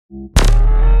Beyond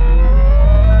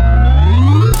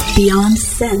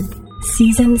Synth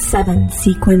Season 7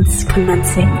 sequence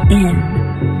commencing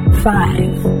in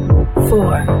 5,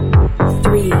 4,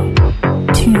 3,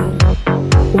 2,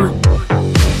 1.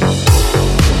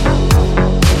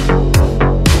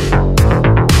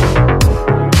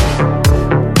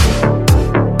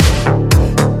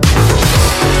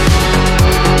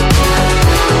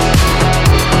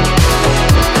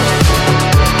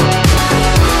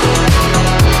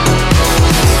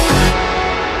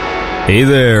 Hey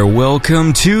there,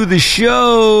 welcome to the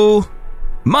show.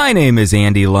 My name is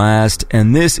Andy Last,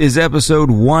 and this is episode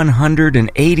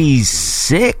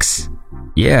 186?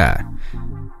 Yeah.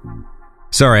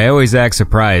 Sorry, I always act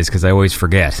surprised because I always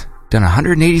forget. Done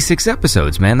 186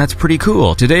 episodes, man, that's pretty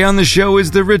cool. Today on the show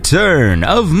is the return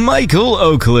of Michael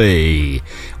Oakley,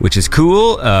 which is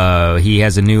cool. He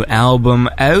has a new album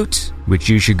out, which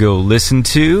you should go listen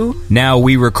to. Now,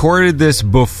 we recorded this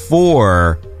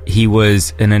before he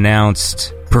was an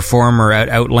announced performer at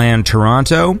Outland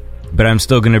Toronto, but I'm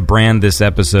still going to brand this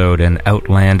episode an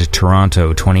Outland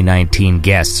Toronto 2019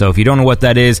 guest. So if you don't know what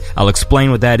that is, I'll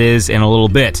explain what that is in a little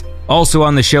bit. Also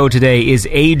on the show today is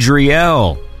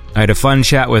Adrielle. I had a fun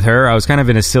chat with her. I was kind of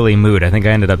in a silly mood. I think I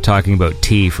ended up talking about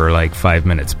tea for like 5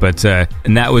 minutes, but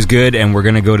and that was good, and we're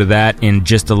going to go to that in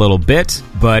just a little bit.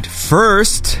 But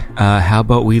first, how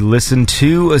about we listen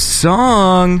to a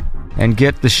song and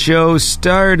get the show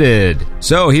started.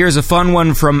 So here's a fun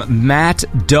one from Matt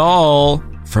Dahl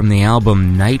from the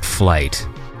album Night Flight,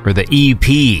 or the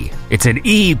EP. It's an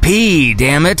EP,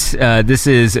 damn it. This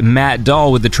is Matt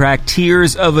Dahl with the track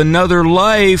Tears of Another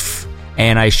Life.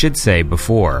 And I should say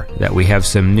before that we have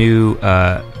some new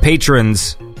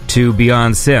patrons to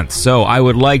Beyond Synth. So I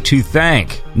would like to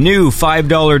thank new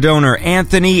 $5 donor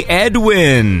Anthony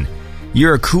Edwin.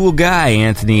 You're a cool guy,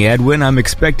 Anthony Edwin. I'm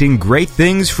expecting great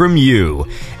things from you.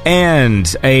 And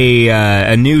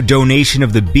a new donation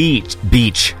of the beach.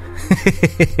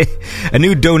 A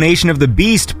new donation of the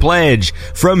Beast pledge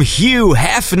from Hugh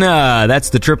Hefner.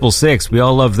 That's the 666. We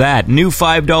all love that. New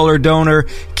 $5 donor,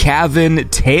 Kevin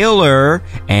Taylor.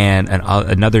 And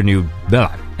another new...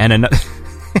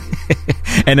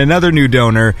 And another new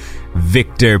donor,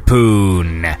 Victor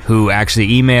Poon, who actually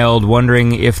emailed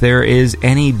wondering if there is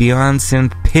any Beyond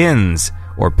Synth pins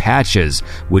or patches,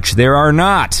 which there are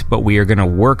not, but we are going to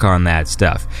work on that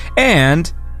stuff. And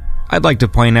I'd like to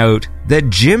point out that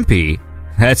Jimpy,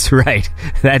 that's right,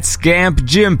 that scamp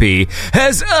Jimpy,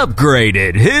 has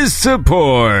upgraded his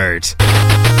support.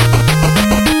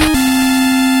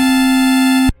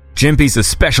 Jimpy's a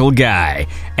special guy,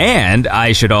 and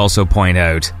I should also point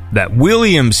out that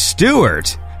William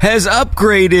Stewart has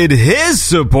upgraded his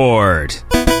support.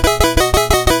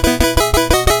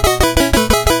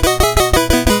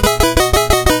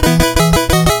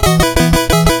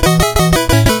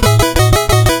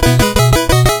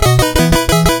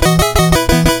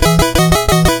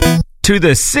 To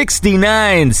the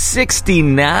 69.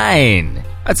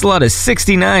 That's a lot of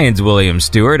 69s, William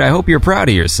Stewart. I hope you're proud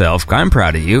of yourself. I'm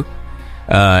proud of you.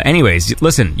 Anyways,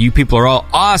 listen, you people are all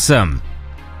awesome.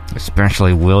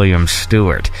 Especially William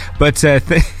Stewart. But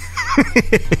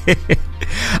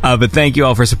but thank you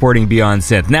all for supporting Beyond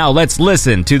Synth. Now let's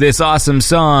listen to this awesome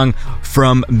song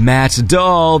from Matt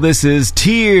Dahl. This is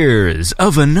Tears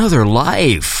of Another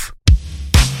Life.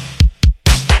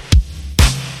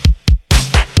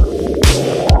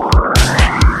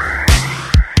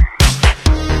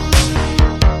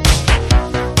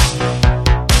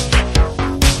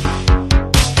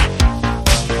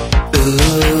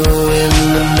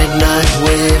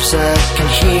 I can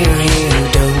hear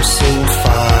you, don't seem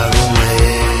far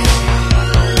away.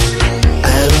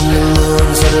 And the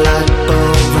moon's a light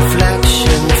bulb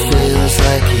reflection, feels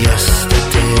like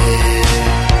yesterday.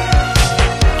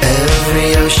 Every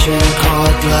ocean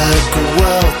caught like a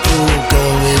whirlpool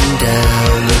going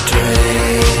down the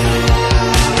drain.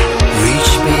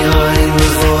 Reach behind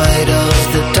the void of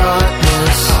the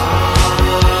darkness.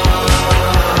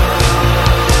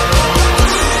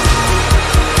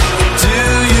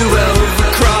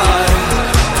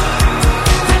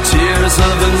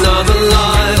 Of another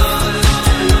life,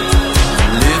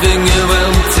 leaving you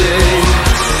empty.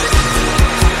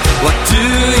 What do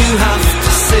you have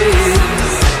to say?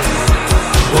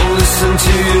 Won't listen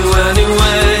to you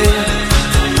anyway.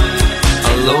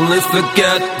 I'll only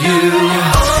forget you.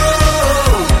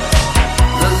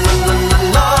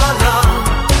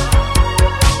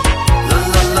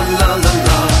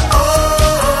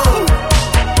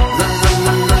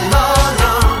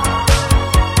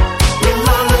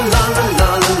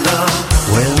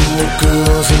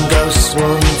 Ghouls and ghosts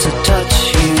want to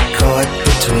touch you, caught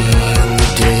between the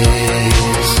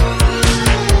days.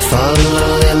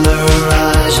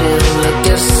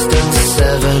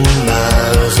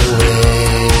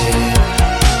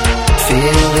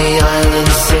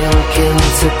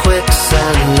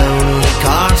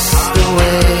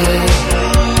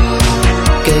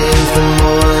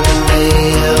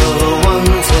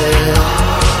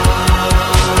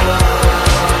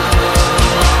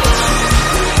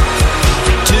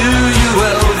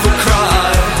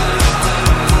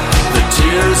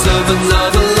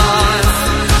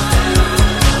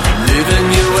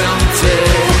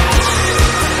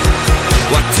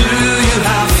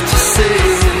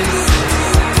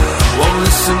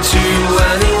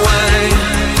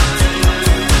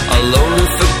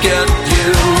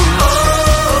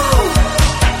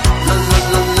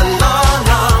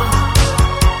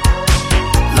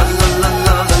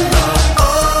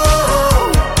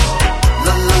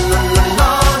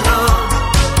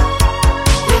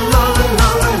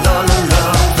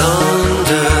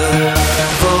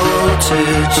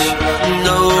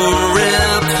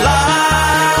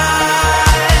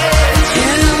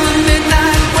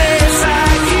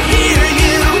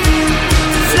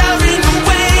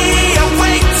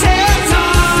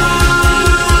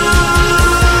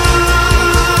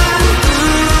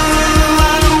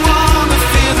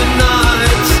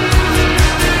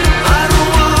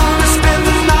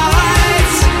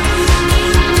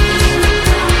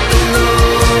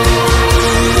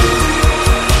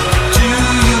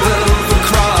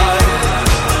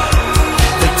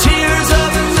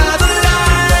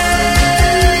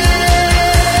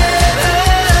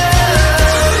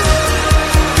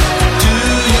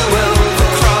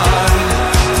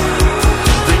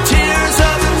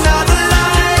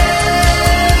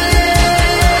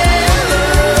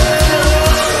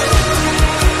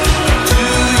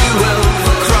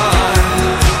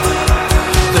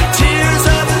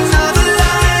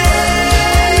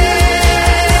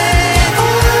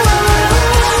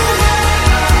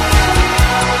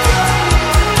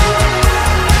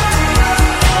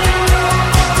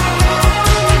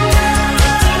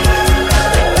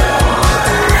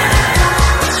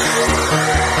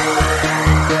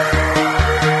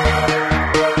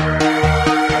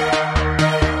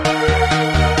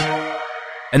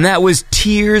 And that was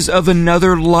Tears of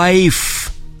Another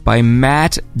Life by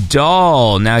Matt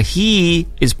Dahl. Now, he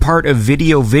is part of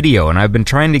Video, and I've been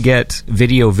trying to get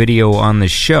Video on the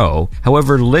show.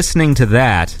 However, listening to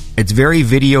that, it's very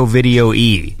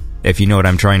Video-y, if you know what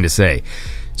I'm trying to say.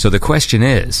 So the question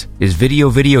is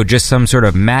Video just some sort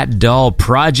of Matt Dahl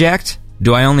project?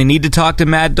 Do I only need to talk to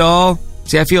Matt Dahl?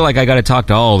 See, I feel like I gotta talk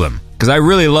to all of them, because I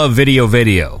really love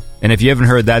Video. And if you haven't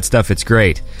heard that stuff, it's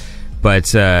great.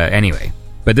 But anyway...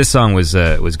 But this song was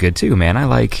good too, man. I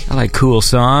like cool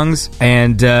songs.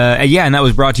 And and that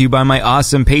was brought to you by my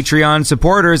awesome Patreon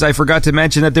supporters. I forgot to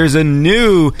mention that there's a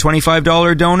new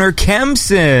 $25 donor,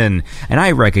 Kempson. And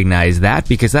I recognize that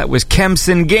because that was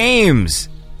Kempson Games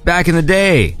back in the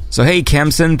day. So hey,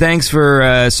 Kempson, thanks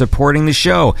for supporting the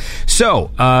show.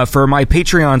 So for my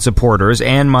Patreon supporters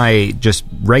and my just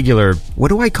regular, what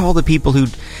do I call the people who...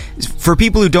 For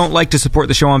people who don't like to support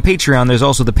the show on Patreon, there's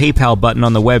also the PayPal button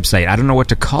on the website. I don't know what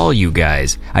to call you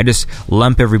guys. I just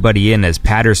lump everybody in as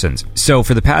Pattersons. So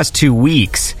for the past 2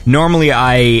 weeks, normally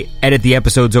I edit the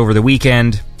episodes over the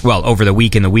weekend. Well, over the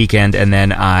week and the weekend, and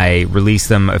then I release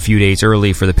them a few days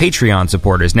early for the Patreon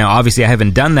supporters. Now, obviously, I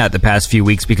haven't done that the past few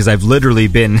weeks because I've literally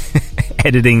been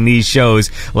editing these shows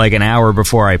like an hour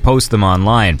before I post them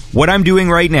online. What I'm doing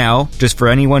right now, just for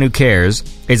anyone who cares,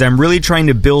 is I'm really trying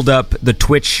to build up the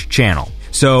Twitch channel.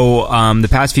 So the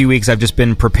past few weeks, I've just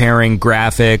been preparing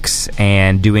graphics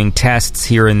and doing tests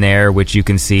here and there, which you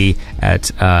can see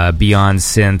at Beyond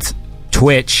Synth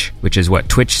Twitch, which is what?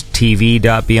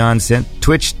 twitch.tv/BeyondSynth.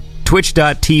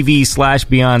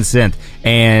 Twitch.tv/BeyondSynth.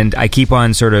 And I keep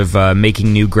on sort of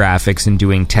making new graphics and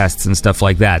doing tests and stuff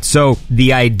like that. So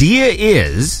the idea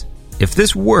is, if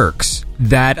this works,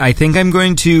 that I think I'm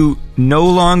going to no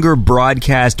longer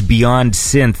broadcast Beyond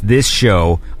Synth, this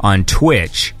show, on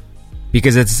Twitch,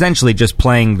 because it's essentially just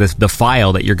playing the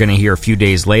file that you're going to hear a few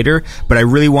days later. But I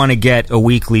really want to get a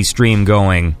weekly stream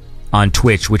going on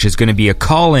Twitch, which is going to be a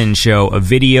call-in show, a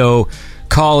video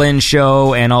call-in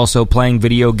show, and also playing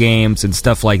video games and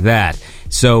stuff like that.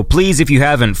 So please, if you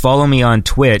haven't, follow me on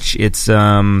Twitch. It's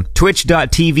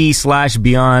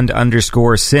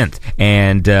twitch.tv/Beyond_Synth.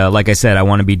 And like I said, I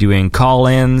want to be doing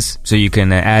call-ins, so you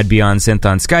can add Beyond Synth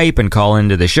on Skype and call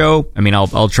into the show. I mean,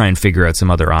 I'll try and figure out some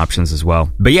other options as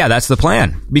well. But yeah, that's the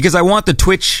plan. Because I want the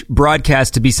Twitch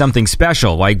broadcast to be something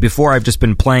special. Like before, I've just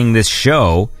been playing this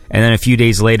show, and then a few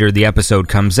days later, the episode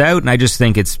comes out, and I just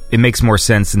think it makes more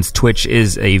sense, since Twitch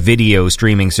is a video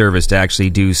streaming service, to actually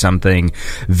do something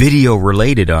video-related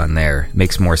on there. It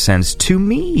makes more sense to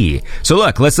me. So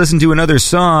look, let's listen to another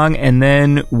song, and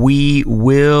then we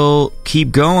will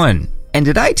keep going. And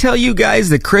did I tell you guys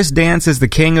that Chris Dance is the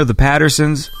king of the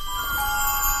Pattersons?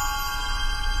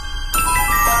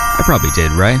 I probably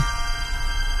did, right?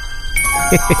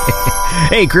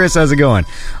 Hey, Chris, how's it going?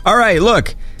 All right,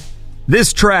 look.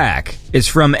 This track is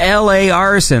from L.A.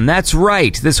 Arson. That's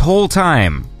right, this whole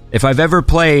time. If I've ever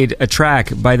played a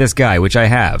track by this guy, which I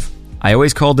have, I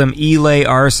always called him Elay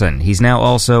Arson. He's now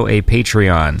also a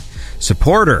Patreon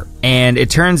supporter. And it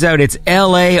turns out it's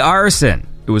L.A. Arson.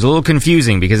 It was a little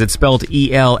confusing because it's spelled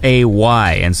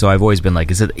E-L-A-Y. And so I've always been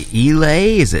like, is it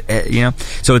Elay? Is it,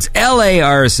 So it's L.A.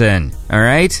 Arson, all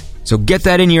right? So get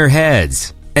that in your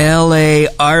heads. L.A.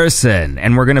 Arson,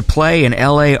 and we're going to play an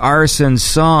L.A. Arson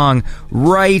song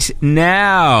right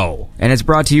now. And it's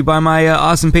brought to you by my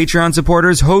awesome Patreon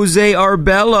supporters, Jose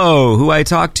Arbello, who I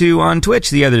talked to on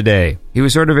Twitch the other day. He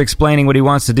was sort of explaining what he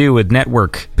wants to do with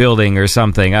network building or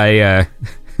something. The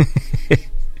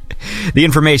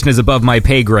information is above my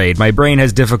pay grade. My brain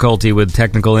has difficulty with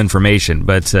technical information,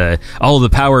 but all the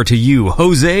power to you,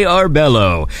 Jose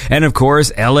Arbello. And of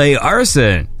course, L.A.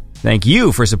 Arson. Thank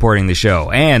you for supporting the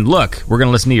show. And look, we're going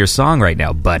to listen to your song right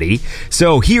now, buddy.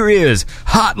 So here is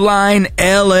Hotline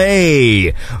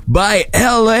LA by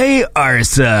L.A.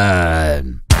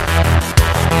 Arson.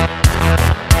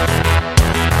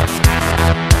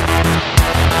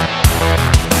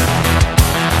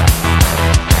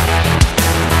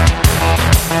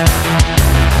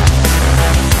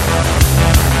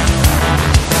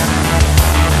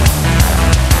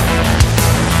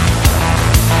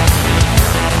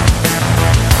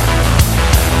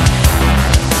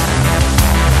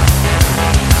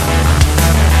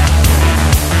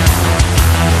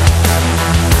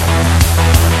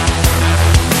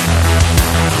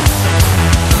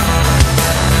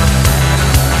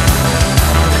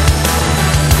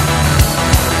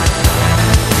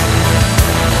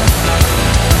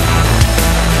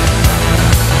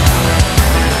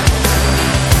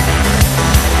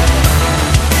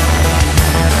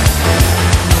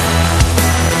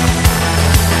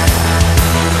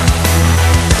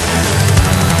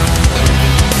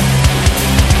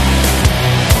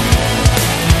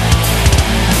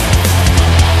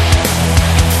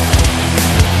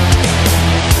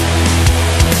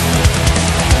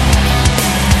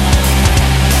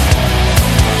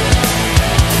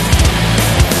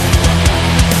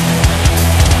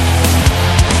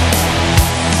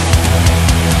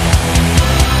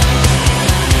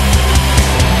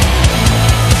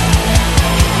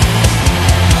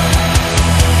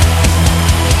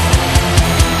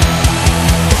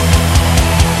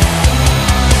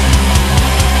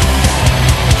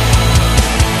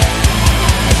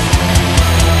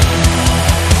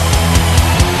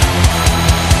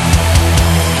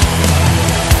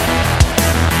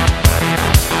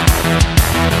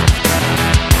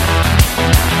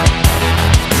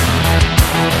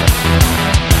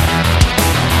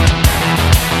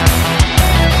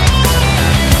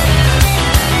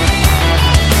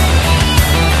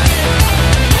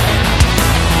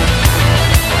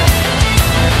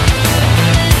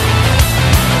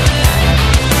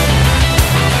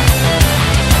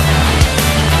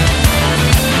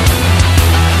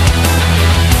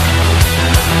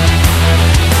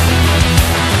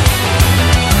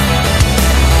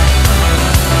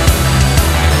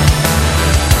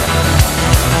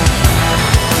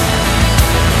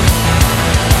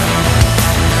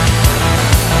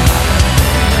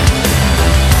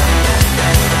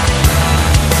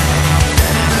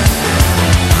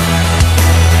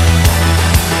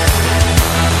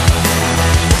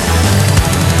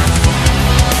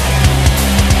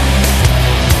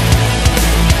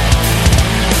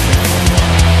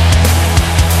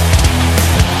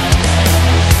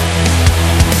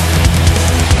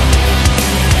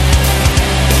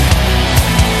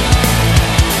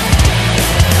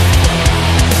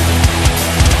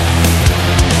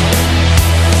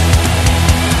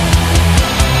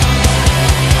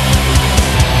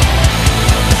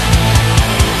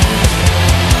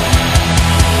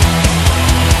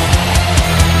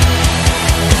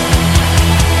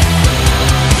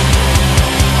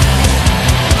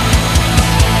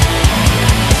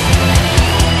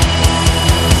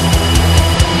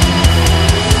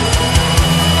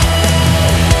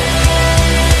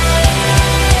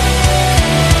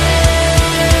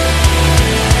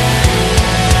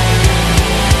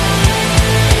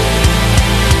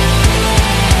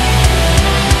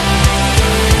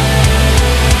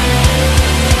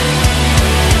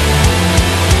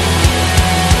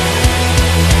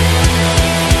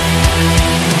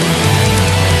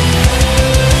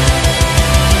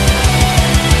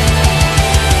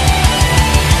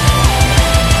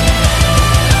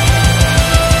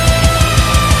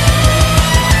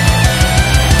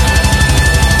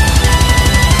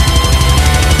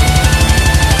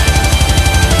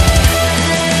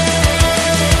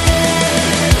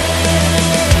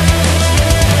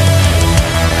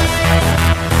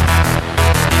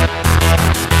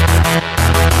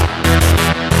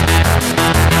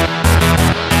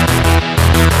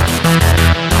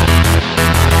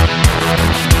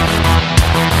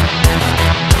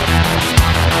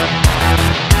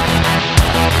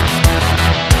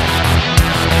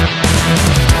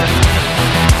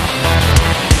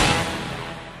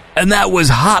 And that was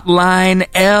Hotline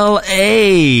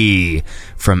LA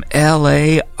from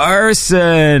LA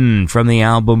Arson from the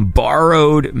album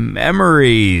Borrowed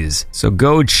Memories. So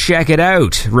go check it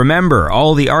out. Remember,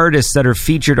 all the artists that are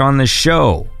featured on the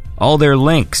show, all their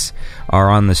links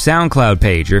are on the SoundCloud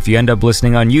page, or if you end up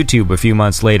listening on YouTube a few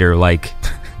months later, like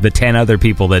the 10 other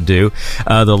people that do,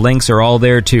 the links are all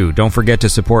there too. Don't forget to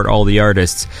support all the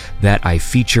artists that I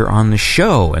feature on the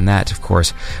show. And that, of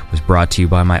course, was brought to you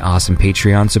by my awesome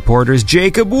Patreon supporters,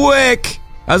 Jacob Wick.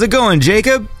 How's it going,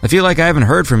 Jacob? I feel like I haven't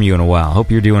heard from you in a while.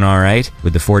 Hope you're doing all right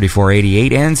with the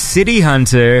 4488, and City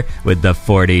Hunter with the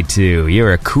 42.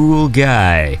 You're a cool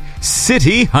guy.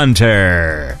 City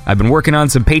Hunter. I've been working on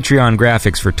some Patreon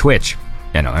graphics for Twitch.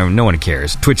 Yeah, no one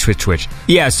cares. Twitch.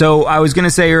 Yeah, so I was going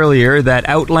to say earlier that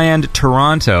Outland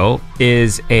Toronto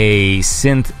is a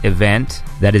synth event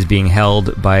that is being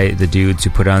held by the dudes who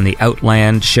put on the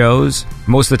Outland shows.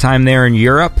 Most of the time they're in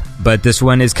Europe, but this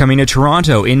one is coming to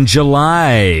Toronto in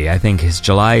July. I think it's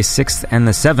July 6th and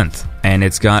the 7th. And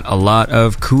it's got a lot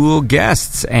of cool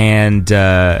guests, and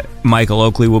Michael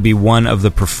Oakley will be one of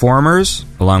the performers,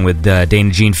 along with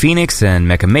Dana Jean Phoenix and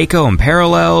Mecha Mako and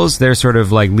Parallels. They're sort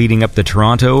of like leading up the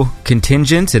Toronto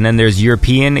contingent, and then there's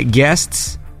European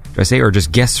guests. Do I say, or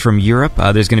just guests from Europe?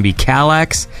 There's going to be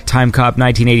Kallax, Time Cop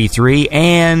 1983,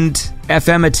 and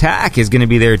FM Attack is going to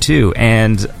be there too.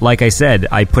 And like I said,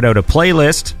 I put out a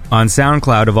playlist on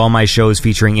SoundCloud of all my shows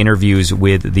featuring interviews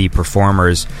with the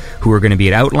performers who are going to be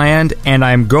at Outland, and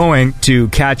I'm going to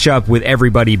catch up with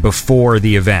everybody before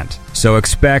the event. So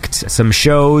expect some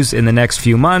shows in the next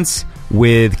few months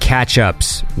with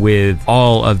catch-ups with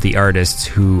all of the artists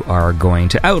who are going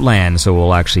to Outland. So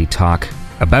we'll actually talk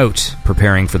about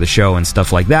preparing for the show and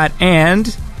stuff like that,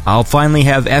 and I'll finally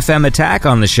have FM Attack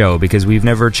on the show because we've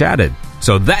never chatted.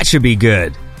 So that should be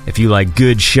good if you like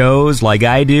good shows like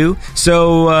I do.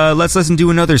 So let's listen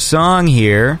to another song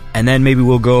here, and then maybe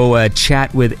we'll go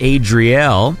chat with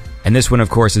Adrielle. And this one, of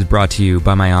course, is brought to you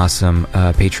by my awesome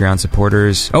Patreon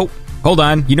supporters. Oh, hold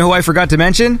on. You know who I forgot to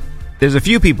mention? There's a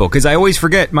few people, because I always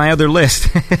forget my other list.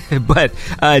 But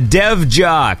Dev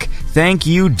Jock. Thank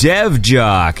you, Dev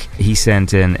Jock. He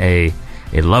sent in a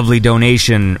lovely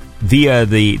donation via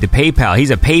the PayPal. He's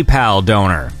a PayPal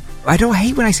donor. I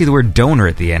hate when I say the word donor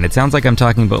at the end. It sounds like I'm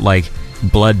talking about, like,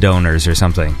 blood donors or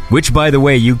something. Which, by the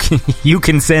way, you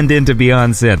can send in to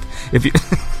Beyond Synth. If you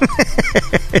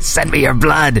send me your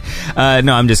blood.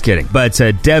 No, I'm just kidding. But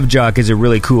Dev Jock is a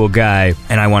really cool guy,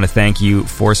 and I want to thank you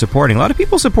for supporting. A lot of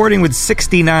people supporting with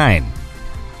 69.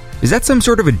 Is that some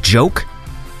sort of a joke?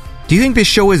 Do you think this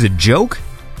show is a joke?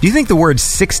 Do you think the word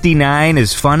 69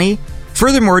 is funny?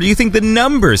 Furthermore, do you think the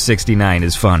number 69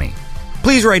 is funny?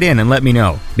 Please write in and let me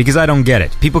know, because I don't get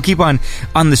it. People keep on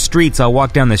the streets, I'll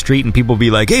walk down the street and people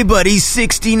be like, hey buddy,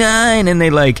 69, and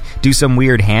they like do some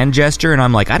weird hand gesture, and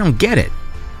I'm like, I don't get it.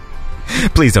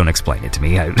 Please don't explain it to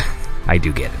me. I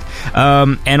do get it.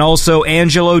 And also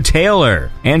Angelo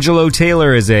Taylor. Angelo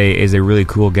Taylor is a really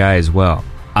cool guy as well.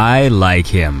 I like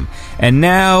him. And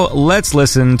now let's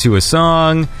listen to a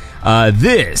song.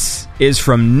 This is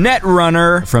from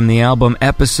Netrunner from the album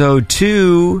Episode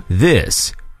 2.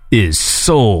 This is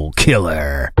Soul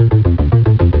Killer.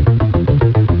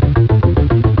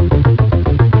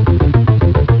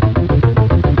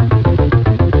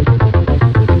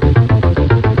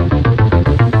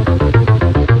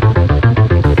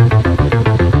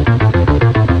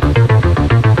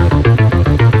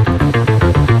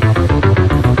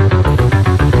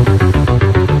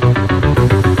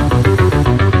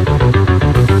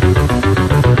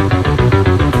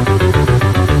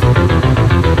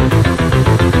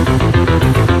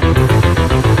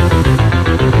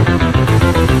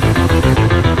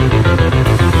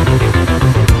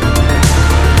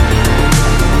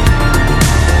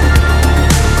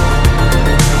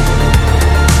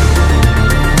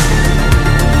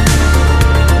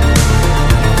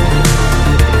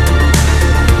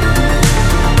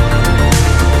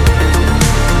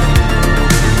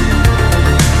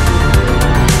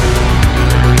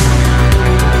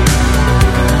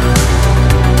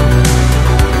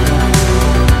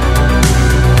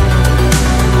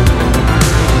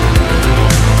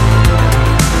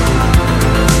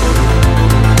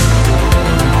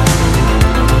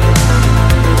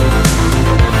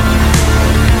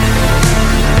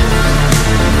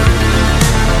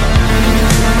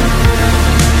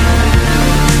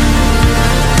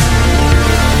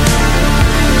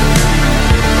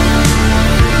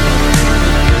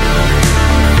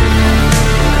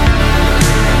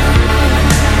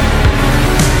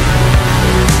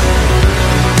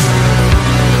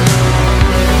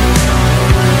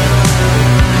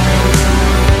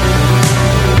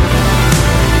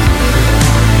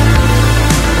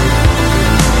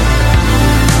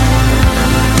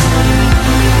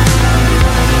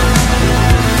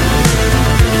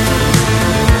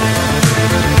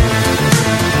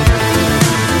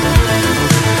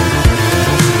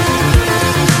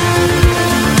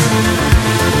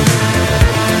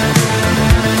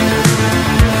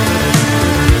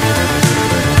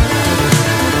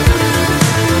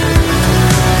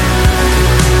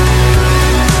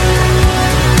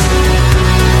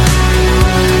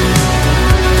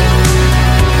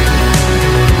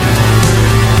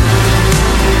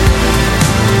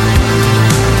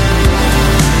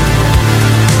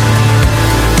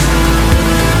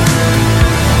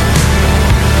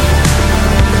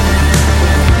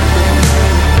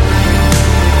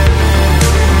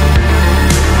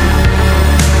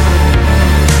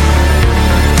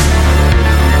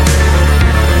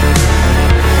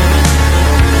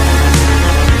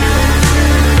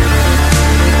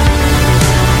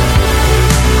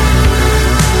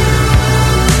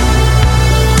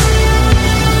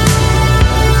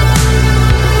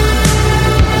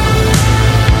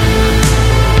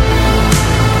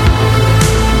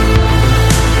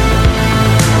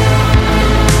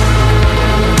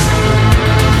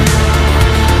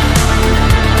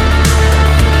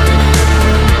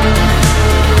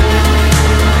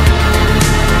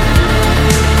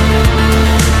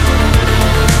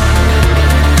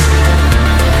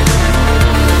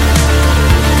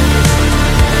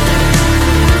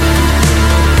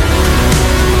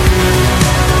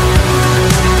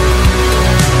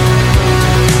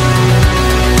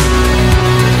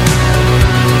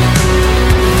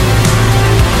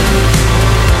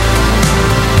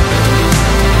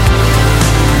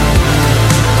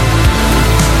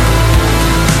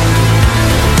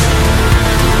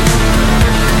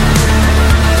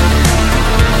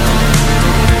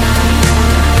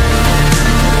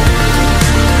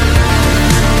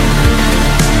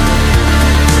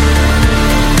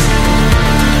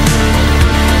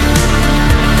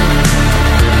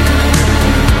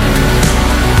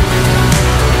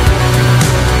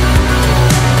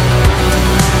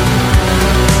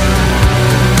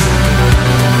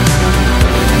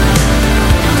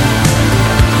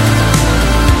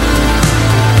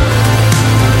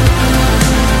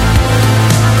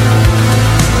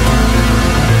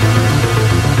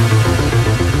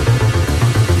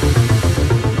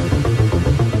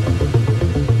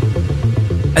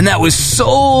 And that was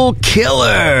Soul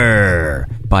Killer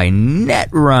by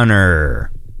Netrunner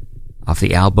off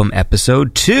the album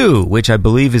Episode 2, which I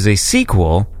believe is a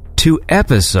sequel to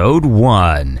Episode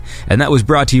 1. And that was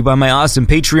brought to you by my awesome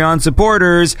Patreon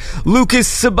supporters, Lucas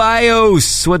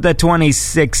Ceballos with the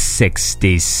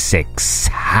 2666.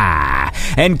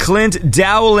 Ha! And Clint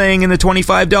Dowling in the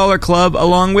 $25 club,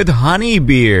 along with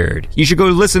Honeybeard. You should go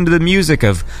listen to the music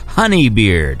of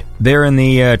Honeybeard. They're in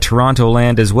the Toronto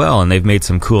land as well, and they've made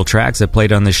some cool tracks that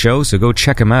played on the show, so go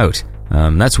check them out.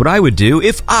 That's what I would do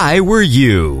if I were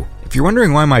you. If you're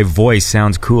wondering why my voice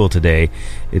sounds cool today,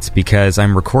 it's because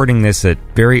I'm recording this I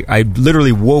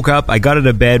literally woke up, I got out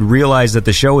of bed, realized that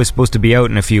the show is supposed to be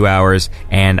out in a few hours,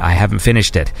 and I haven't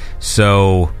finished it.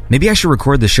 So maybe I should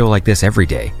record the show like this every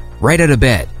day. Right out of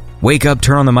bed. Wake up,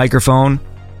 turn on the microphone.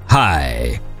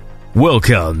 Hi.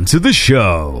 Welcome to the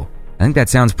show. I think that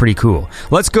sounds pretty cool.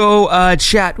 Let's go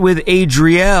chat with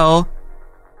Adrielle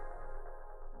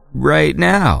right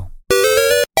now.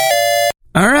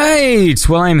 All right,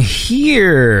 well, I'm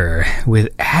here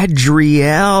with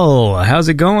Adrielle. How's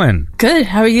it going? Good,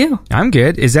 how are you? I'm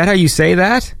good. Is that how you say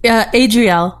that? Yeah,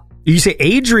 Adrielle. You say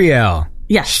Adrielle?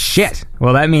 Yeah. Shit.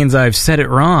 Well, that means I've said it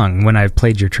wrong when I've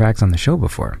played your tracks on the show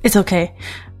before. It's okay.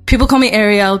 People call me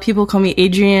Ariel, people call me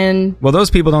Adrian. Well,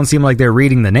 those people don't seem like they're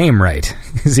reading the name right.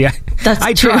 See,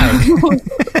 I tried.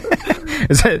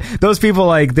 Those people,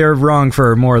 like, they're wrong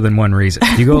for more than one reason.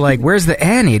 You go like, where's the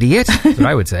N, idiot? That's what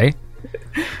I would say.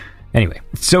 Anyway,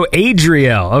 so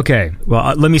Adrielle. Okay,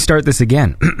 well, let me start this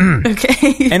again.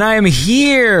 Okay. And I am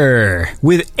here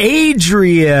with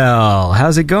Adrielle.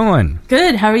 How's it going?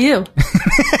 Good, how are you?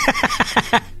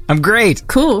 I'm great.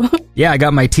 Cool. Yeah, I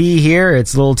got my tea here.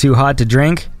 It's a little too hot to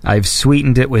drink. I've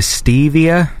sweetened it with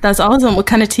stevia. That's awesome. What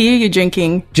kind of tea are you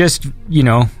drinking? Just,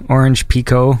 orange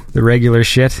pico, the regular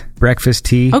shit. Breakfast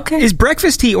tea. Okay. Is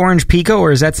breakfast tea orange pico,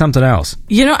 or is that something else?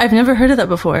 I've never heard of that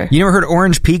before. You never heard of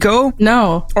orange pico?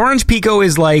 No. Orange pico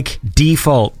is like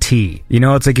default tea.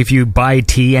 It's like if you buy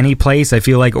tea any place, I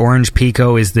feel like orange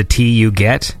pico is the tea you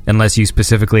get, unless you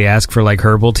specifically ask for like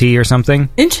herbal tea or something.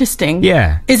 Interesting.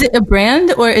 Yeah. Is it a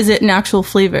brand or is it an actual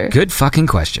flavor? Good fucking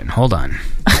question. Hold on.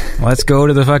 Let's go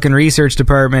to the fucking research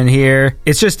department here.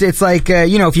 It's like,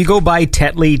 if you go buy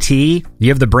Tetley tea, you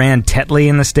have the brand Tetley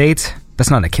in the States.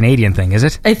 That's not a Canadian thing, is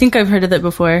it? I think I've heard of that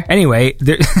before. Anyway,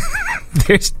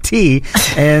 there's tea,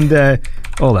 and,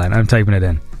 hold on, I'm typing it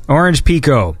in. Orange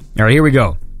pico. All right, here we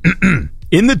go.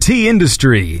 In the tea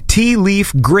industry, tea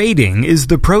leaf grading is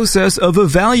the process of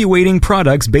evaluating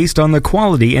products based on the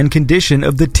quality and condition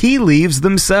of the tea leaves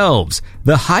themselves.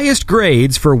 The highest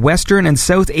grades for Western and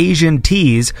South Asian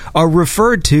teas are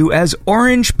referred to as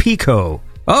orange pico.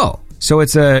 Oh, so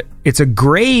it's a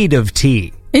grade of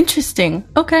tea. Interesting.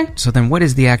 Okay. So then what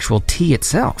is the actual tea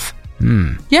itself?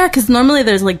 Yeah, because normally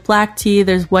there's like black tea,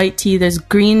 there's white tea, there's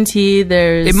green tea,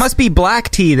 there's... It must be black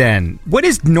tea then. What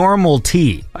is normal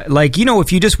tea? Like,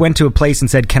 if you just went to a place and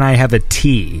said, can I have a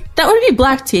tea? That would be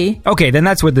black tea. Okay, then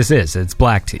that's what this is. It's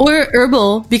black tea. Or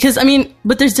herbal, because,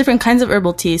 but there's different kinds of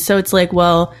herbal tea. So it's like,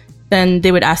 well, then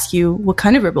they would ask you, what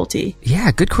kind of herbal tea?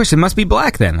 Yeah, good question. It must be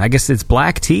black then. I guess it's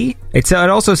black tea. It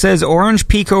also says Orange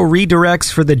Pico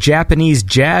redirects for the Japanese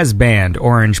jazz band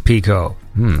Orange Pico.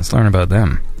 Let's learn about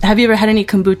them. Have you ever had any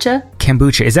kombucha?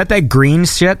 Kombucha. Is that green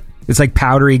shit? It's like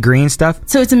powdery green stuff?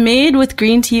 So it's made with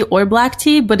green tea or black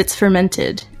tea, but it's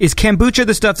fermented. Is kombucha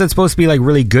the stuff that's supposed to be like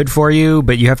really good for you,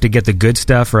 but you have to get the good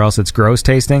stuff or else it's gross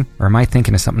tasting? Or am I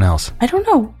thinking of something else? I don't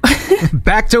know.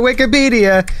 Back to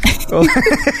Wikipedia.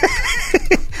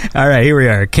 All right, here we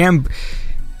are.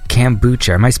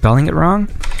 Kombucha. Am I spelling it wrong?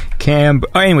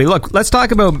 Anyway, look, let's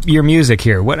talk about your music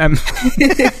here. What am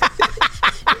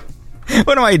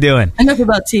I doing? Enough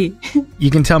about tea. You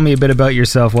can tell me a bit about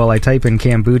yourself while I type in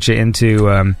kombucha into...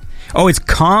 it's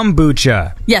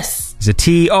kombucha. Yes. It's a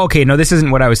tea. Oh, okay, no, this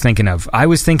isn't what I was thinking of. I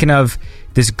was thinking of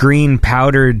this green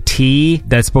powdered tea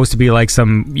that's supposed to be like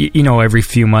some... every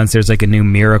few months there's like a new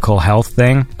miracle health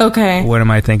thing. Okay. What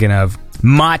am I thinking of?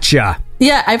 Matcha.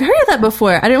 Yeah, I've heard of that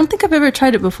before. I don't think I've ever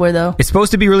tried it before, though. It's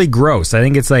supposed to be really gross. I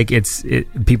think it's like,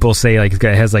 people say like it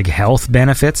has like health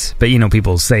benefits, but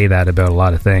people say that about a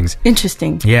lot of things.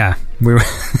 Interesting. Yeah.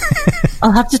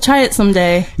 I'll have to try it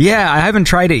someday. Yeah, I haven't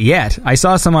tried it yet. I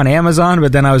saw some on Amazon,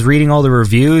 but then I was reading all the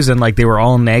reviews and like they were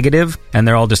all negative, and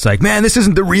they're all just like, man, this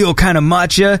isn't the real kind of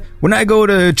matcha. When I go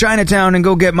to Chinatown and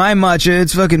go get my matcha,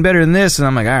 it's fucking better than this. And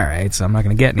I'm like, all right, so I'm not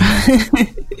going to get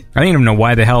anything. I don't even know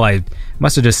why the hell I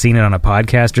must have just seen it on a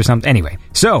podcast or something. Anyway,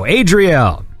 so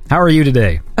Adrielle, how are you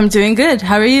today? I'm doing good.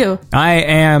 How are you? I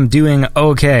am doing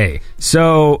okay.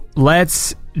 So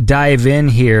let's dive in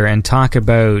here and talk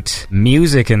about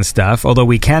music and stuff, although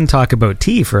we can talk about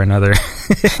tea for another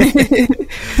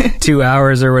 2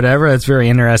 hours or whatever. That's very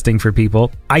interesting for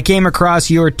people. I came across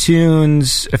your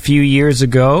tunes a few years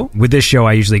ago. With this show,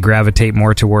 I usually gravitate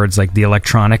more towards like the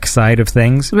electronic side of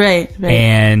things. Right.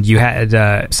 And you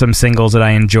had some singles that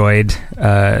I enjoyed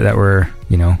that were,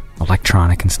 you know,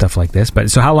 electronic and stuff like this.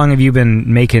 But so how long have you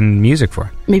been making music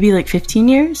for? Maybe like 15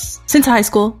 years since high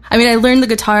school. I mean, I learned the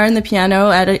guitar and the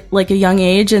piano at a young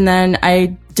age, and then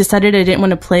I decided I didn't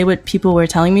want to play what people were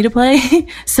telling me to play.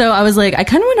 So I was like, I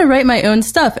kind of want to write my own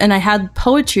stuff. And I had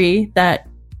poetry that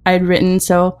I'd written.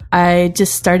 So I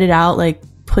just started out like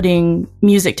putting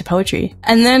music to poetry.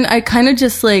 And then I kind of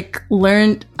just like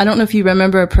learned, I don't know if you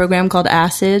remember a program called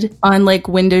Acid on like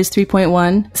Windows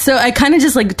 3.1. So I kind of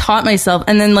just like taught myself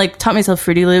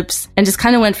Fruity Loops and just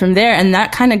kind of went from there. And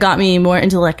that kind of got me more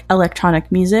into like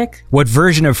electronic music. What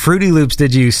version of Fruity Loops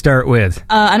did you start with?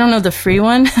 I don't know, the free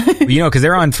one. You know, because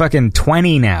they're on fucking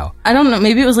 20 now. I don't know,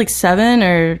 maybe it was like 7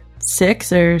 or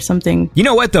 6 or something. You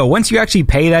know what though? Once you actually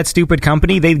pay that stupid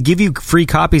company, they give you free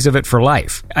copies of it for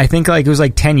life. I think like it was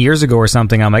like 10 years ago or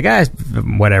something. I'm like,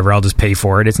 whatever, I'll just pay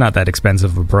for it. It's not that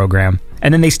expensive of a program.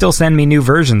 And then they still send me new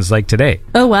versions like today.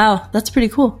 Oh wow, that's pretty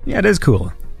cool. Yeah, it is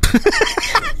cool.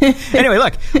 Anyway,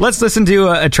 look, let's listen to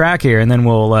a track here, and then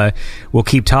we'll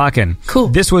keep talking. Cool.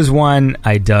 This was one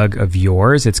I dug of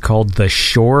yours. It's called The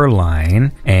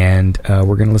Shoreline, and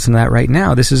we're going to listen to that right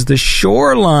now. This is The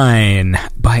Shoreline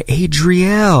by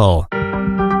Adriel.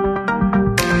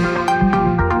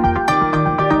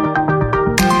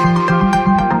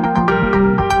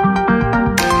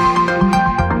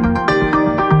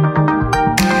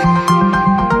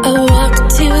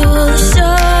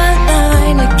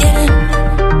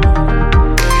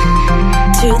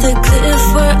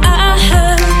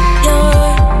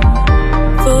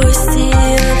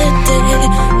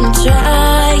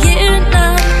 Trying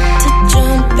not to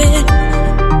jump it,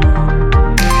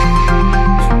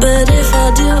 but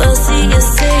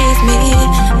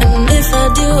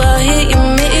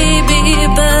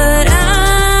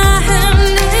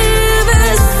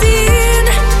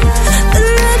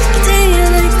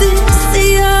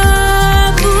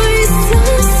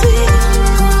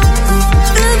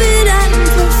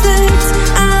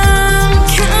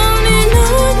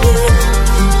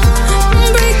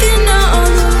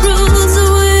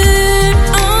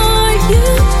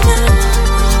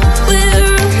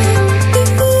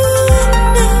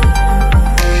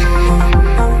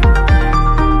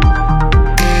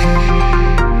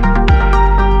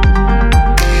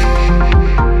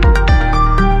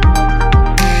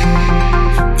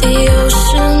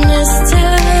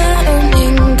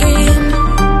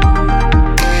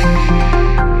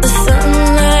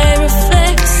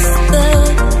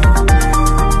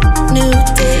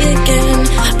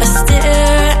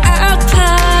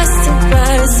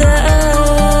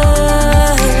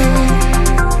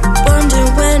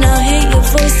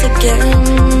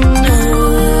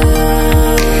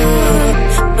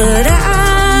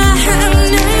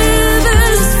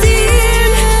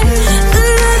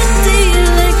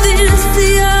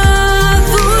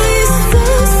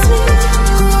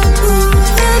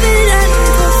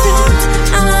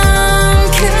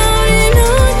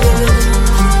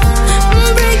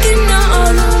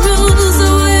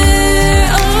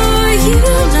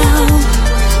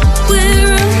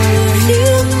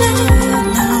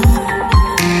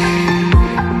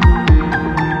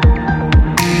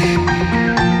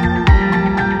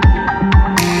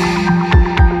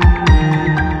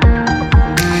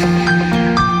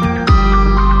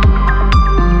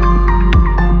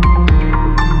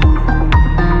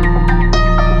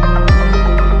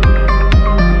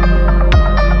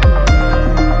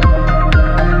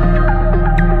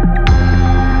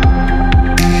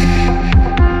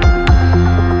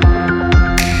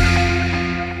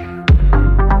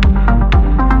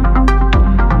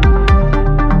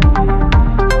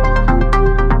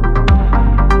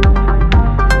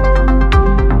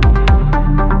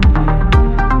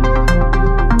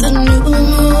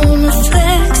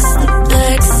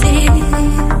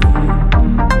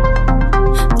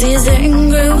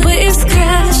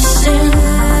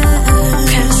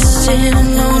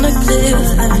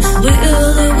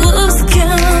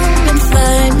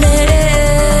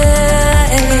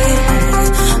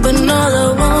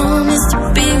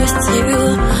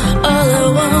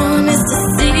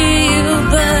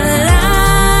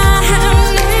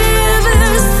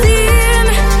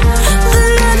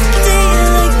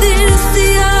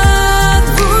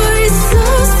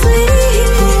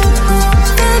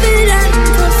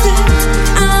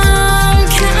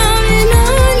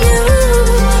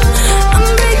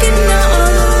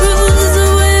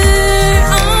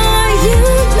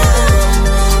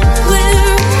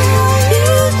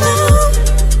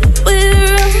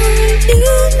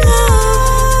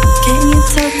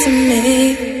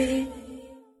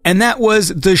And that was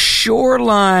The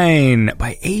Shoreline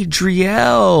by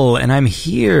Adrielle. And I'm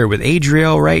here with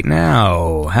Adrielle right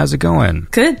now. How's it going?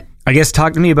 Good. I guess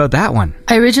talk to me about that one.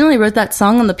 I originally wrote that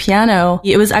song on the piano.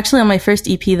 It was actually on my first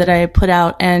EP that I put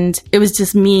out, and it was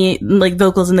just me, like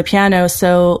vocals and the piano.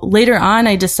 So later on,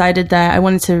 I decided that I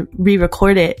wanted to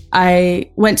re-record it. I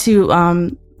went to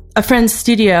a friend's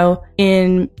studio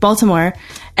in Baltimore,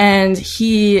 and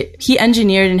he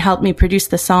engineered and helped me produce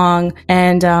the song.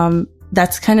 And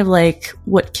that's kind of like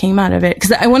what came out of it,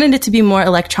 because I wanted it to be more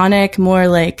electronic, more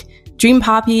like dream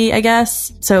poppy, I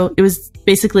guess. So it was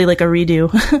basically like a redo.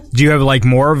 Do you have like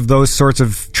more of those sorts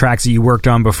of tracks that you worked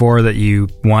on before that you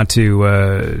want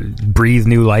to breathe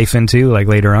new life into, like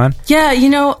later on? Yeah, you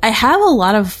know, I have a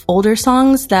lot of older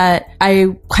songs that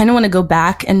I kind of want to go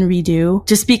back and redo,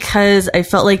 just because I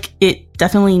felt like it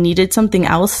definitely needed something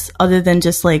else other than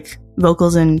just like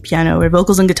vocals and piano or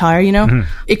vocals and guitar, you know?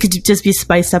 Mm-hmm. It could just be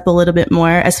spiced up a little bit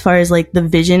more as far as like the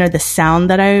vision or the sound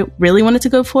that I really wanted to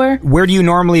go for. Where do you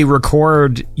normally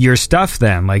record your stuff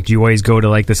then? Like, do you always go to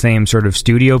like the same sort of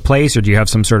studio place, or do you have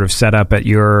some sort of setup at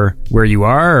where you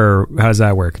are, or how does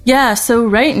that work? Yeah, so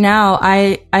right now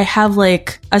I have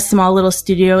like a small little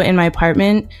studio in my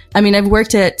apartment. I mean, I've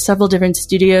worked at several different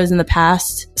studios in the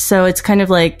past, so it's kind of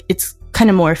like, it's kind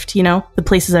of morphed, you know, the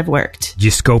places I've worked. Do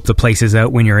you scope the places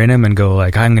out when you're in them and go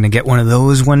like, I'm going to get one of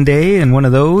those one day and one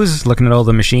of those, looking at all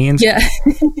the machines? Yeah.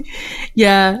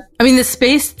 Yeah. I mean, the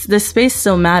space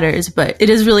still matters, but it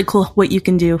is really cool what you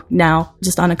can do now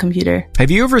just on a computer.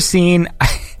 Have you ever seen...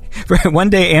 One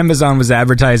day Amazon was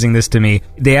advertising this to me.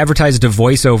 They advertised to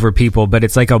voiceover people, but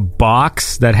it's like a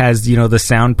box that has, you know, the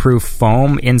soundproof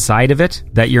foam inside of it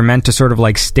that you're meant to sort of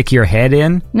like stick your head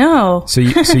in. No. So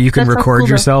you can record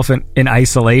yourself in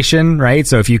isolation, right?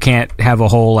 So if you can't have a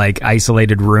whole like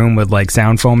isolated room with like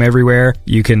sound foam everywhere,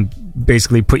 you can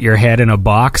basically put your head in a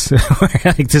box where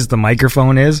like just the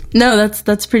microphone is. No,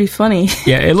 that's pretty funny.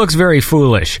 Yeah, it looks very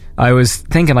foolish. I was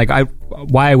thinking like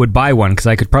why I would buy one, because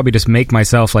I could probably just make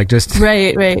myself like just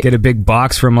right. Get a big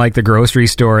box from like the grocery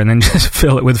store and then just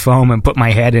fill it with foam and put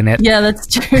my head in it. Yeah, that's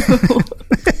true.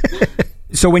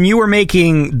 So when you were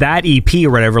making that EP or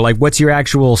whatever, like what's your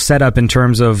actual setup in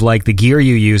terms of like the gear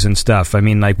you use and stuff? I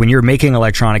mean, like when you're making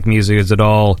electronic music, is it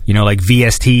all, you know, like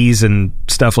VSTs and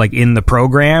stuff like in the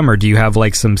program, or do you have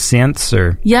like some synths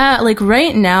or? Yeah, like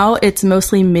right now it's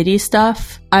mostly MIDI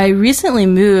stuff. I recently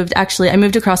moved, I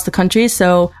moved across the country,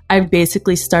 so I'm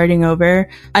basically starting over.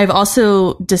 I've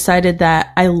also decided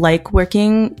that I like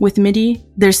working with MIDI.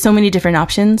 There's so many different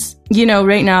options. You know,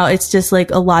 right now it's just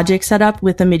like a Logic setup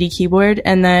with a MIDI keyboard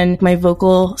and then my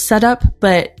vocal setup.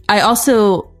 But I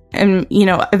also am, you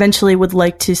know, eventually would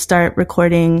like to start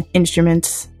recording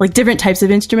instruments, like different types of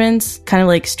instruments, kind of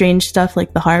like strange stuff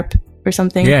like the harp or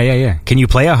something. Yeah. Can you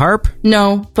play a harp?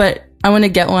 No, but I want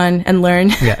to get one and learn.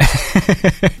 Yeah.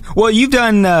 Well, you've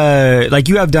done,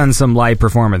 you have done some live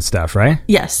performance stuff, right?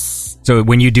 Yes. So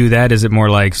when you do that, is it more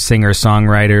like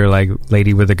singer-songwriter, like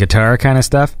lady with a guitar kind of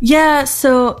stuff? Yeah,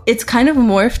 so it's kind of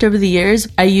morphed over the years.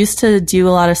 I used to do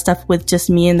a lot of stuff with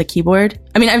just me and the keyboard.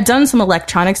 I mean, I've done some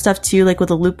electronic stuff too, like with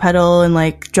a loop pedal and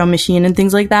like drum machine and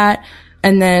things like that.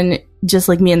 And then just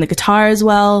like me and the guitar as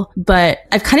well. But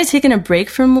I've kind of taken a break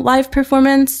from live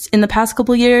performance in the past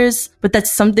couple years, but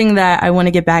that's something that I want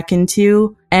to get back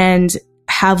into and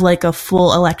have like a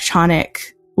full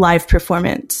electronic live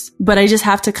performance. But I just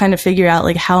have to kind of figure out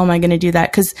like, how am I going to do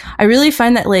that? Because I really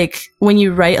find that like when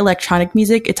you write electronic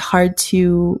music, it's hard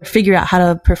to figure out how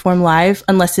to perform live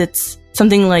unless it's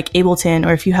something like Ableton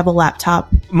or if you have a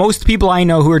laptop. Most people I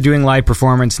know who are doing live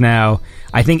performance now,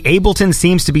 I think Ableton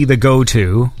seems to be the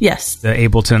go-to. Yes. The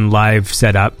Ableton live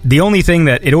setup. The only thing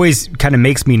that it always kind of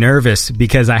makes me nervous,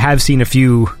 because I have seen a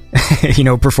few you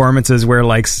know, performances where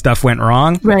like stuff went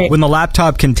wrong. Right. When the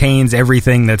laptop contains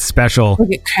everything that's special,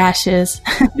 like it crashes.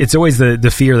 It's always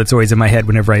the fear that's always in my head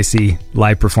whenever I see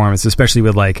live performance, especially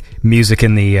with like music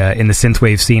in the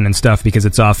synthwave scene and stuff, because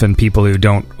it's often people who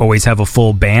don't always have a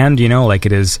full band, you know, like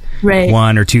it is right.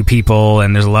 one or two people,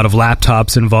 and there's a lot of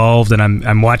laptops involved, and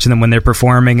I'm watching them when they're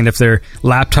performing, and if their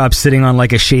laptop's sitting on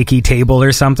like a shaky table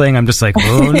or something, I'm just like,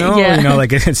 oh no, yeah. You know,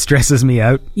 like it stresses me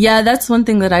out. Yeah, that's one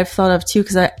thing that I've thought of too,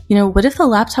 because you know, what if the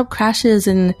laptop crashes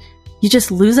and you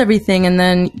just lose everything and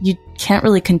then you can't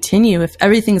really continue if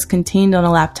everything's contained on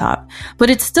a laptop? But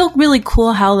it's still really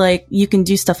cool how like you can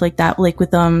do stuff like that, like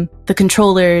with the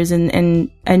controllers and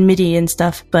MIDI and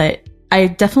stuff. But I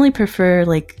definitely prefer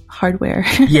like hardware.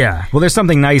 Yeah. Well, there's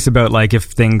something nice about like if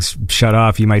things shut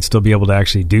off, you might still be able to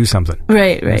actually do something.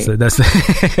 Right. That's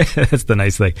the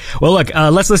nice thing. Well, look,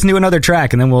 let's listen to another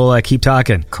track and then we'll keep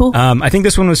talking. Cool. I think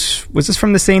this one was this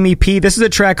from the same EP? This is a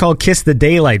track called Kiss the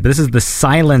Daylight, but this is the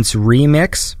Silence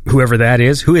remix. Whoever that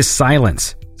is. Who is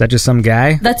Silence? Is that just some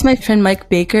guy? That's my friend Mike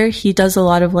Baker. He does a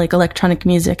lot of like electronic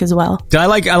music as well. I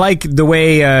like the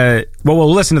way, well,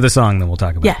 we'll listen to the song, then we'll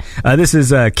talk about it. This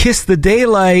is Kiss the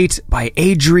Daylight by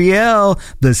Adriel,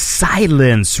 the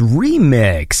Silence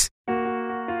remix.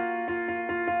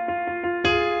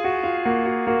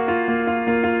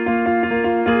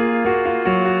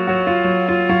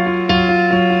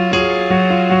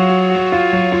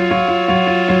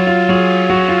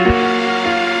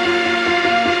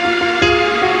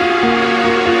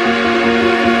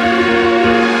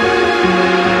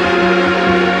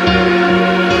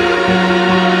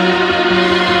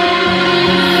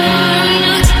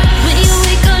 When you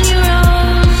wake on your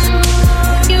own,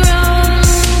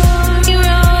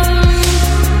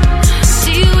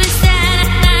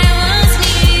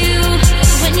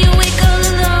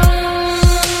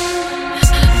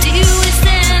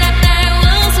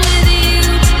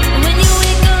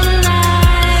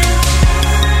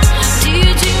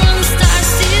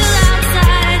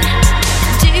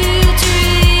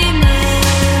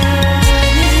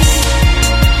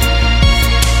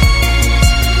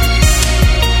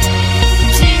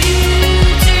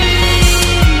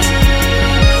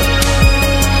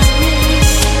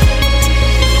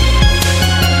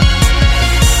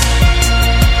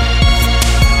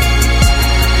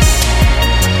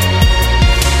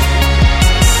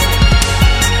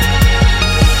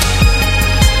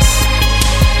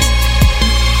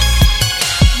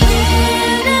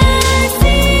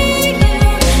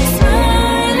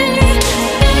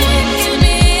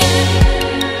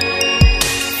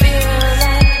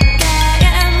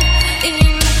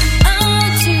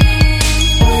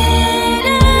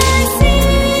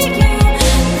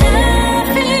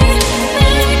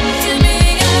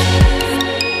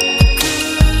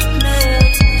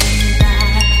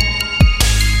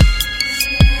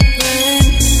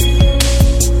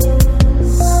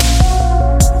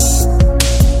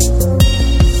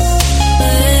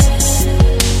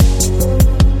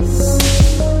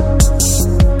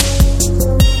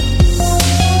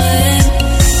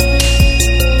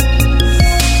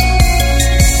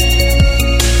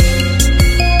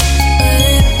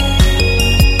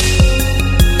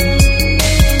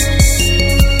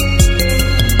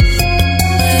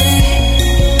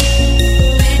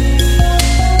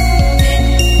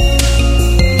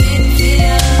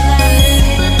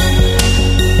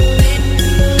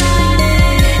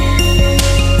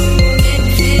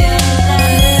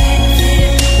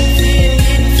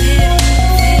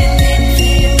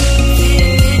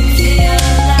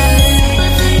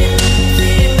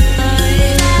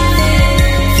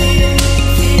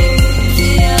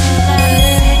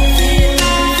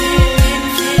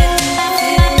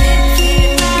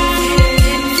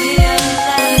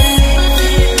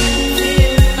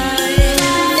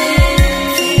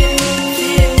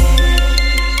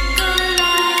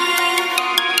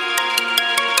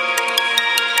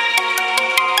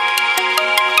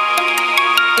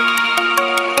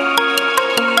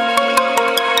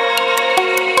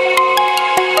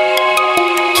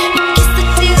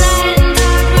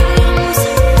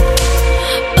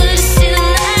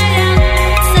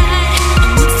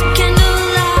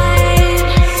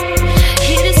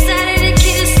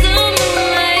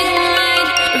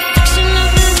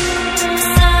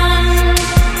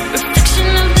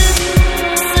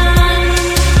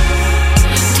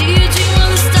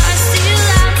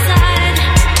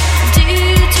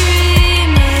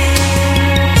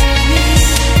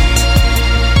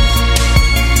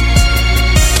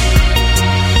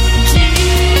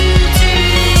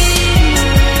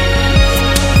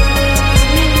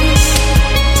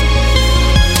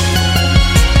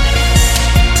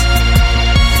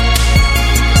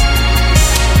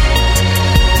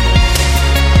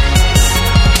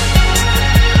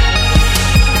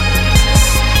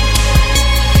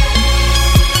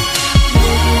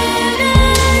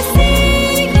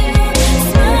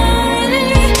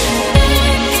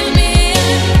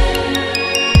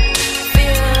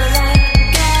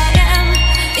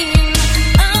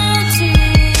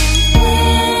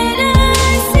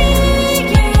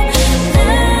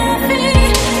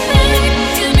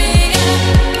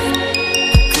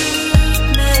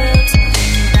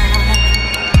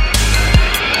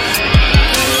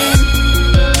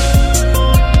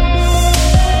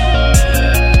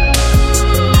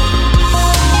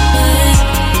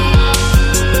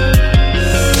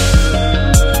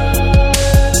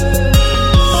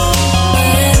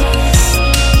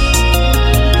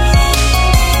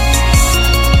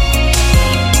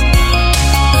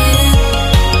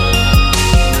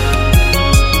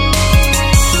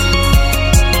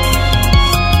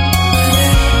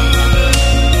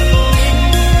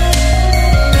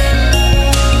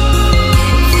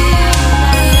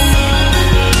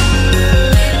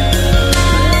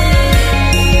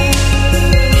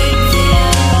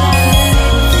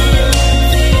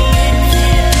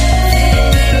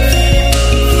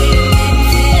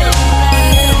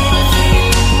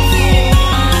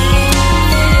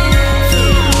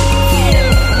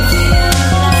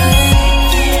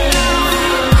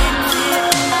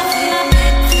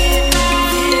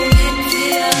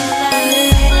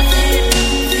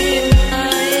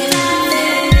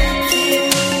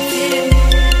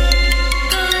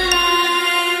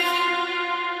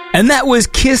 And that was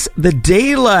Kiss the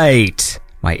Daylight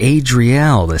by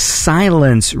Adriel, the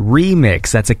Silence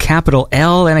remix. That's a capital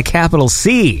L and a capital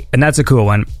C. And that's a cool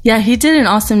one. Yeah, he did an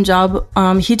awesome job.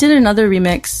 He did another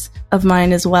remix of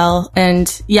mine as well.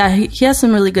 And yeah, he has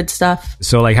some really good stuff.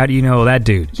 So like, how do you know that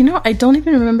dude? You know, I don't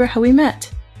even remember how we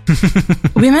met.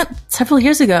 We met several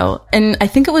years ago, and I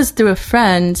think it was through a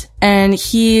friend, and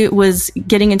he was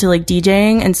getting into like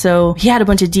DJing, and so he had a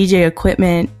bunch of DJ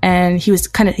equipment, and he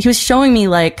was showing me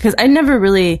like, because I never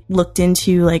really looked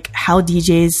into like how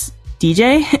DJs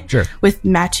DJ Sure. with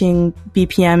matching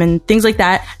BPM and things like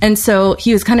that. And so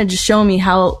he was kind of just showing me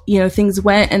how, you know, things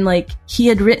went, and like he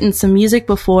had written some music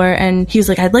before, and he was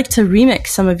like, I'd like to remix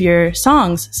some of your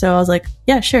songs. So I was like,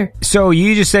 yeah, sure. So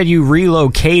you just said you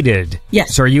relocated.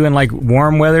 Yes. So are you in like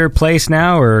warm weather place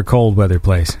now or a cold weather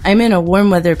place? I'm in a warm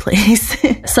weather place,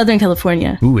 Southern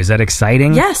California. Ooh, is that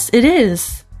exciting? Yes, it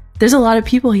is. There's a lot of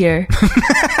people here.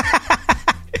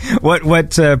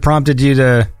 What prompted you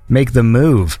to make the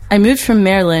move? I moved from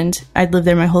Maryland. I'd lived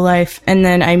there my whole life. And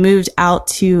then I moved out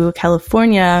to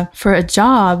California for a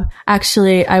job.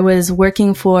 Actually, I was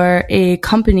working for a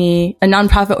company, a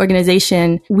nonprofit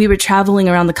organization. We were traveling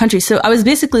around the country. So I was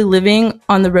basically living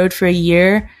on the road for a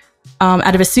year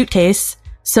out of a suitcase.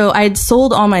 So I'd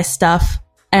sold all my stuff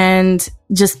and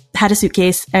just had a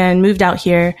suitcase and moved out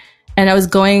here. And I was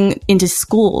going into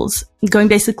schools, going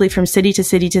basically from city to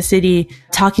city to city,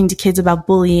 talking to kids about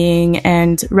bullying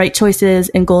and right choices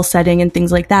and goal setting and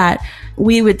things like that.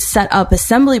 We would set up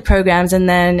assembly programs, and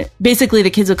then basically the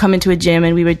kids would come into a gym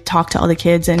and we would talk to all the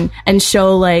kids and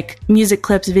show like music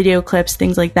clips, video clips,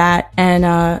 things like that. And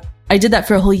I did that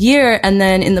for a whole year. And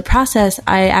then in the process,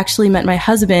 I actually met my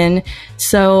husband.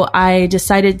 So I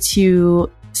decided to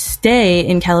stay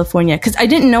in California because I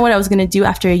didn't know what I was going to do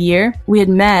after a year. We had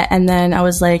met, and then I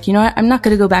was like, you know what, I'm not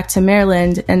going to go back to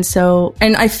Maryland. And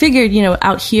I figured, you know,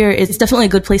 out here, it's definitely a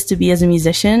good place to be as a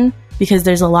musician because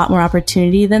there's a lot more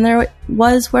opportunity than there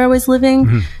was where I was living.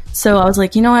 Mm-hmm. So I was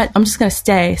like, you know what, I'm just going to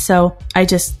stay. So I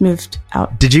just moved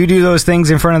out. Did you do those things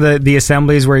in front of the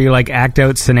assemblies where you like act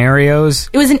out scenarios?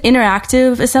 It was an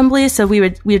interactive assembly. So we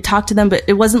would talk to them, but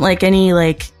it wasn't like any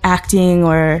like acting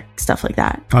or stuff like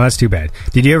that. Oh, that's too bad.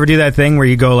 Did you ever do that thing where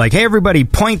you go like, hey, everybody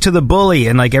point to the bully,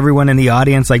 and like everyone in the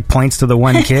audience like points to the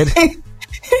one kid?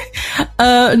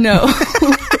 No.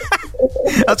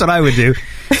 That's what I would do.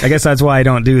 I guess that's why I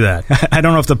don't do that. I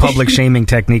don't know if the public shaming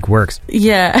technique works.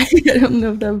 Yeah, I don't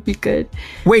know if that would be good.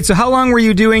 Wait, so how long were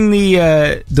you doing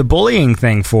the bullying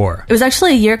thing for? It was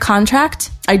actually a year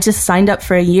contract. I just signed up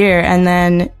for a year, and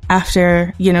then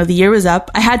after, you know, the year was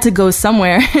up, I had to go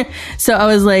somewhere. So I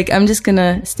was like, I'm just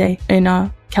gonna stay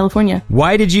in California.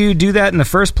 Why did you do that in the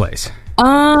first place?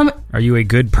 Are you a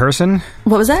good person?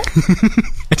 What was that?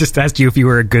 I just asked you if you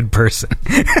were a good person.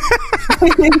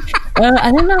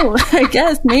 I don't know. I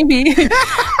guess, maybe.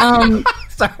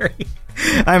 Sorry.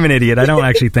 I'm an idiot. I don't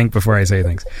actually think before I say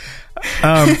things.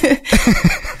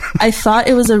 I thought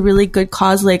it was a really good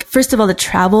cause. Like, first of all, the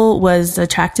travel was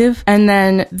attractive. And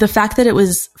then the fact that it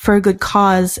was for a good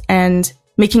cause and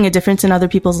making a difference in other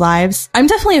people's lives. I'm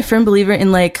definitely a firm believer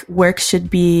in like work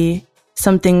should be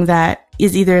something that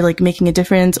is either like making a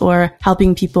difference or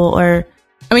helping people, or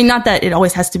I mean, not that it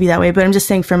always has to be that way, but I'm just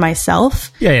saying for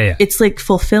myself, yeah. It's like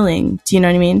fulfilling. Do you know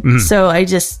what I mean? Mm-hmm. So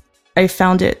I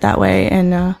found it that way,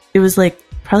 and it was like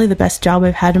probably the best job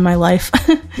I've had in my life.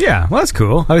 Yeah, well, that's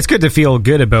cool. It's good to feel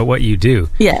good about what you do.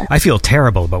 Yeah. I feel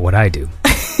terrible about what I do.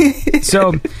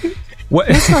 So, what?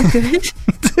 That's not good.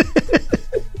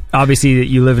 Obviously,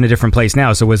 you live in a different place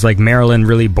now, so was like Maryland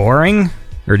really boring?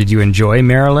 Or did you enjoy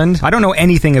Maryland? I don't know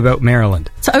anything about Maryland.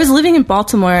 So I was living in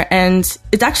Baltimore, and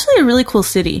it's actually a really cool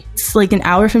city. It's like an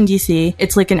hour from DC.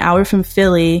 It's like an hour from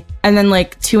Philly, and then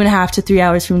like 2.5 to 3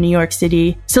 hours from New York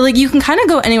City. So like you can kind of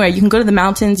go anywhere. You can go to the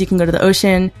mountains, you can go to the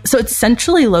ocean. So it's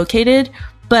centrally located,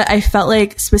 but I felt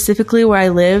like specifically where I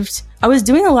lived, I was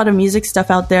doing a lot of music stuff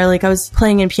out there. Like I was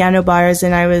playing in piano bars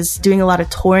and I was doing a lot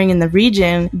of touring in the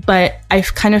region, but I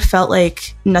kind of felt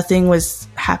like nothing was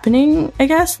happening, I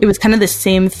guess. It was kind of the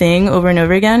same thing over and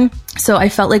over again. So I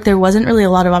felt like there wasn't really a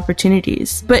lot of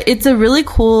opportunities. But it's a really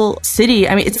cool city.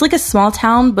 I mean, it's like a small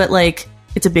town, but like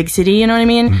it's a big city, you know what I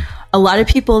mean? Mm. A lot of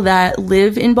people that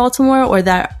live in Baltimore or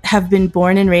that have been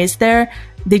born and raised there,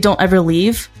 they don't ever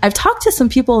leave. I've talked to some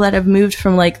people that have moved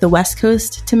from like the West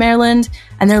Coast to Maryland,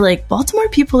 and they're like, Baltimore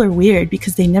people are weird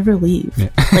because they never leave. Yeah.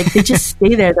 Like they just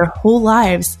stay there their whole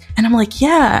lives. And I'm like,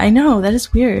 yeah, I know, that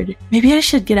is weird. Maybe I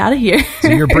should get out of here. So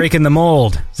you're breaking the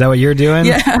mold. Is that what you're doing?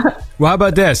 Yeah. Well, how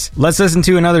about this? Let's listen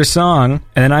to another song,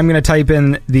 and then I'm going to type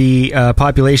in the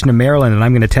population of Maryland, and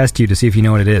I'm going to test you to see if you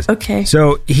know what it is. Okay.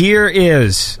 So here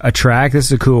is a track. This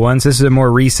is a cool one. This is a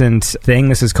more recent thing.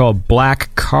 This is called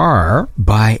Black Car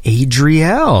by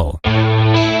Adriel.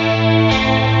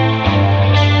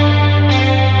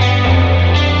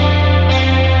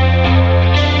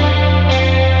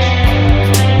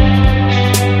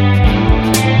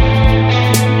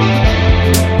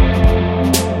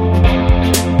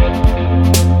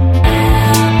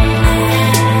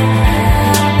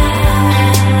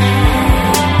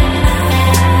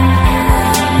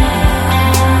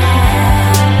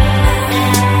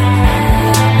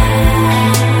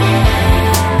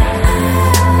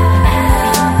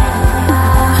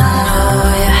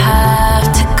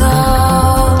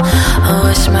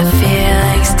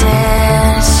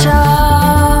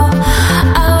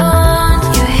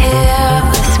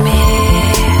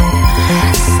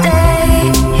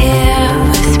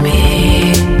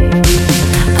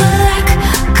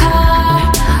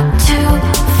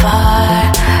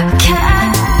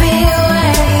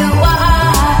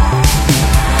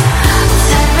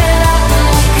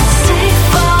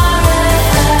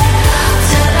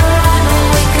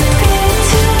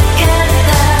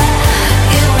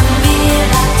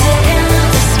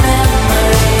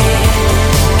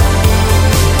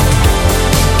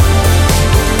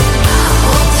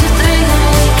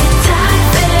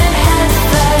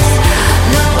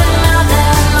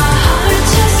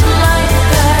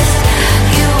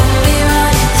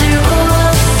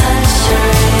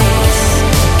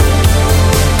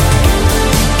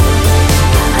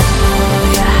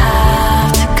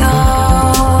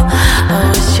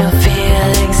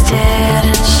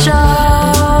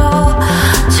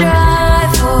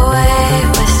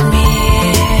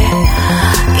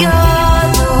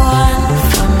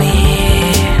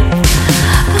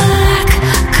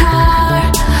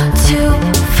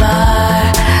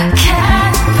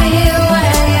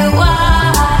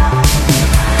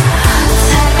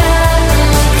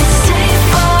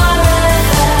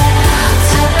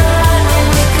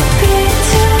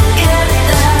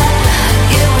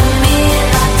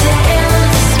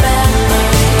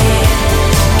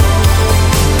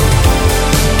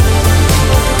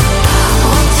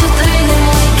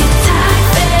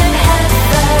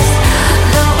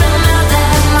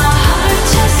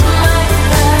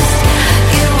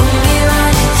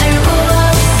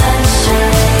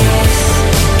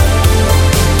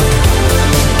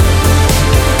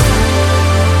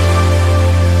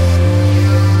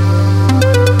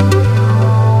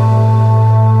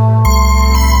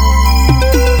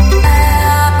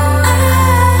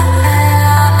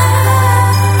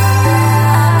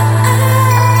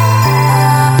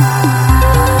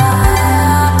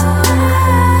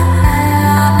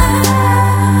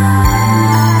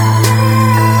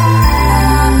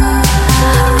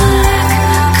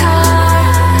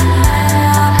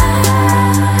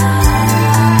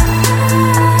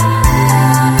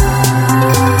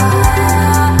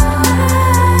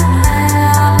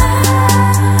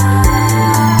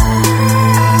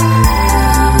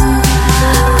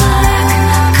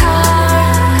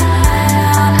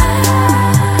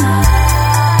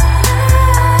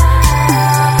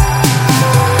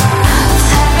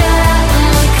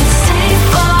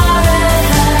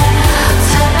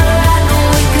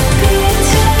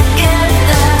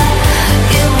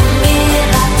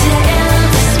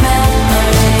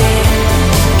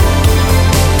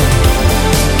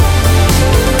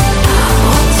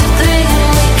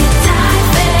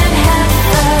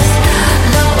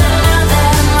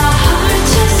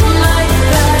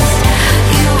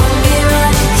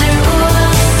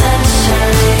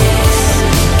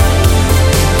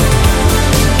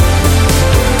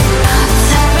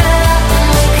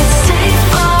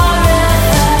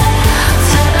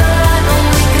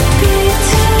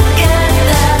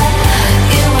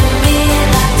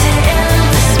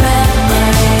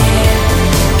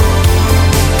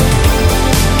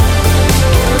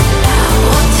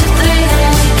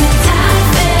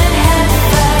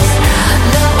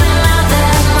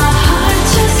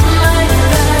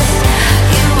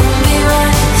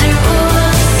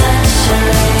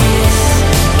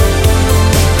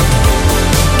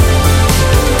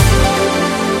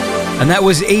 And that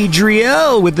was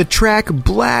Adriel with the track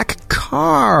Black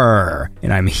Car.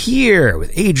 And I'm here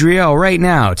with Adriel right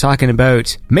now talking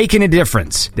about making a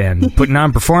difference and putting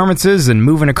on performances and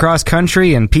moving across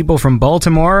country and people from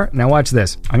Baltimore. Now watch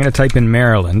this. I'm going to type in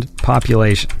Maryland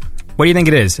population. What do you think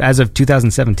it is as of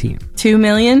 2017? 2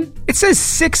 million? It says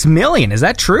 6 million. Is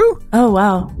that true? Oh,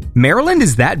 wow. Maryland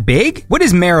is that big? What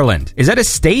is Maryland? Is that a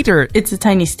state or? It's a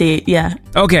tiny state, yeah.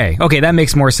 Okay, that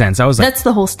makes more sense. I was like, that's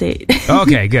the whole state.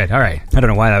 Okay, good. All right. I don't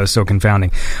know why that was so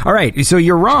confounding. All right, so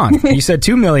you're wrong. You said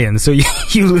 2 million, so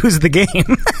you lose the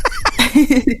game.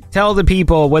 Tell the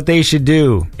people what they should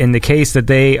do in the case that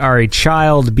they are a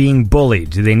child being bullied.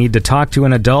 Do they need to talk to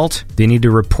an adult? Do they need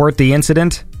to report the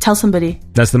incident? Tell somebody.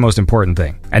 That's the most important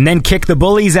thing. And then kick the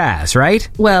bully's ass, right?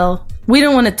 Well, we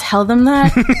don't want to tell them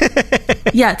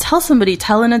that. Yeah, tell somebody.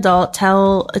 Tell an adult.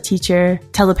 Tell a teacher.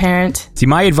 Tell a parent. See,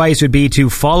 my advice would be to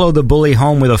follow the bully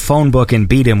home with a phone book and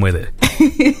beat him with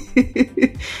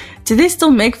it. Do they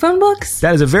still make phone books?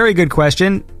 That is a very good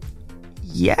question.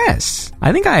 Yes.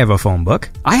 I think I have a phone book.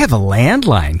 I have a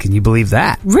landline. Can you believe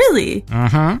that? Really?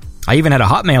 Uh-huh. I even had a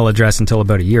Hotmail address until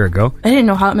about a year ago. I didn't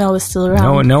know Hotmail was still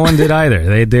around. No one did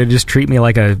either. They just treat me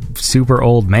like a super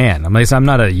old man. I'm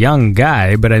not a young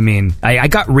guy, but I mean, I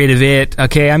got rid of it.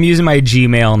 Okay, I'm using my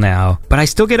Gmail now, but I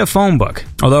still get a phone book.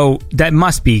 Although that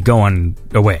must be going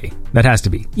away. That has to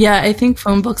be. Yeah, I think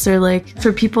phone books are like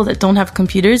for people that don't have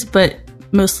computers, but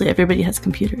mostly everybody has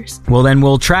computers. Well, then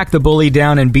we'll track the bully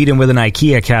down and beat him with an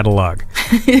IKEA catalog.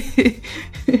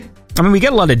 I mean, we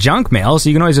get a lot of junk mail, so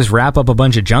you can always just wrap up a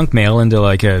bunch of junk mail into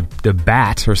like a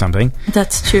bat or something.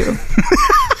 That's true.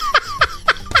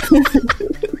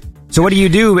 So what do you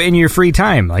do in your free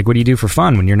time? Like, what do you do for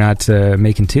fun when you're not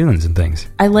making tunes and things?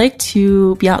 I like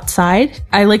to be outside.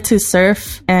 I like to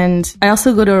surf, and I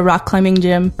also go to a rock climbing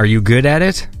gym. Are you good at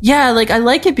it? Yeah, like I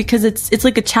like it because it's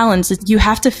like a challenge. You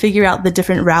have to figure out the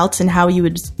different routes and how you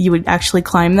would actually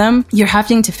climb them. You're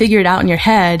having to figure it out in your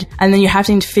head, and then you're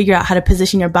having to figure out how to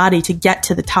position your body to get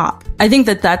to the top. I think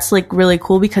that's like really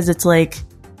cool because it's like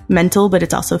mental, but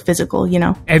it's also physical, you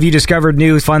know? Have you discovered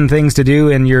new fun things to do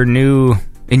in your new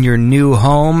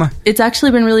home? It's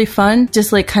actually been really fun,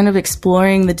 just like kind of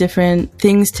exploring the different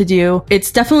things to do. It's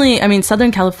definitely, I mean,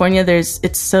 Southern California,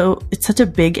 it's such a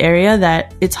big area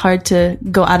that it's hard to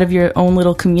go out of your own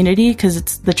little community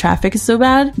because the traffic is so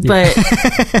bad. Yeah.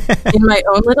 But in my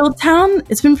own little town,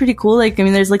 it's been pretty cool. Like, I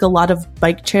mean, there's like a lot of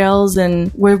bike trails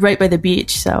and we're right by the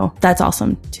beach. So that's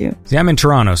awesome too. See, I'm in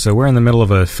Toronto, so we're in the middle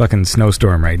of a fucking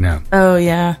snowstorm right now. Oh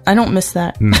yeah. I don't miss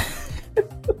that.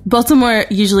 Baltimore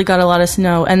usually got a lot of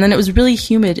snow, and then it was really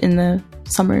humid in the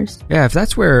summers. Yeah, if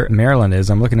that's where Maryland is,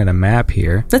 I'm looking at a map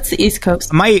here. That's the East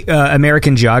Coast. My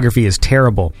American geography is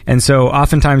terrible. And so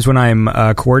oftentimes when I'm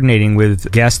coordinating with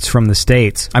guests from the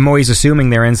States, I'm always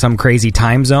assuming they're in some crazy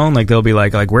time zone. Like they'll be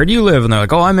like, where do you live? And they're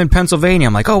like, oh, I'm in Pennsylvania.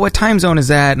 I'm like, oh, what time zone is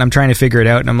that? And I'm trying to figure it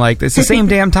out. And I'm like, it's the same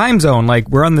damn time zone. Like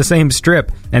we're on the same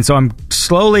strip. And so I'm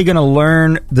slowly going to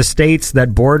learn the states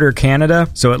that border Canada.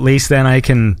 So at least then I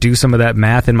can do some of that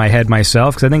math in my head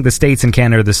myself. Because I think the States and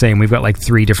Canada are the same. We've got like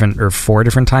 3 different or 4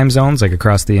 different time zones, like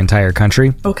across the entire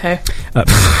country. Okay.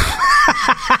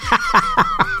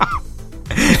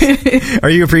 Are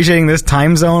you appreciating this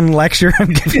time zone lecture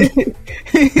I'm giving?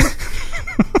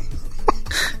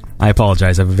 I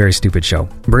apologize. I have a very stupid show.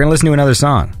 We're going to listen to another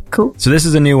song. Cool. So this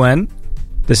is a new one.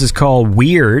 This is called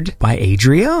Weird by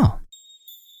Adriel.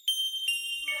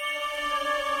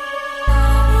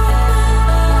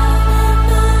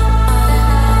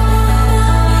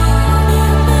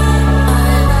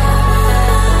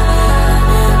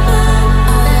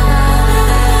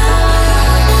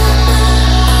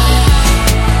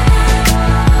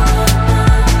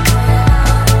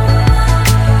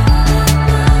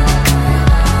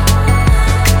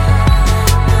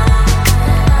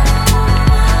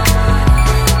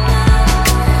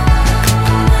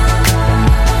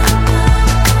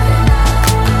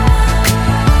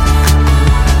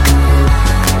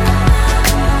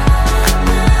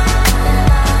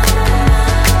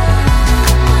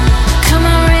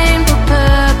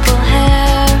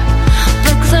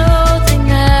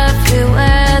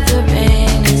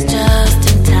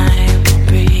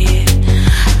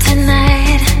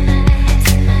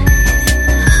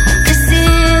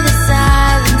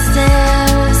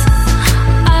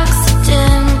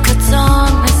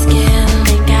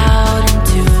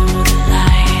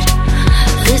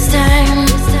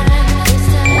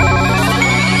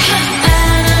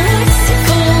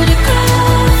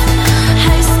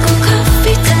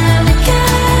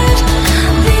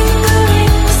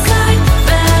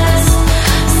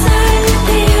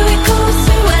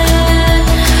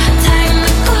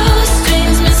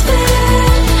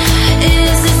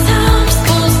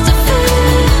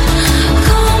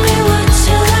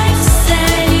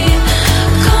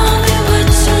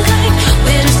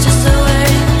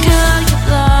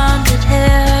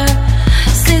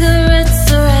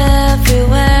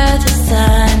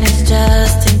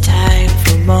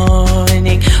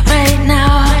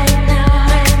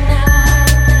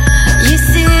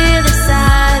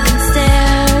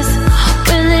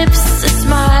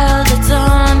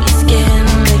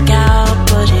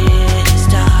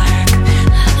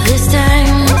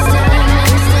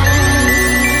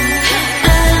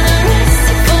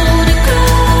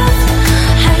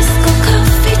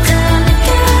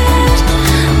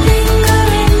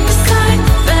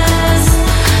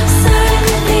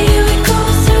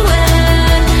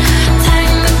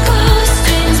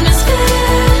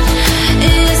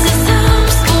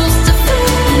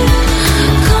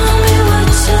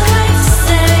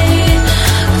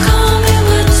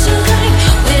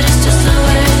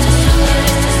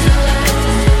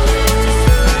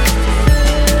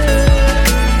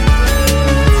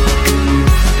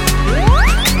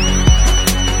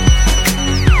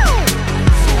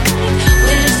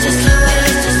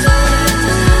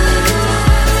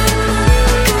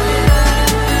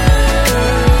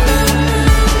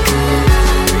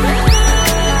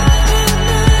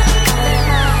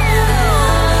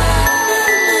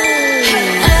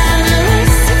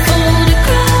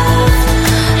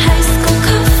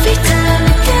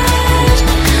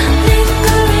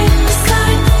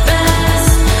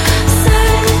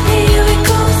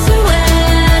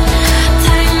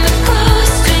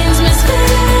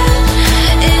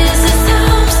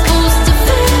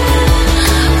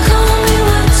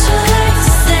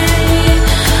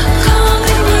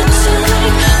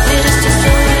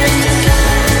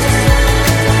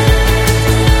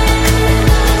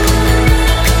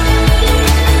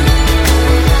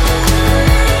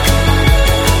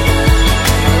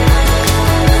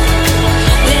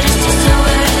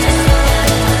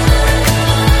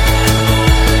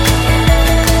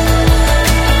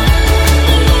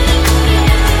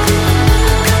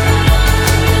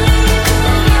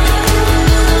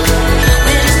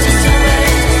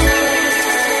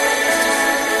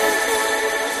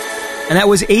 And that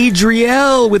was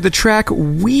Adrielle with the track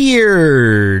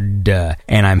Weird.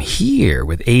 And I'm here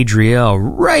with Adrielle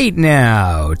right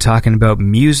now, talking about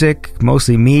music.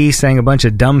 Mostly me saying a bunch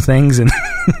of dumb things and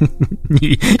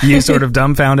you sort of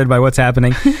dumbfounded by what's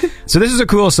happening. So this is a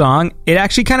cool song. It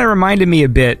actually kind of reminded me a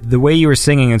bit, the way you were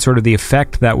singing and sort of the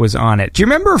effect that was on it. Do you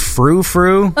remember Frou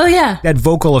Frou? Oh, yeah. That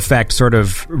vocal effect sort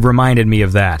of reminded me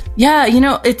of that. Yeah, you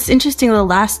know, it's interesting. The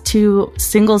last two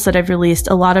singles that I've released,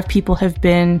 a lot of people have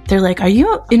been, they're like, are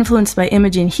you influenced by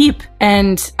Imogen Heap?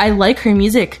 And I like her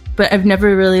music, but I've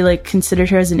never really like considered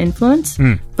her as an influence.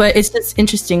 But it's just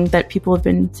interesting that people have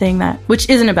been saying that, which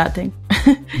isn't a bad thing.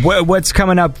 What's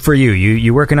coming up for you?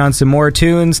 You working on some more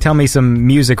tunes? Tell me some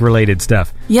music-related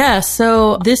stuff. Yeah,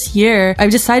 so this year,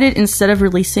 I've decided instead of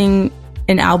releasing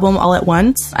an album all at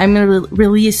once, I'm going to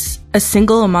release a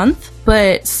single a month,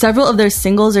 but several of those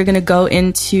singles are going to go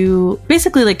into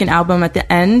basically like an album at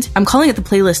the end. I'm calling it the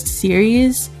playlist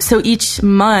series. So each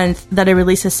month that I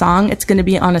release a song, it's going to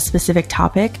be on a specific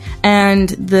topic. And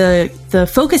the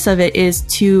focus of it is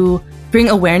to bring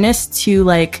awareness to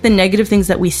like the negative things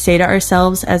that we say to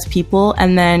ourselves as people,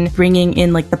 and then bringing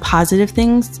in like the positive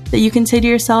things that you can say to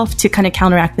yourself to kind of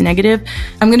counteract the negative.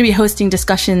 I'm going to be hosting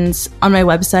discussions on my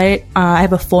website. I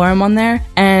have a forum on there,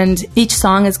 and each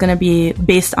song is going to be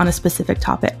based on a specific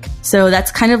topic. So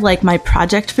that's kind of like my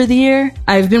project for the year.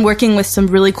 I've been working with some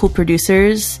really cool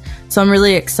producers, so I'm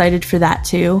really excited for that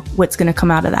too. What's going to come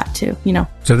out of that too, you know.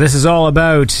 So this is all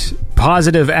about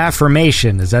positive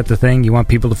affirmation. Is that the thing? You want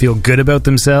people to feel good about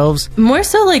themselves? More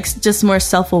so like just more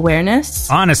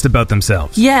self-awareness. Honest about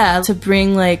themselves. Yeah, to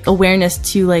bring like awareness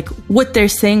to like what they're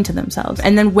saying to themselves.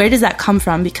 And then where does that come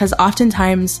from? Because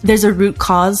oftentimes there's a root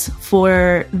cause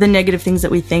for the negative things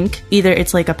that we think. Either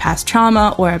it's like a past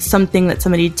trauma or something that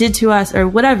somebody did to us or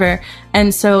whatever.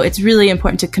 And so it's really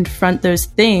important to confront those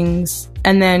things,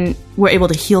 and then we're able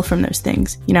to heal from those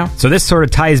things, you know? So this sort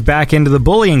of ties back into the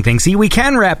bullying thing. See, we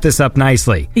can wrap this up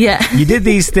nicely. Yeah. You did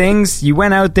these things, you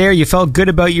went out there, you felt good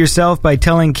about yourself by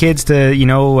telling kids to, you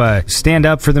know, stand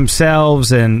up for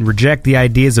themselves and reject the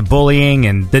ideas of bullying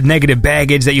and the negative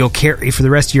baggage that you'll carry for the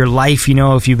rest of your life, you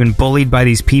know, if you've been bullied by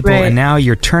these people. Right. And now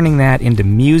you're turning that into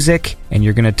music, and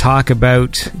you're going to talk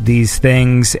about these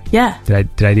things. Yeah.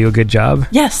 Did I do a good job?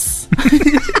 Yes.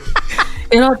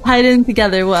 It all tied in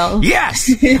together well.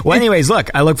 Yes! Well, anyways, look,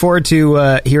 I look forward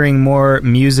to hearing more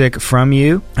music from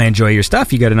you. I enjoy your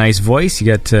stuff. You got a nice voice. You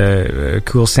got a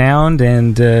cool sound.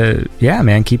 And, yeah,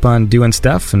 man, keep on doing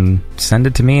stuff and send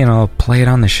it to me and I'll play it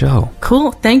on the show.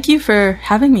 Cool. Thank you for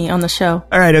having me on the show.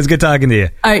 All right, it was good talking to you.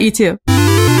 All right, you too.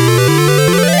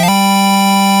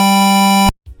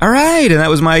 All right, and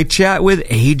that was my chat with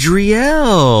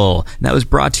Adrielle. That was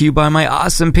brought to you by my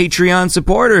awesome Patreon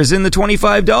supporters in the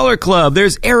 $25 club.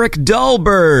 There's Eric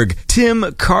Dahlberg,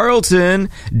 Tim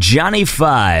Carlton, Johnny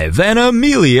Five, and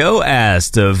Emilio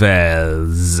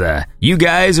Estevez. You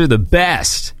guys are the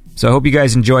best. So I hope you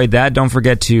guys enjoyed that. Don't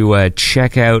forget to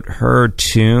check out her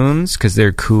tunes, because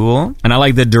they're cool. And I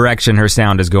like the direction her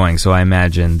sound is going, so I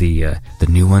imagine the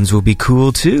new ones will be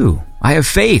cool too. I have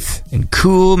faith in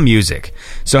cool music.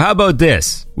 So how about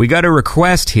this? We got a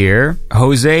request here.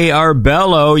 Jose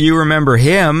Arbello, you remember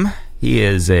him. He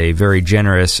is a very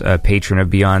generous patron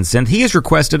of Beyond Synth. He has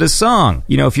requested a song.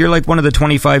 You know, if you're like one of the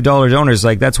 $25 owners,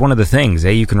 like that's one of the things,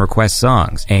 you can request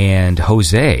songs. And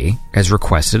Jose has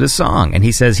requested a song. And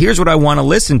he says, here's what I want to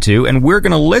listen to. And we're going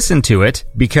to listen to it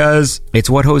because it's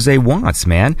what Jose wants,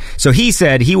 man. So he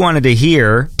said he wanted to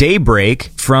hear Daybreak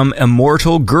from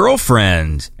Immortal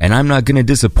Girlfriend. And I'm not going to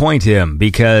disappoint him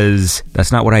because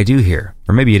that's not what I do here.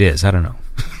 Or maybe it is. I don't know.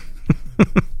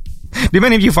 Do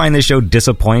many of you find this show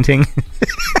disappointing?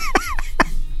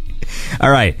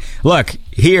 All right, look,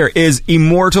 here is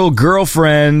Immortal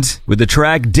Girlfriend with the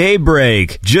track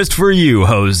Daybreak, just for you,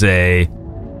 Jose.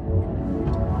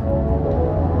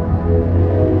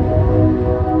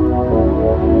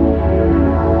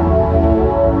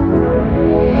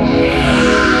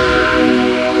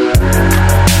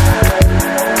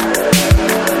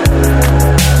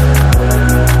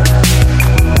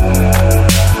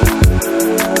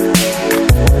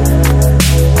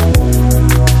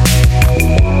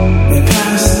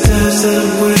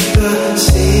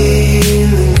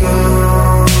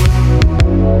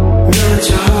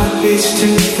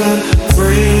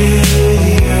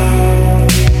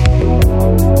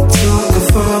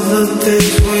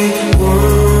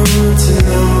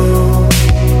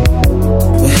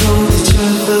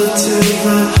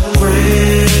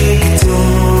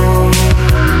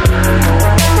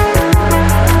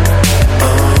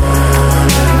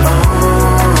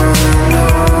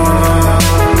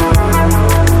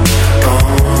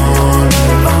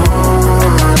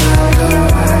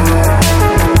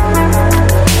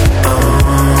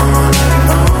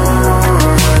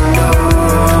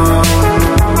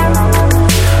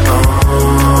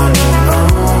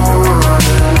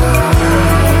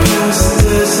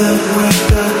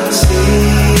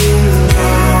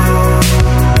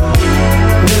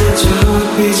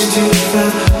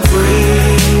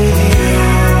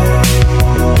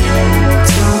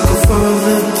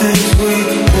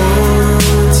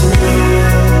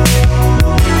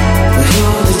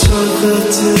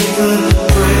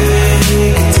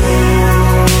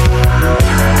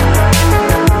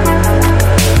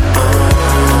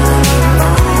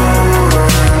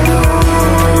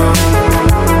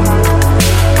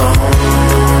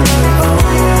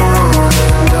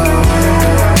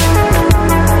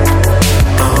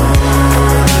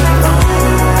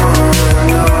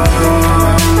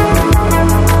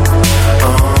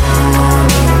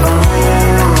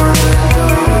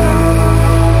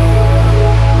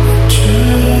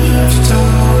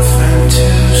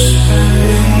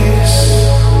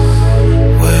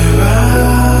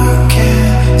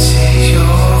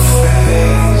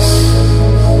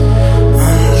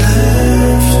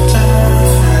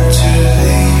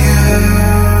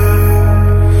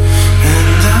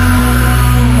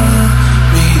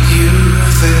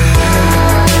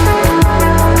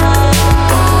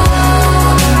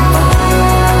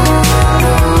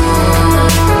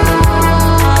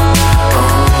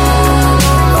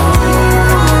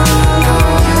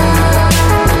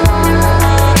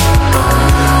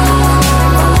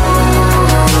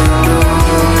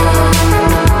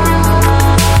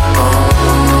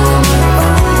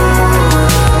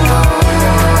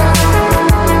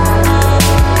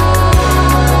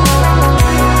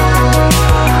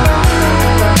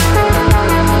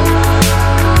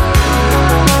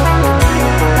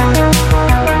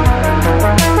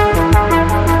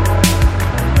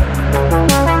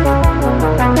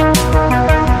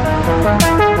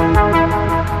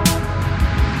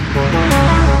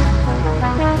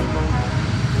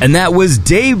 And that was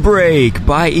Daybreak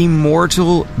by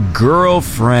Immortal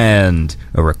Girlfriend,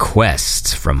 a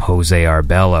request from Jose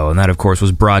Arbello. And that, of course,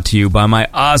 was brought to you by my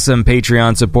awesome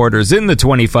Patreon supporters in the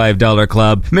 $25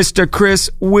 club, Mr. Chris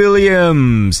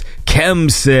Williams,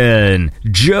 Kemson,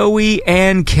 Joey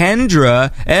and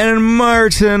Kendra, and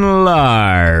Martin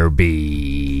Larby.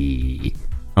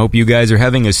 Hope you guys are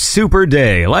having a super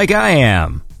day like I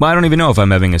am. Well, I don't even know if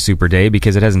I'm having a super day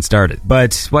because it hasn't started.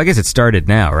 But, well, I guess it started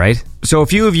now, right? So a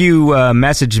few of you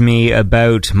messaged me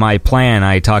about my plan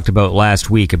I talked about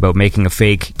last week about making a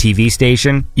fake TV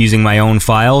station using my own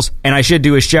files. And I should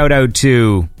do a shout out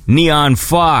to Neon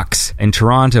Fox in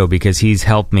Toronto because he's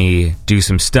helped me do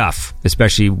some stuff,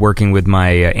 especially working with my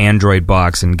Android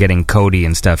box and getting Kodi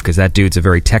and stuff because that dude's a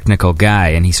very technical guy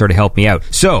and he sort of helped me out.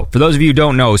 So, for those of you who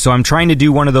don't know, so I'm trying to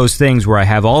do one of those things where I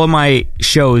have all of my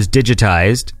shows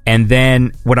digitized and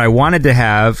then what I wanted to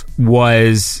have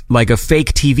was like a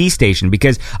fake TV station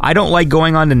because I don't like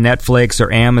going on to Netflix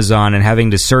or Amazon and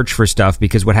having to search for stuff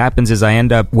because what happens is I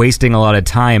end up wasting a lot of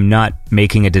time not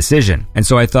making a decision. And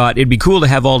so I thought it'd be cool to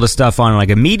have all the stuff on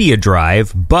like a media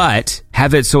drive, but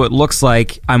have it so it looks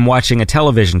like I'm watching a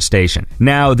television station.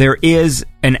 Now, there is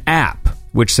an app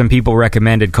which some people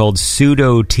recommended called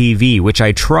Pseudo TV, which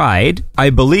I tried. I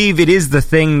believe it is the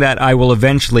thing that I will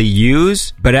eventually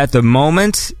use, but at the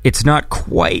moment, it's not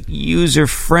quite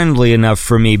user-friendly enough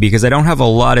for me because I don't have a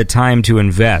lot of time to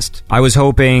invest. I was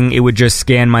hoping it would just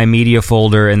scan my media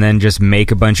folder and then just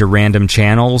make a bunch of random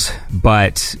channels,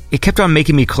 but it kept on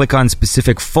making me click on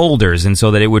specific folders, and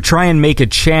so that it would try and make a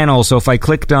channel, so if I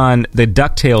clicked on the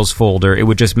DuckTales folder, it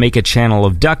would just make a channel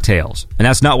of DuckTales. And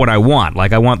that's not what I want.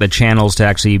 Like, I want the channels to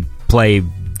actually play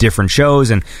different shows,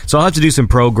 and so I'll have to do some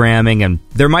programming, and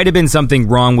there might have been something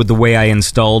wrong with the way I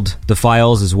installed the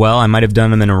files as well. I might have done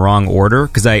them in a wrong order,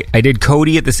 because I did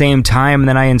Kodi at the same time, and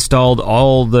then I installed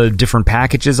all the different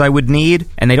packages I would need,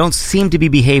 and they don't seem to be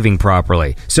behaving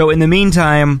properly. So in the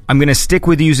meantime, I'm going to stick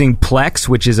with using Plex,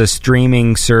 which is a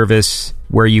streaming service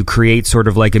where you create sort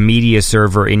of like a media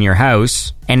server in your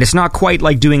house. And it's not quite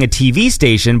like doing a TV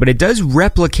station, but it does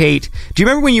replicate. Do you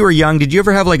remember when you were young, did you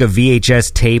ever have like a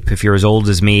VHS tape, if you're as old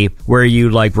as me, where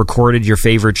you like recorded your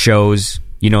favorite shows?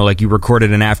 You know, like you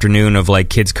recorded an afternoon of like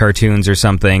kids' cartoons or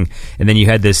something, and then you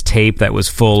had this tape that was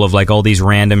full of like all these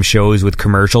random shows with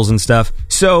commercials and stuff.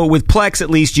 So with Plex, at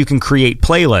least you can create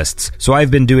playlists. So I've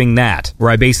been doing that,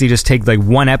 where I basically just take like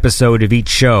one episode of each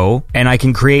show, and I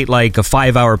can create like a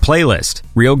 5-hour playlist.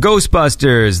 Real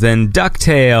Ghostbusters, then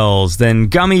DuckTales, then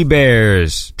Gummy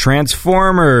Bears,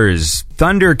 Transformers,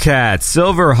 Thundercats,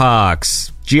 Silverhawks,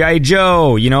 G.I.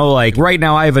 Joe, you know, like right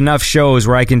now I have enough shows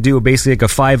where I can do basically like a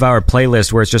 5-hour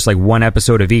playlist where it's just like one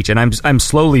episode of each, and I'm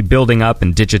slowly building up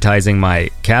and digitizing my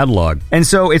catalog. And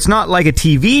so it's not like a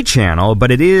TV channel,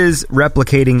 but it is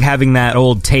replicating having that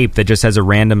old tape that just has a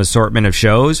random assortment of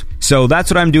shows. So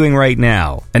that's what I'm doing right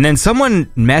now. And then someone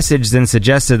messaged and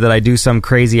suggested that I do some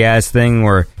crazy ass thing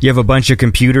where you have a bunch of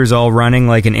computers all running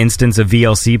like an instance of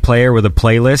VLC player with a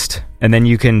playlist, and then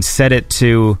you can set it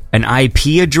to an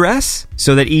IP address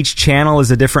so that each channel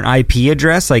is a different IP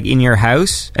address, like in your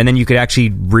house, and then you could actually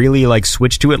really like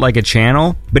switch to it like a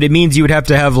channel. But it means you would have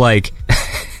to have like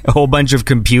a whole bunch of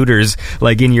computers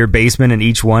like in your basement, and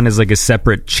each one is like a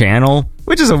separate channel,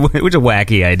 which is a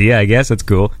wacky idea, I guess. That's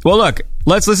cool. Well, look,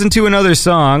 let's listen to another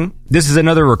song. This is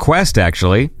another request,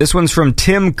 actually. This one's from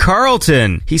Tim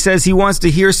Carlton. He says he wants to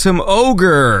hear some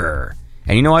Ogre.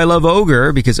 And you know I love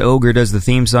Ogre because Ogre does the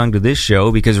theme song to this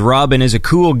show because Robin is a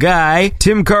cool guy.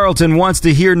 Tim Carlton wants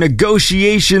to hear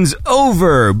Negotiations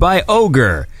Over by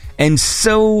Ogre. And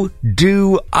so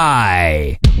do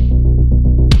I.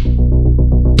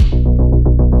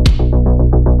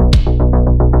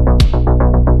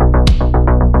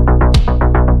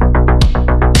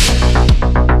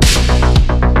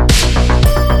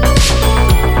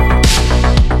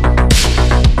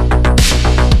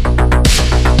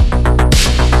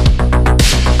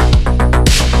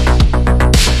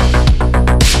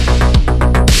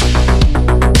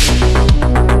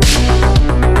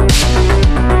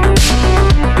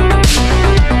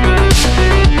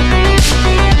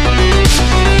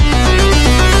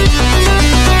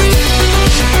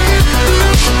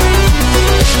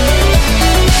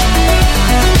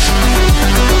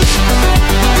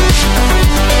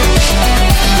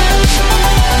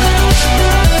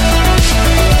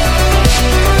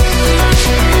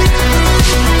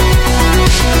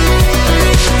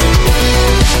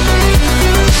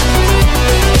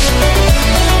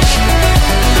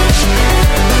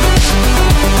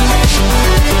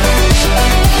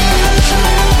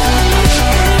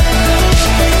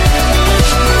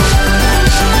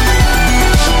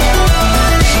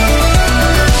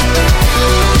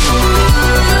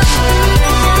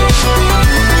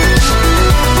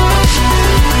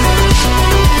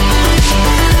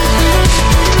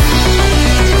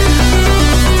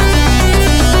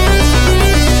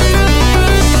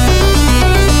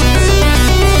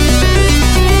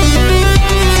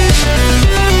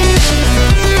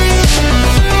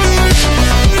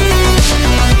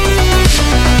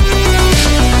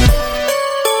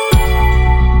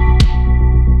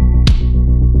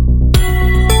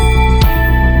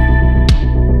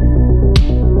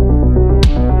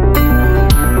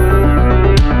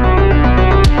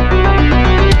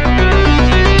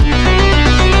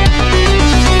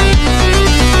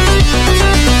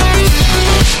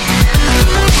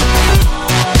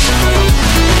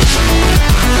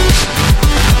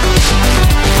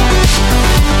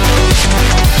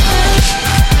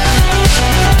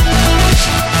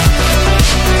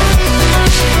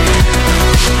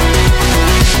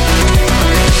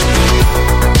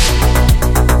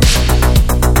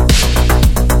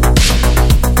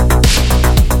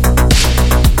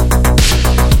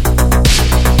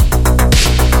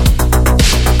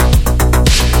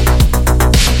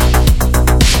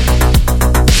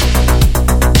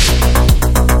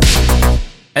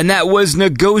 And that was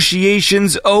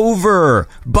Negotiations Over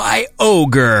by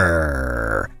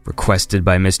Ogre, requested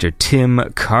by Mr.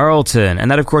 Tim Carlton. And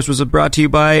that, of course, was brought to you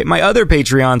by my other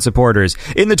Patreon supporters.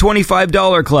 In the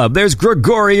 $25 club, there's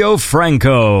Gregorio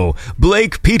Franco,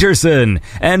 Blake Peterson,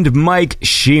 and Mike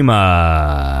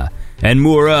Shima. And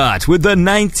Murat with the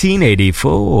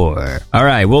 1984. All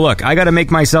right, well, look, I got to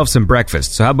make myself some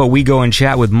breakfast. So how about we go and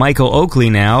chat with Michael Oakley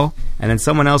now? And then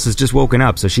someone else has just woken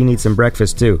up, so she needs some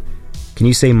breakfast too. Can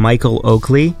you say Michael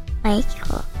Oakley?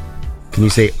 Michael. Can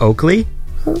you say Oakley?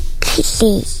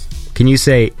 Oakley. Can you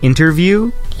say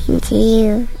interview?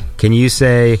 Interview. Can you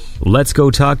say, let's go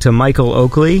talk to Michael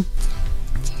Oakley?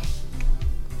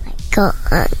 Michael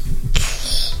Oakley.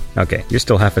 Okay, you're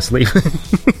still half asleep.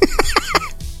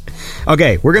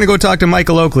 Okay, we're going to go talk to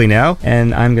Michael Oakley now,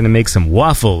 and I'm going to make some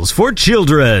waffles for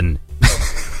children.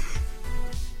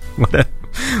 What a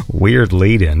weird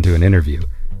lead-in to an interview.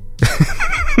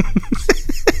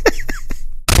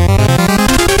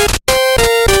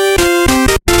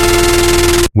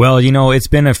 Well, you know, it's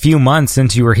been a few months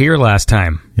since you were here last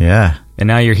time. Yeah. And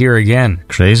now you're here again.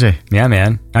 Crazy. Yeah,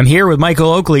 man. I'm here with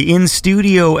Michael Oakley in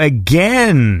studio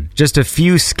again. Just a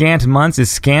few scant months.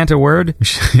 Is scant a word?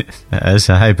 It is,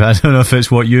 but I don't know if it's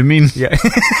what you mean. Yeah.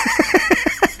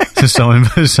 So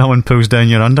someone pulls down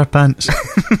your underpants.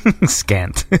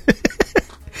 Scant.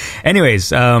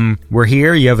 Anyways, we're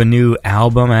here. You have a new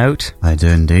album out. I do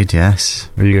indeed, yes.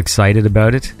 Are you excited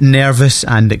about it? Nervous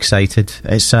and excited.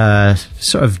 It's a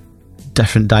sort of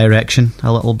different direction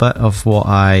a little bit of what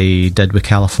I did with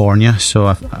California,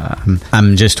 so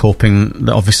I'm just hoping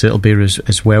that obviously it'll be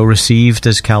as well received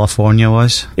as California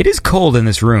was. It is cold in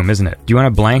this room, isn't it? Do you want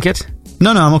a blanket?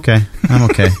 No, I'm okay. I'm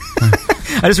okay.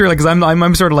 I just realized, because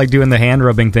I'm sort of like doing the hand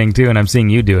rubbing thing too, and I'm seeing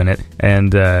you doing it,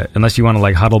 and unless you want to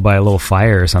like huddle by a little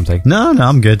fire or something. No,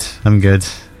 I'm good.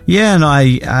 Yeah, no,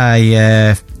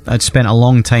 I'd spent a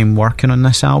long time working on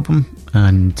this album,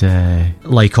 and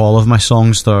like all of my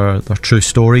songs, they're true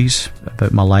stories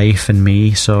about my life and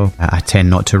me, so I tend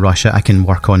not to rush it. I can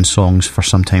work on songs for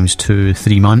sometimes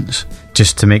 2-3 months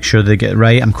just to make sure they get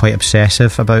right. I'm quite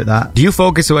obsessive about that. Do you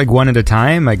focus like one at a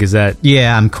time? Like, is that...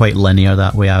 Yeah, I'm quite linear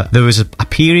that way. There was a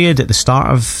period at the start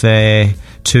of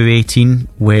 2018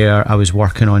 where I was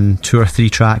working on 2 or 3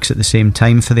 tracks at the same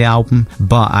time for the album,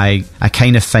 but I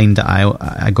kind of find that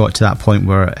I got to that point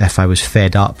where if I was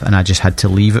fed up and I just had to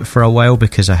leave it for a while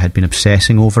because I had been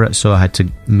obsessing over it, so I had to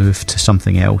move to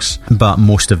something else. But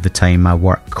most of the time I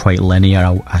work quite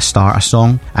linear. I start a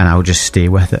song and I'll just stay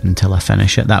with it until I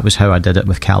finish it. That was how I did it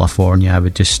with California. I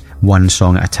would just one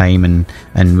song at a time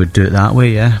and would do it that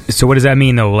way, yeah. So what does that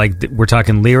mean though? Like, we're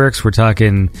talking lyrics, we're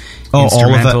talking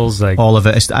instrumentals? All of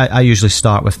it. I usually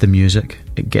start with the music,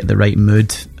 get the right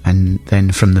mood, and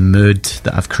then from the mood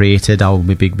that I've created, I'll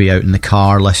maybe be out in the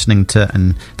car listening to it,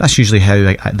 and that's usually how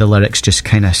the lyrics just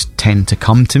kind of tend to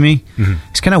come to me. Mm-hmm.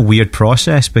 It's kind of a weird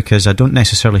process because I don't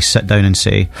necessarily sit down and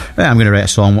say, right, I'm going to write a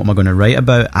song, what am I going to write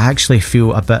about? I actually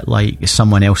feel a bit like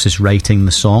someone else is writing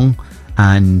the song,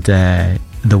 and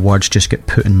the words just get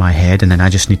put in my head, and then I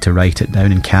just need to write it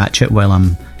down and catch it while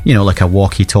I'm, you know, like a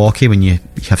walkie-talkie when you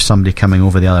have somebody coming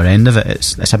over the other end of it.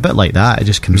 It's a bit like that. It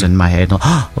just comes in my head. Like,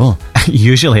 oh,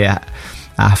 usually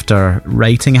after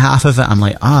writing half of it, I'm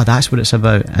like, that's what it's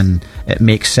about, and it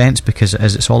makes sense because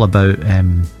it's all about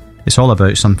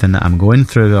something that I'm going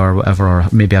through or whatever, or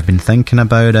maybe I've been thinking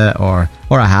about it, or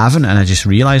I haven't, and I just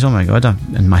realise, oh my god,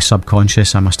 in my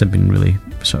subconscious I must have been really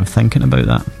sort of thinking about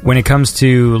that. When it comes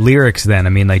to lyrics then, I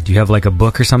mean, like, do you have like a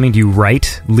book or something? Do you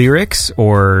write lyrics,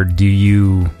 or do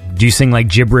you sing like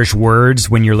gibberish words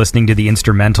when you're listening to the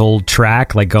instrumental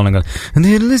track, like going yeah,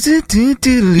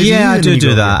 I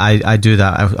do that. I do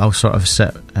that. I'll sort of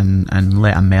sit and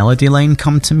let a melody line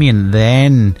come to me, and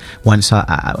then once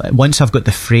I've got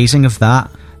the phrasing of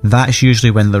that's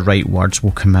usually when the right words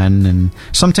will come in, and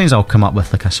sometimes I'll come up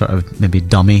with like a sort of maybe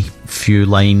dummy few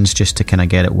lines just to kind of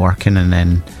get it working, and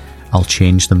then I'll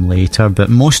change them later. But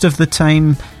most of the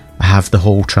time I have the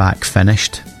whole track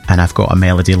finished and I've got a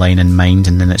melody line in mind,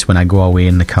 and then it's when I go away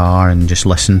in the car and just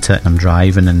listen to it and I'm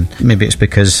driving, and maybe it's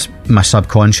because my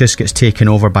subconscious gets taken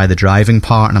over by the driving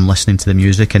part and I'm listening to the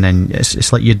music, and then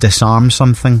it's like you disarm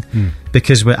something.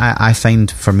 Because I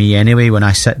find, for me anyway, when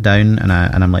I sit down and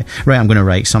I'm like, right, I'm going to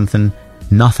write something,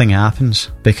 nothing happens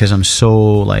because I'm so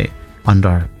like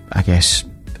under, I guess,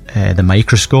 the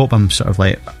microscope. I'm sort of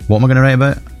like, what am I going to write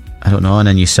about? I don't know. And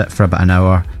then you sit for about an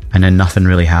hour and then nothing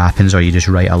really happens, or you just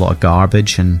write a lot of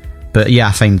garbage. But yeah,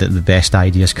 I find that the best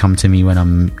ideas come to me when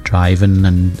I'm driving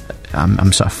and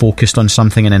I'm sort of focused on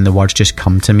something, and then the words just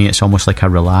come to me. It's almost like I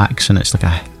relax, and it's like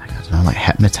I don't know, like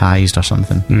hypnotised or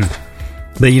something.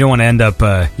 That you don't want to end up,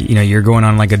 you're going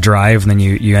on like a drive and then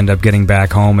you end up getting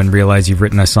back home and realize you've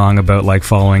written a song about like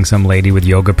following some lady with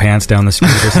yoga pants down the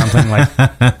street or something. Like,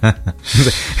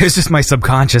 it's just my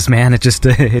subconscious, man. It just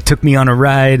it took me on a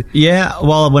ride. Yeah,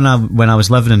 well, when I was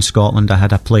living in Scotland, I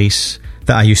had a place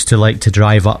that I used to like to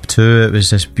drive up to. It was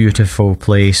this beautiful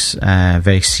place,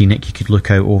 very scenic. You could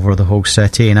look out over the whole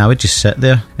city, and I would just sit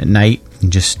there at night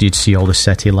and you'd see all the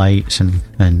city lights,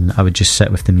 and I would just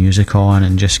sit with the music on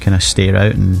and just kind of stare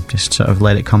out and just sort of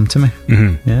let it come to me.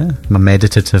 Mm-hmm. Yeah, my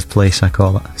meditative place, I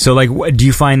call it. So, like, what do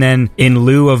you find then, in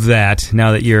lieu of that,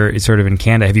 now that you're sort of in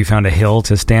Canada, have you found a hill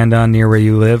to stand on near where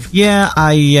you live? Yeah,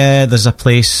 there's a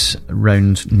place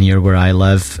round near where I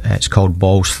live. It's called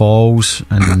Balls Falls,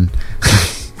 and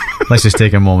let's just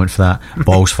take a moment for that.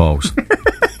 Balls Falls.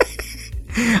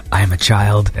 I'm a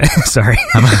child. Sorry.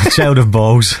 I'm a child of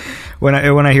balls. When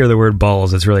I hear the word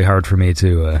balls, it's really hard for me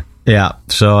to... Yeah,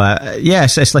 so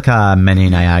it's like a mini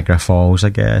Niagara Falls, I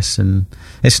guess, and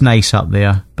it's nice up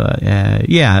there. But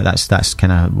that's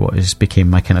kind of what has became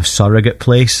my kind of surrogate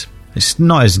place. It's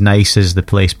not as nice as the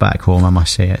place back home, I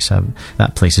must say.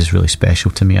 That place is really special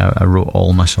to me. I wrote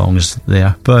all my songs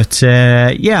there. But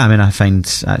I find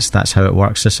that's how it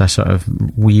works. It's a sort of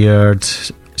weird,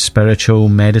 spiritual,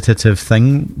 meditative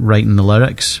thing, writing the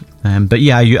lyrics. But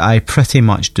yeah, I pretty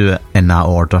much do it in that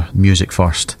order: music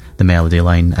first, the melody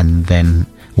line, and then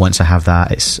once I have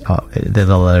that, it's the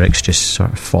lyrics just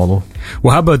sort of follow.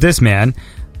 Well, how about this, man?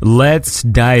 Let's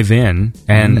dive in,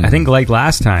 and I think like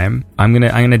last time, I'm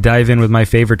gonna dive in with my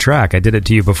favorite track. I did it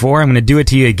to you before. I'm gonna do it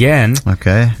to you again.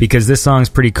 Okay. Because this song's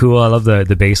pretty cool. I love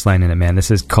the bass line in it, man.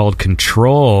 This is called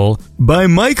 "Control" by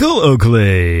Michael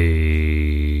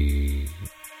Oakley.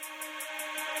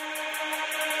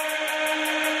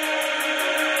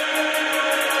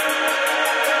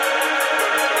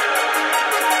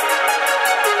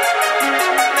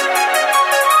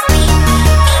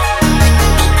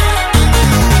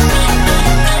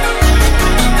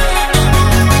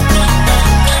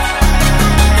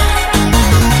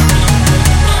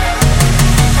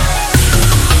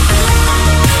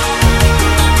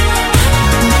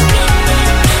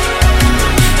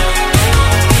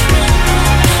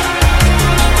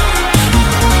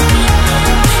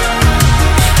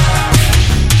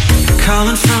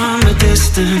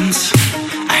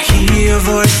 I hear your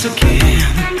voice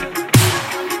again.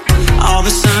 All the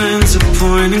signs are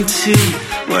pointing to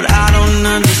what I don't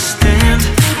understand.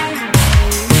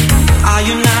 Are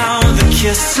you now the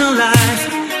kiss of life,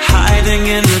 hiding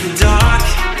in the dark?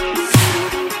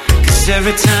 'Cause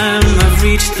every time I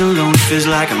reach the lone, feels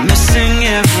like I'm missing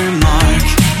every mark.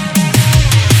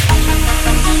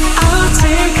 I'll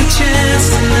take a chance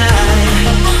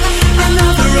tonight,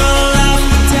 another roll out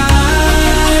the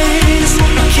dice.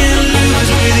 I can't lose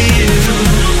with you.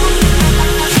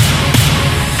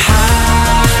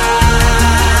 High,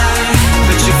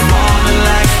 but you're falling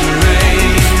like the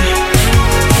rain.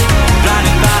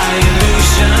 Blinded by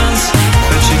illusions,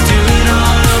 but you do it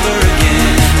all over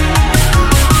again.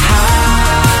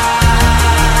 High,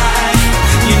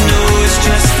 you know it's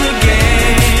just a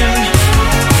game.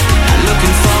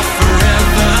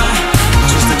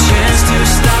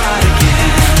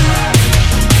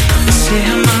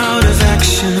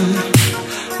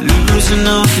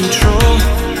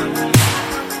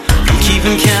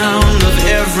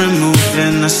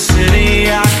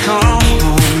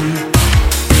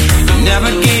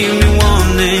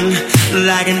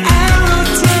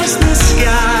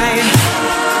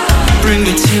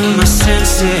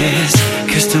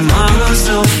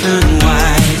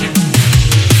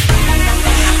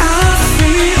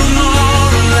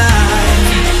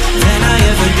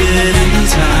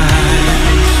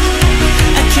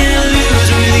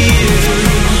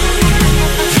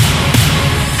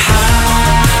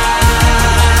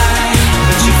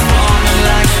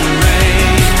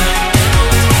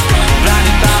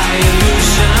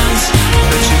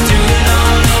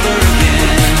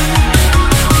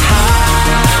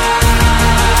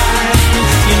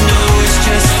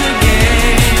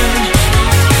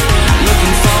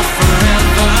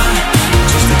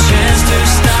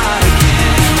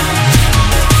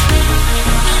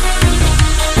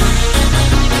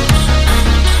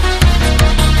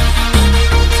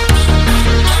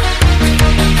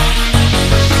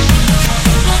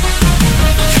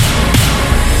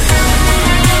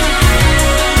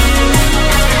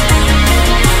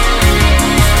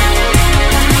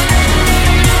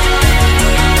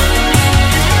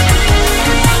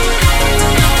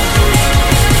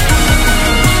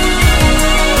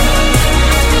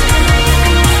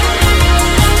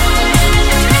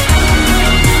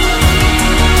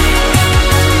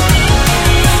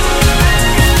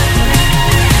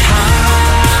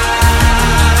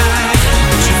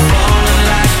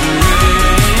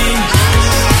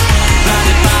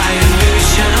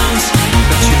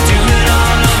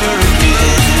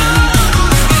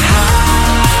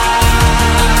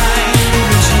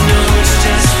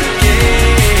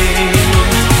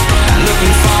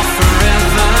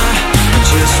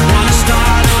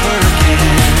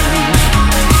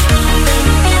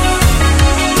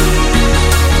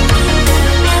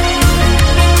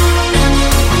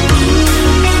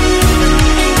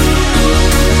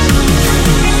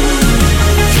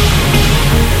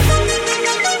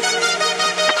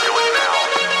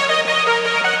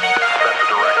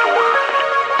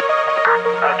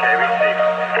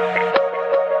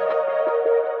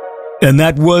 And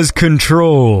that was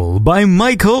Control by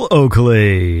Michael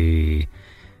Oakley.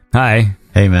 Hi.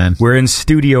 Hey, man. We're in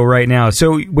studio right now.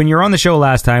 So when you were on the show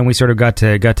last time, we sort of got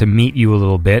to meet you a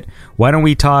little bit. Why don't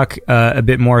we talk a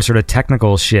bit more sort of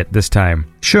technical shit this time?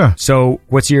 Sure. So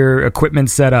what's your equipment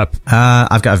setup?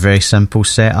 I've got a very simple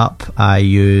setup. I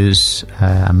use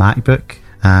a MacBook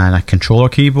and a controller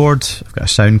keyboard. I've got a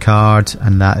sound card,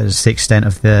 and that is the extent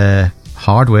of the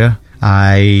hardware.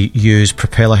 I use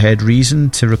Propellerhead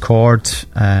Reason to record.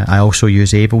 I also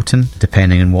use Ableton.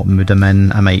 Depending on what mood I'm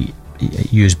in, I might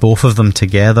use both of them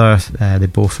together. They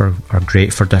both are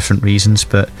great for different reasons,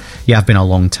 but yeah, I've been a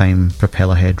long time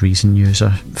Propellerhead Reason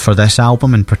user. For this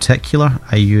album in particular,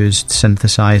 I used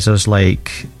synthesizers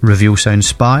like Reveal Sound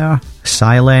Spire,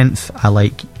 Silent. I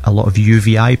like a lot of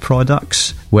UVI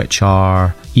products, which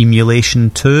are Emulation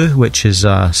 2, which is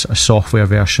a software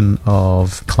version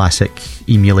of classic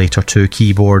Emulator 2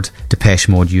 keyboard. Depeche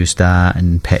Mode used that,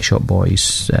 and Pet Shop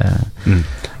Boys,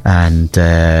 and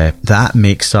that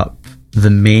makes up the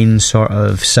main sort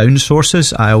of sound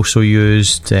sources. I also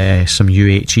used some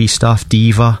UHE stuff,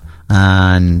 Diva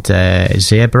and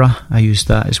Zebra. I used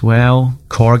that as well.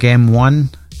 Korg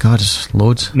M1. God, there's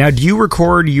loads. Now, do you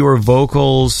record your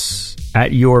vocals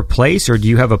at your place, or do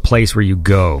you have a place where you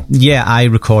go? Yeah, I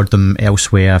record them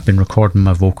elsewhere. I've been recording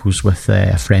my vocals with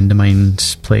a friend of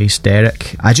mine's place,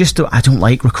 Derek. I don't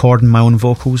like recording my own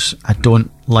vocals. I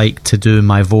don't like to do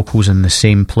my vocals in the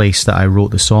same place that I wrote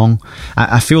the song.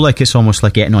 I feel like it's almost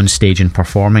like getting on stage and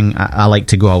performing. I like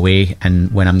to go away,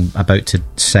 and when I'm about to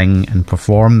sing and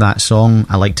perform that song,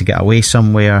 I like to get away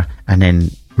somewhere and then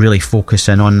really focus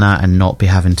in on that and not be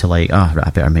having to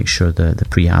I better make sure the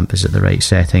preamp is at the right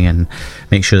setting and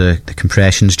make sure the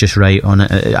compression's just right on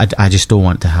it. I just don't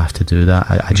want to have to do that.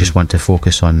 I just want to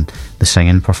focus on the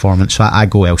singing performance, so I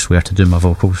go elsewhere to do my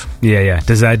vocals. Yeah.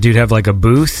 Does that dude have like a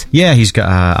booth? Yeah, he's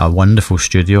got a wonderful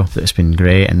studio that's been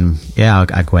great, and yeah,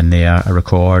 I go in there, I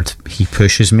record. He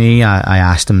pushes me. I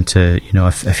asked him to,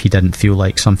 if he didn't feel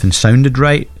like something sounded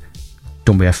right,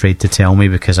 don't be afraid to tell me,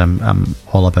 because I'm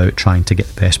all about trying to get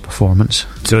the best performance.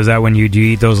 So is that when you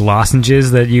eat those lozenges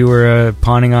that you were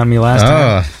pawning on me last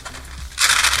time?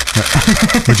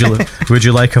 Would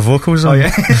you like a vocals on? Oh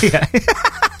yeah.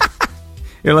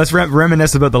 Here, let's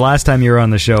reminisce about the last time you were on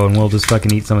the show, and we'll just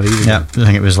fucking eat some of these again. Yeah, I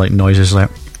think it was like noises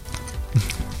like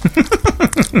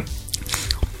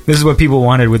This is what people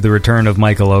wanted with the return of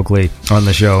Michael Oakley on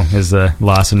the show, is the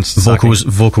lozenge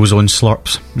vocals on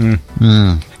slurps.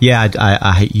 Yeah,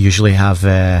 I usually have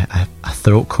a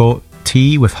throat coat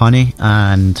tea with honey,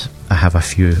 and I have a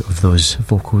few of those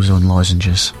vocals on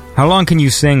lozenges. How long can you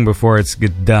sing before it's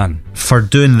done? For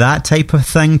doing that type of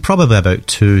thing, probably about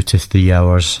 2 to 3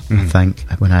 hours. I think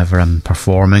whenever I'm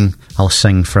performing, I'll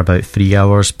sing for about 3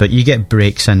 hours, but you get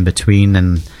breaks in between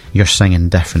and you're singing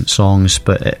different songs.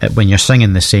 But when you're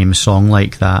singing the same song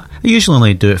like that, I usually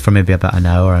only do it for maybe about an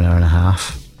hour and a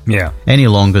half. Yeah. Any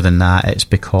longer than that, it's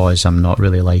because I'm not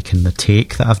really liking the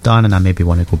take that I've done, and I maybe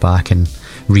want to go back and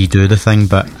redo the thing.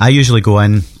 But I usually go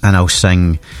in and I'll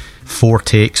sing 4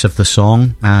 takes of the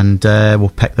song, and we'll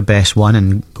pick the best one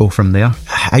and go from there.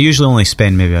 I usually only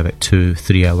spend maybe about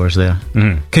 2-3 hours there,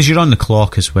 because you're on the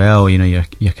clock as well. You're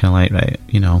kind of like, right,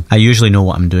 I usually know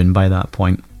what I'm doing by that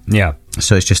point. Yeah.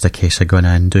 So it's just a case of going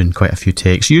in and doing quite a few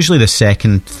takes. Usually the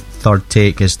second, third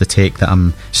take is the take that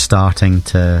I'm starting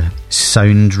to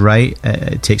sound right.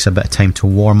 It takes a bit of time to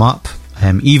warm up.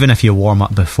 Even if you warm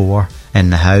up before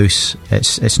in the house,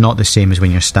 it's not the same as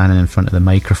when you're standing in front of the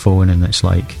microphone and it's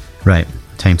like, right,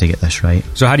 time to get this right.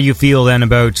 So how do you feel then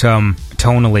about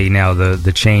tonally now,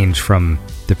 the change from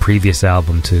the previous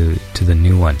album to the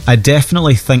new one? I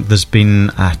definitely think there's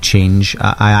been a change.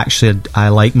 I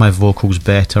like my vocals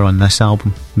better on this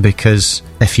album, because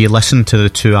if you listen to the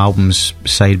 2 albums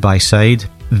side by side,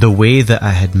 the way that I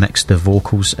had mixed the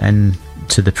vocals in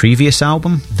to the previous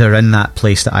album, they're in that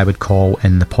place that I would call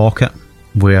in the pocket,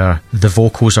 where the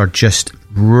vocals are just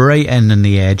right in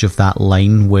the edge of that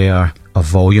line where of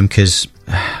volume, because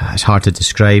it's hard to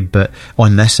describe, but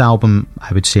on this album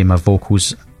I would say my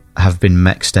vocals have been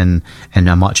mixed in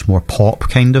a much more pop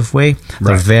kind of way.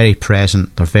 They're very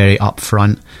present, they're very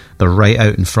upfront, they're right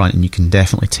out in front, and you can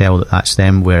definitely tell that that's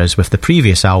them. Whereas with the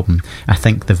previous album, I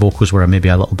think the vocals were maybe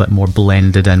a little bit more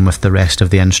blended in with the rest of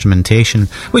the instrumentation,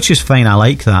 which is fine, I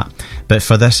like that. But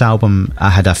for this album, I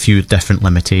had a few different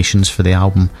limitations for the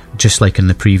album. Just like in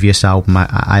the previous album,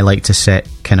 I like to set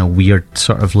kind of weird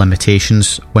sort of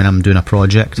limitations when I'm doing a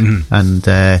project,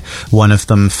 and one of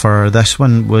them for this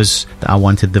one was that I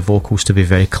wanted the vocals to be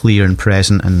very clear and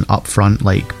present and upfront,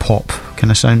 like pop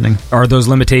kind of sounding. Are those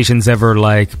limitations ever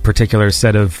like particular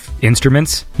set of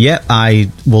instruments? Yeah, I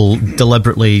will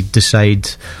deliberately decide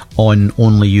on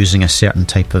only using a certain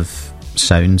type of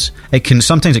sounds.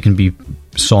 Sometimes it can be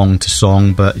song to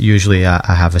song, but usually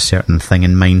I have a certain thing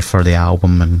in mind for the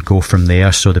album and go from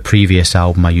there. So the previous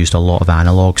album I used a lot of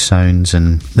analog sounds,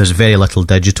 and there's very little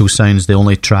digital sounds. The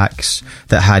only tracks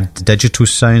that had digital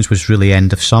sounds was really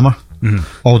End of Summer.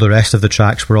 All the rest of the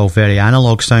tracks were all very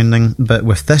analog sounding. But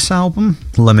with this album,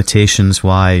 limitations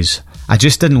wise, I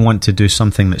just didn't want to do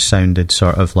something that sounded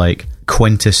sort of like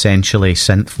quintessentially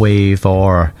synthwave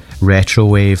or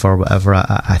retrowave or whatever.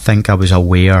 I think I was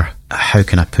aware, how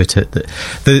can I put it,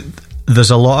 that there's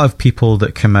a lot of people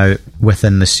that come out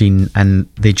within the scene and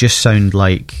they just sound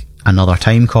like another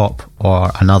Time Cop or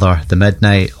another The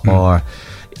Midnight or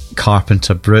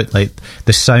Carpenter Brut. Like,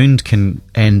 the sound can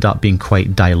end up being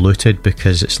quite diluted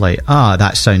because it's like,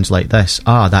 that sounds like this,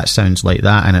 that sounds like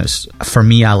that, and it's, for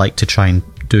me, I like to try and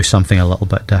do something a little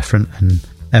bit different, and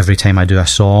every time I do a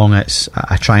song,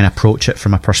 I try and approach it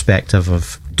from a perspective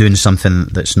of doing something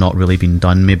that's not really been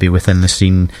done maybe within the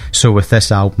scene. So with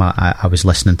this album, I was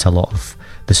listening to a lot of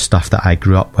the stuff that I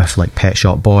grew up with, like Pet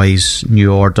Shop Boys,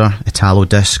 New Order, Italo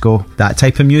Disco, that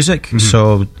type of music.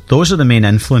 So those are the main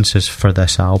influences for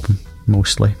this album,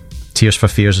 mostly. Tears for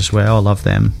Fears as well, I love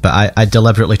them. But I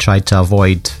deliberately tried to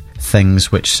avoid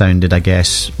things which sounded, I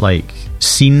guess, like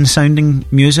scene sounding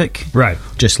music. Right.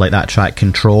 Just like that track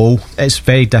Control. It's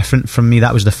very different from me.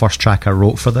 That was the first track I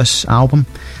wrote for this album,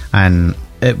 and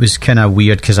it was kind of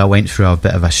weird because I went through a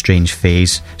bit of a strange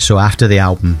phase. So after the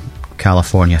album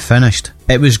California finished,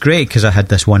 it was great because I had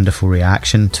this wonderful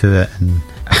reaction to it, and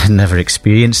I never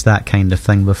experienced that kind of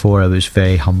thing before. It was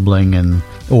very humbling and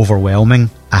overwhelming.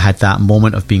 I had that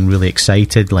moment of being really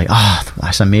excited, like,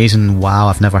 that's amazing, wow,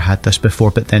 I've never had this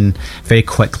before. But then very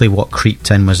quickly what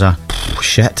creeped in was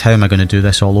shit, how am I going to do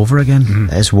this all over again?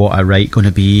 Is what I write going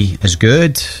to be as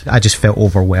good? I just felt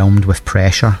overwhelmed with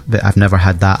pressure. I've never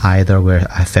had that either, where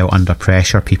I felt under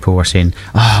pressure. People were saying,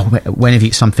 when have you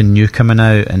got something new coming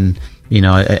out, and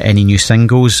any new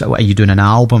singles, what, are you doing an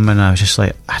album? And I was just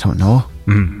like, I don't know.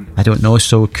 I don't know.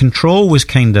 So Control was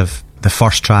kind of the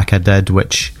first track I did,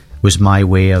 which was my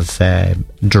way of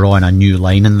drawing a new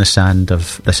line in the sand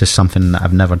of, this is something that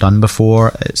I've never done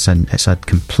before. It's a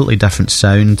completely different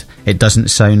sound. It doesn't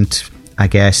sound, I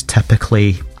guess,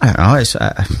 typically, I don't know, it's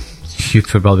you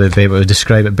could probably be able to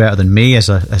describe it better than me as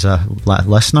a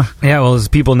listener. Yeah, well, as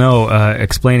people know,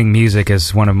 explaining music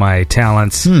is one of my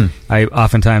talents.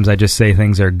 Oftentimes I just say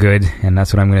things are good, and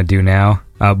that's what I'm going to do now.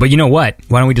 But you know what?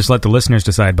 Why don't we just let the listeners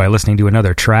decide by listening to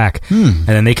another track, and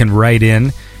then they can write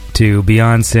in to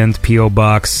Beyond Synth, P.O.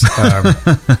 Box.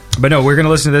 But no, we're going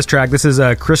to listen to this track. This is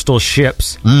Crystal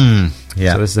Ships.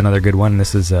 Yeah. So this is another good one.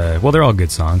 This is, they're all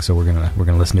good songs, so we're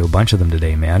gonna listen to a bunch of them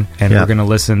today, man. And we're going to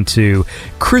listen to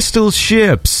Crystal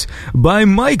Ships by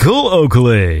Michael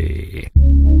Oakley.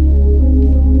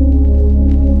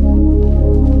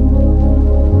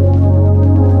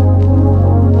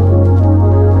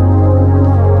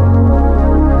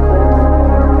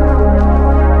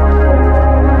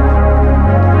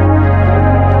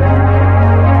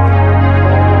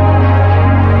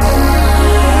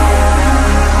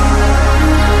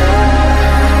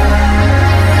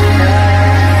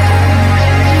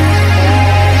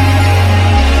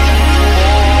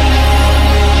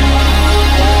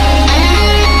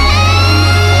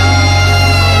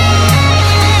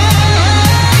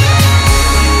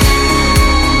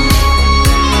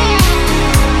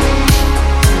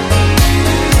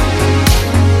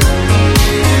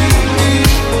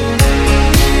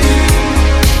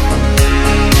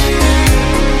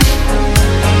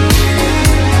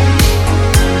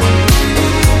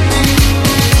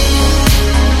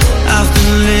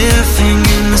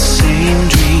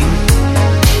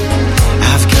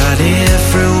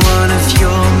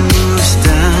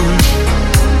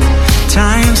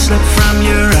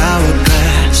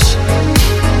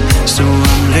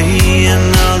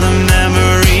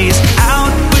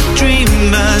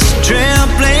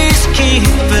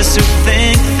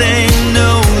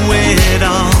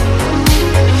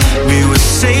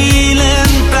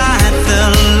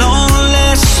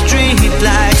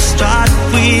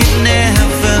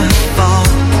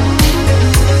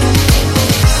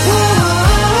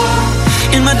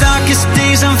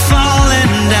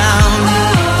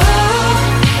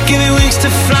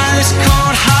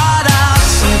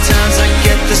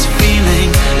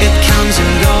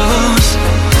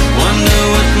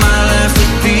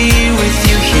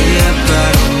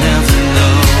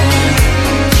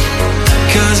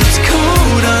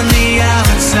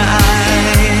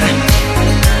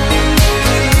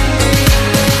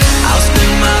 I'll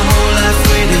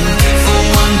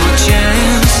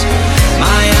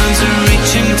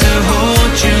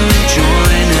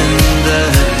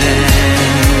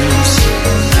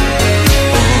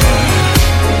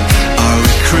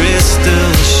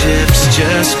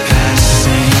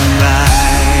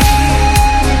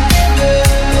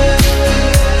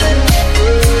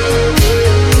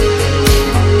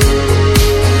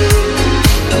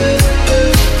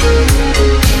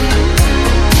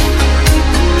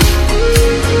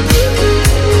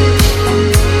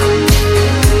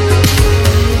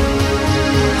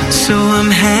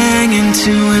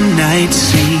into a night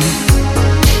scene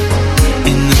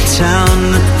in the town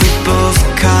that we both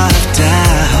carved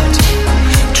out.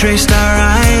 Traced our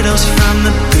idols from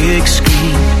the big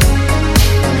screen,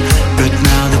 but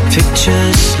now the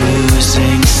picture's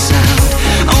losing sound.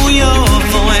 Oh, your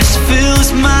voice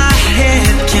fills my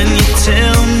head. Can you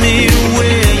tell me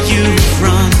where you've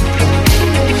run?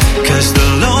 'Cause the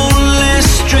lonely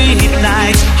street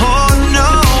lights hold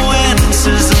no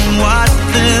answers in what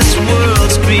this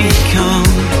world's become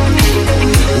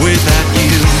without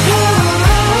you.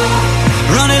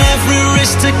 Running every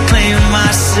risk to claim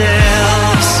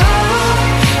myself,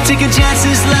 taking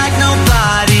chances like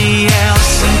nobody else.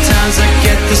 Sometimes I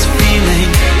get this feeling,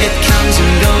 it comes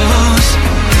and goes.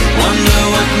 Wonder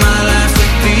what my life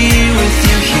would be with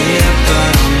you here,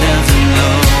 but I'll never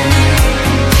know.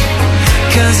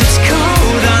 'Cause it's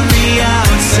cold on the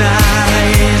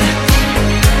outside.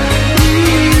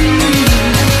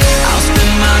 I'll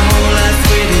spend my whole life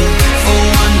waiting for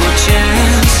one more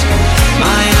chance.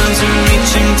 My arms are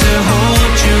reaching to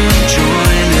hold you and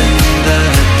join in the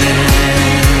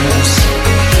dance.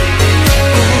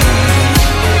 Or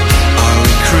are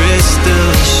we crystal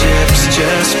ships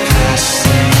just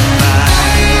passing by?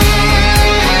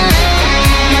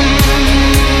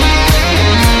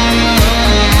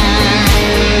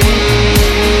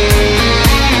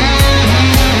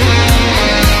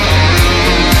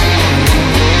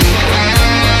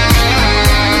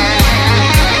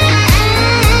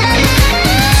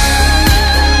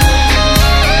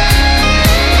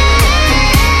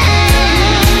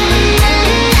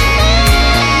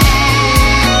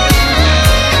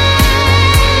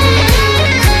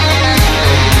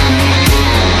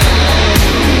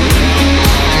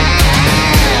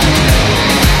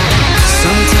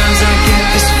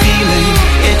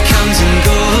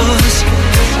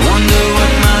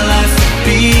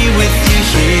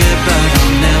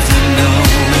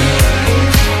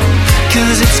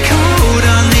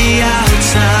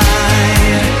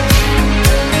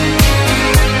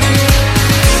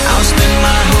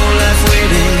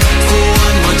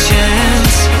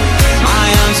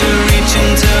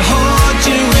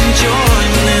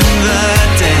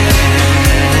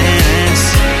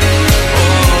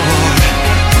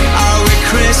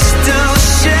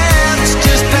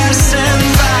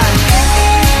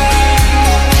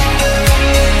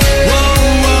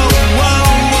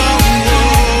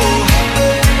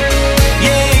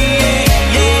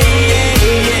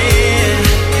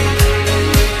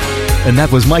 And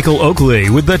that was Michael Oakley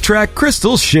with the track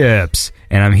Crystal Ships.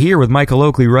 And I'm here with Michael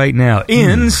Oakley right now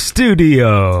in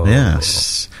studio.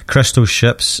 Yes. Crystal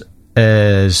Ships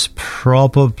is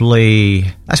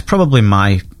probably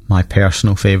my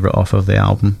personal favourite off of the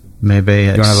album. Maybe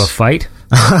it's... You want to have a fight?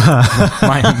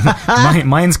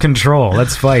 Mine's Control.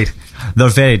 Let's fight. They're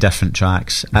very different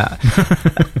tracks.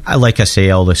 Like I say,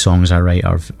 all the songs I write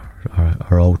are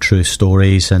all true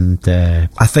stories, and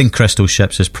I think Crystal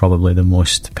Ships is probably the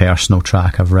most personal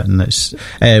track I've written. It's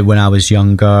when I was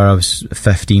younger, I was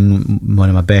 15, one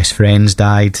of my best friends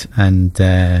died, and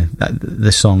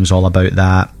the song's all about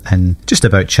that, and just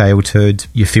about childhood.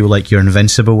 You feel like you're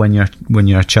invincible when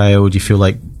you're a child. You feel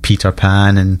like Peter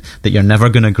Pan, and that you're never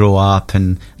going to grow up,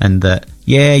 and that,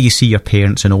 yeah, you see your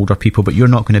parents and older people, but you're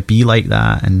not going to be like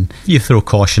that, and you throw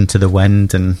caution to the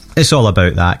wind, and it's all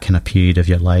about that kind of period of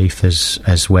your life,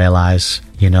 as well as,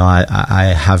 you know,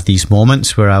 I have these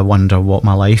moments where I wonder what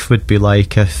my life would be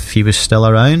like if he was still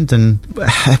around, and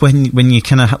when you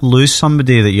kind of lose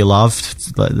somebody that you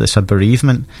loved, that's a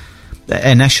bereavement.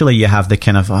 Initially you have the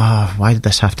kind of, oh, why did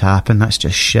this have to happen? That's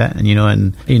just shit.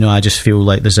 And I just feel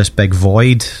like there's this big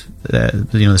void,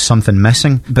 there's something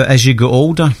missing. But as you go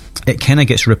older, it kind of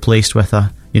gets replaced with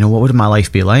what would my life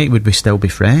be like? Would we still be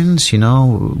friends?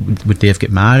 Would Dave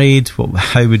get married?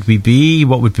 How would we be?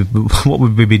 What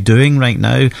would we be doing right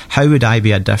now? How would I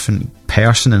be a different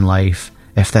person in life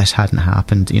if this hadn't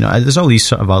happened? There's all these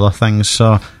sort of other things.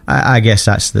 So I guess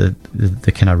that's the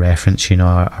kind of reference,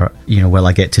 or will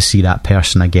I get to see that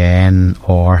person again,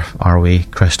 or are we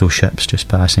crystal ships just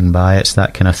passing by? It's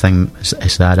that kind of thing.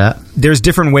 Is that it? There's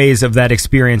different ways of that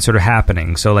experience sort of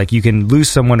happening. So like you can lose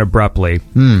someone abruptly,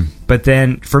 but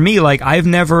then for me, like I've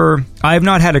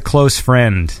not had a close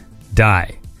friend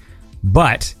die,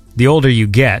 but the older you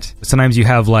get, sometimes you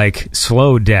have like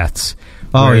slow deaths.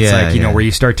 Where it's where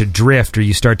you start to drift, or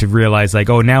you start to realize like,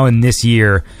 oh, now in this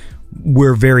year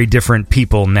we're very different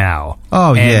people now.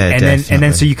 Oh, and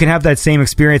then so you can have that same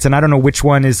experience, and I don't know which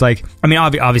one is like. I mean,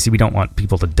 obviously we don't want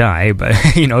people to die, but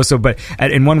but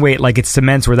in one way, like it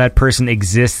cements where that person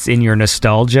exists in your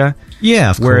nostalgia. Yeah,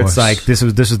 of where course. It's like this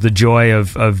was the joy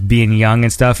of being young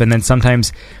and stuff, and then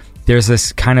sometimes there's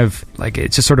this kind of like,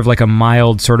 it's just sort of like a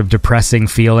mild sort of depressing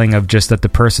feeling of just that the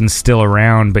person's still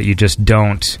around, but you just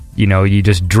don't, you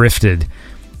just drifted.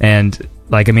 And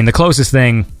like, I mean, the closest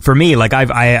thing for me, like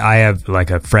I have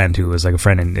like a friend who was like a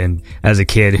friend and as a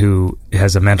kid who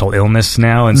has a mental illness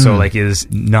now. And so like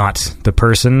is not the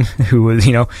person who was,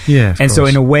 Yeah. And so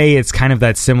in a way, it's kind of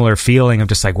that similar feeling of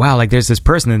just like, wow, like there's this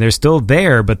person and they're still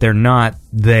there, but they're not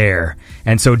there.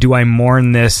 And so do I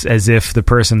mourn this as if the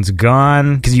person's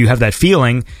gone? Because you have that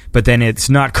feeling, but then it's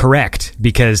not correct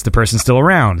because the person's still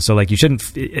around. So like I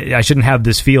shouldn't have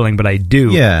this feeling, but I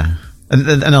do. Yeah.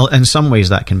 And in some ways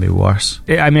that can be worse.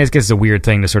 I mean, I guess it's a weird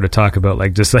thing to sort of talk about,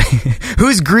 like, just like,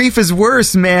 whose grief is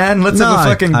worse, man? Let's have a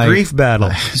fucking grief battle.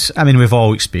 I mean, we've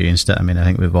all experienced it. I mean, I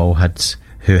think we've all had,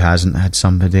 who hasn't had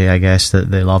somebody, I guess,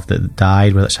 that they love that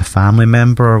died, whether it's a family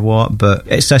member or what. But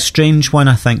it's a strange one,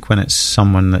 I think, when it's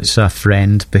someone that's a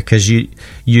friend, because you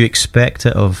expect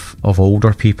it of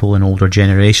older people and older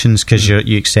generations, because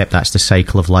you accept that's the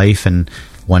cycle of life, and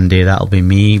one day that'll be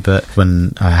me. But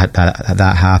when I had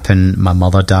that happen, my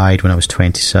mother died when I was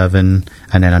 27,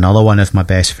 and then another one of my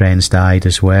best friends died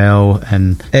as well.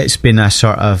 And it's been a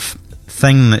sort of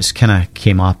thing that's kind of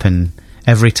came up, and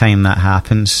every time that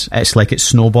happens, it's like it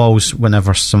snowballs.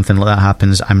 Whenever something like that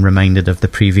happens, I'm reminded of the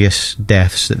previous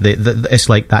deaths. It's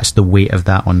like that's the weight of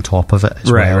that on top of it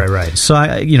as well. Right.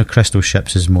 So, Crystal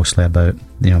Ships is mostly about,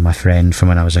 my friend from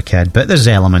when I was a kid. But there's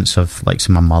elements of, like,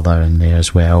 my mother in there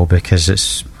as well, because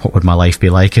it's, what would my life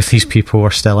be like if these people were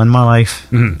still in my life?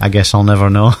 I guess I'll never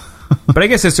know. But I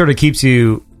guess it sort of keeps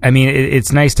you... I mean,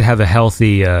 it's nice to have a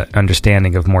healthy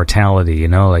understanding of mortality,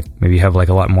 like maybe you have like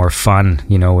a lot more fun,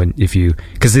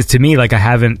 because to me, like I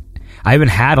haven't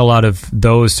had a lot of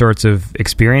those sorts of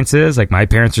experiences. Like my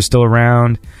parents are still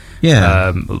around.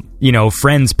 Yeah.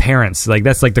 Friends' parents, like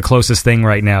that's like the closest thing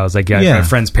right now is like, I have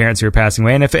friends' parents who are passing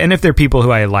away. And if they're people who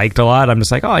I liked a lot, I'm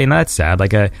just like, oh, that's sad.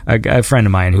 Like a friend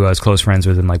of mine who I was close friends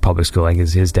with in like public school, like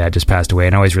his dad just passed away,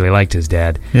 and I always really liked his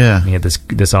dad. Yeah. And he had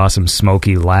this awesome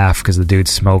smoky laugh because the dude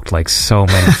smoked like so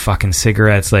many fucking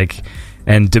cigarettes, like,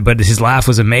 but his laugh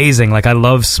was amazing. Like I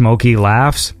love smoky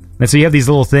laughs. And so you have these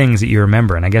little things that you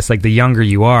remember, and I guess like the younger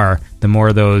you are, the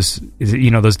more those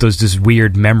just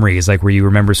weird memories, like where you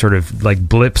remember sort of like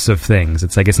blips of things.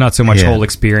 It's like it's not so much whole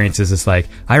experiences. It's like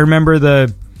I remember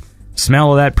the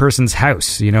smell of that person's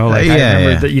house, I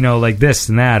remember that, like this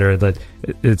and that, or that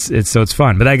it's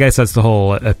fun. But I guess that's the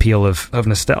whole appeal of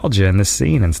nostalgia in this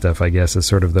scene and stuff, I guess, is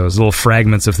sort of those little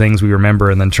fragments of things we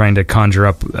remember and then trying to conjure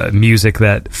up music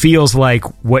that feels like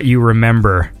what you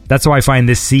remember. That's how I find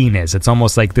this scene is. It's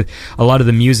almost like a lot of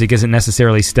the music isn't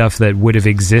necessarily stuff that would have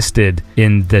existed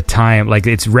in the time. Like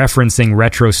it's referencing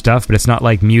retro stuff, but it's not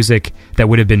like music that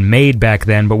would have been made back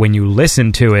then. But when you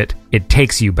listen to it, it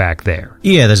takes you back there.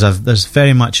 Yeah, there's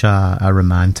very much a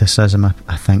romanticism,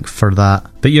 I think, for that.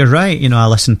 But you're right, I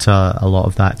listen to a lot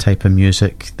of that type of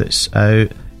music that's out.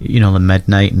 The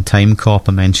Midnight and Time Cop,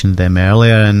 I mentioned them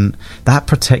earlier, and that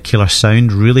particular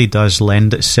sound really does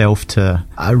lend itself to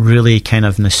a really kind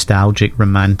of nostalgic,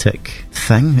 romantic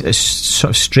thing. It's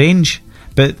sort of strange.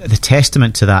 But the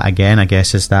testament to that, again, I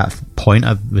guess, is that point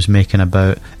I was making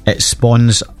about it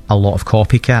spawns a lot of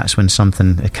copycats when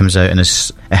something comes out, and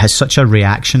it has such a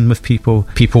reaction with people.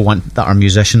 People our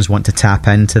musicians want to tap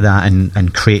into that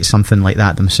and create something like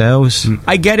that themselves.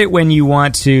 I get it when you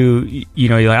want to,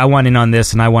 you're like, I want in on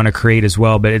this and I want to create as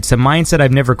well, but it's a mindset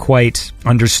I've never quite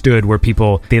understood, where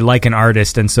people, they like an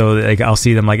artist, and so like I'll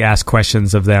see them like ask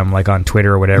questions of them like on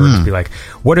Twitter or whatever, and be like,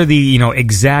 what are the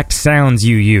exact sounds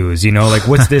you use? Like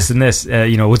what's this and this?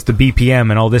 What's the BPM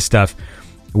and all this stuff?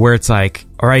 Where it's like,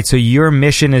 all right, so your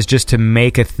mission is just to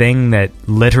make a thing that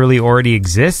literally already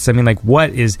exists? I mean, like,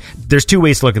 there's two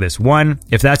ways to look at this. One,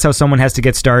 if that's how someone has to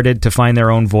get started to find their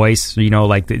own voice,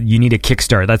 like you need a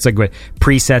kickstart. That's like what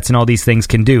presets and all these things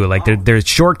can do. Like there's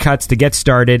shortcuts to get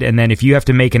started, and then if you have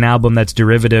to make an album that's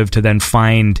derivative to then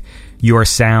find your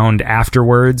sound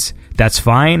afterwards, that's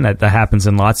fine. That happens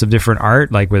in lots of different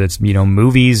art, like whether it's,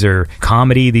 movies or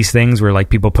comedy, these things where like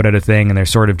people put out a thing and they're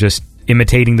sort of just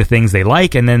imitating the things they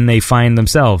like, and then they find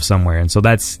themselves somewhere, and so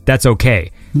that's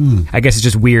okay. I guess it's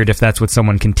just weird if that's what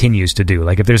someone continues to do.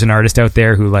 Like if there's an artist out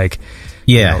there who like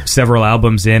several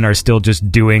albums in are still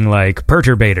just doing like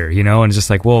Perturbator, and it's just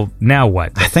like, well, now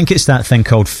what? I think it's that thing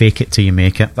called fake it till you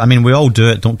make it. I mean, we all do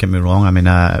it, don't get me wrong. I mean,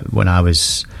 when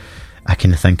I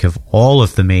can think of all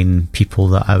of the main people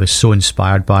that I was so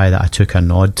inspired by that I took a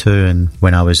nod to, and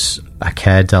when I was a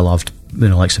kid I loved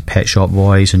like some Pet Shop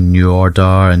Boys and New Order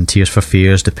and Tears for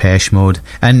Fears, Depeche Mode,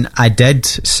 and I did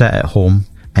sit at home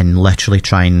and literally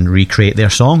try and recreate their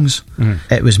songs.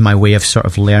 It was my way of sort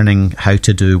of learning how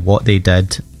to do what they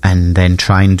did and then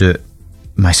try and do it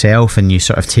myself, and you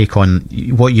sort of take on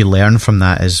what you learn from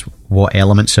that is what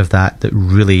elements of that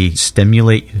really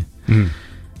stimulate you.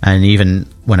 And even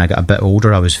when I got a bit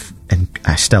older,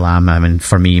 I still am. I mean,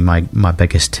 for me, my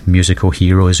biggest musical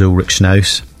hero is Ulrich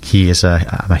Schnaus.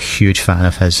 I'm a huge fan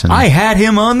of his. And I had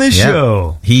him on the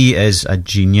show. He is a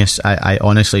genius. I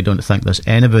honestly don't think there's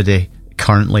anybody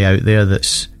currently out there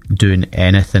that's doing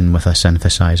anything with a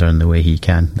synthesizer in the way he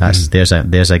can. There's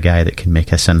a guy that can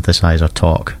make a synthesizer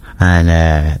talk, and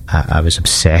I was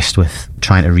obsessed with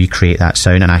trying to recreate that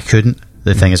sound, and I couldn't.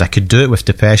 The thing is, I could do it with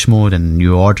Depeche Mode and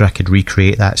New Order. I could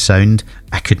recreate that sound.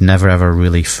 I could never ever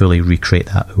really fully recreate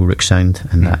that Ulrich sound,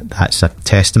 and that's a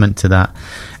testament to that.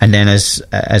 And then as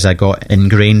I got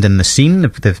ingrained in the scene,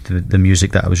 the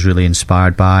music that I was really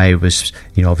inspired by was,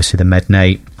 obviously the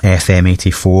Midnight,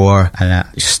 FM84, and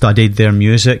I studied their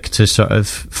music to sort of,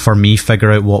 for me,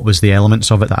 figure out what was the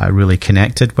elements of it that I really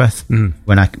connected with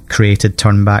when I created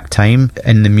Turn Back Time.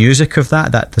 In the music of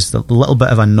that there's a little bit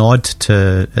of a nod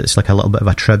to, it's like a little bit of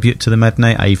a tribute to the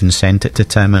Midnight. I even sent it to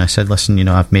Tim and I said, listen,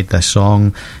 I've made this song,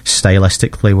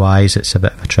 stylistically wise, it's a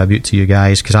bit of a tribute to you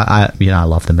guys, because I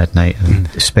love the Midnight, and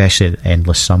especially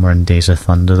Endless Summer and Days of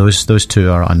Thunder. Those two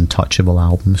are untouchable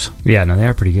albums. Yeah, no, they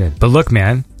are pretty good. But look,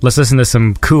 man, let's listen to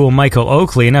some cool Michael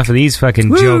Oakley. Enough of these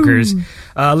fucking jokers.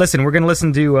 Listen, we're going to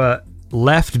listen to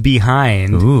Left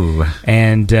Behind. Ooh.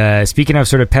 And speaking of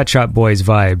sort of Pet Shop Boys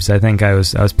vibes, I think I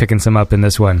was picking some up in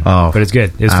this one. Oh, but it's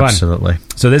good. It's absolutely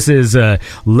fun. So this is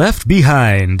Left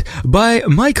Behind by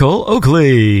Michael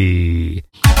Oakley.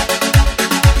 Left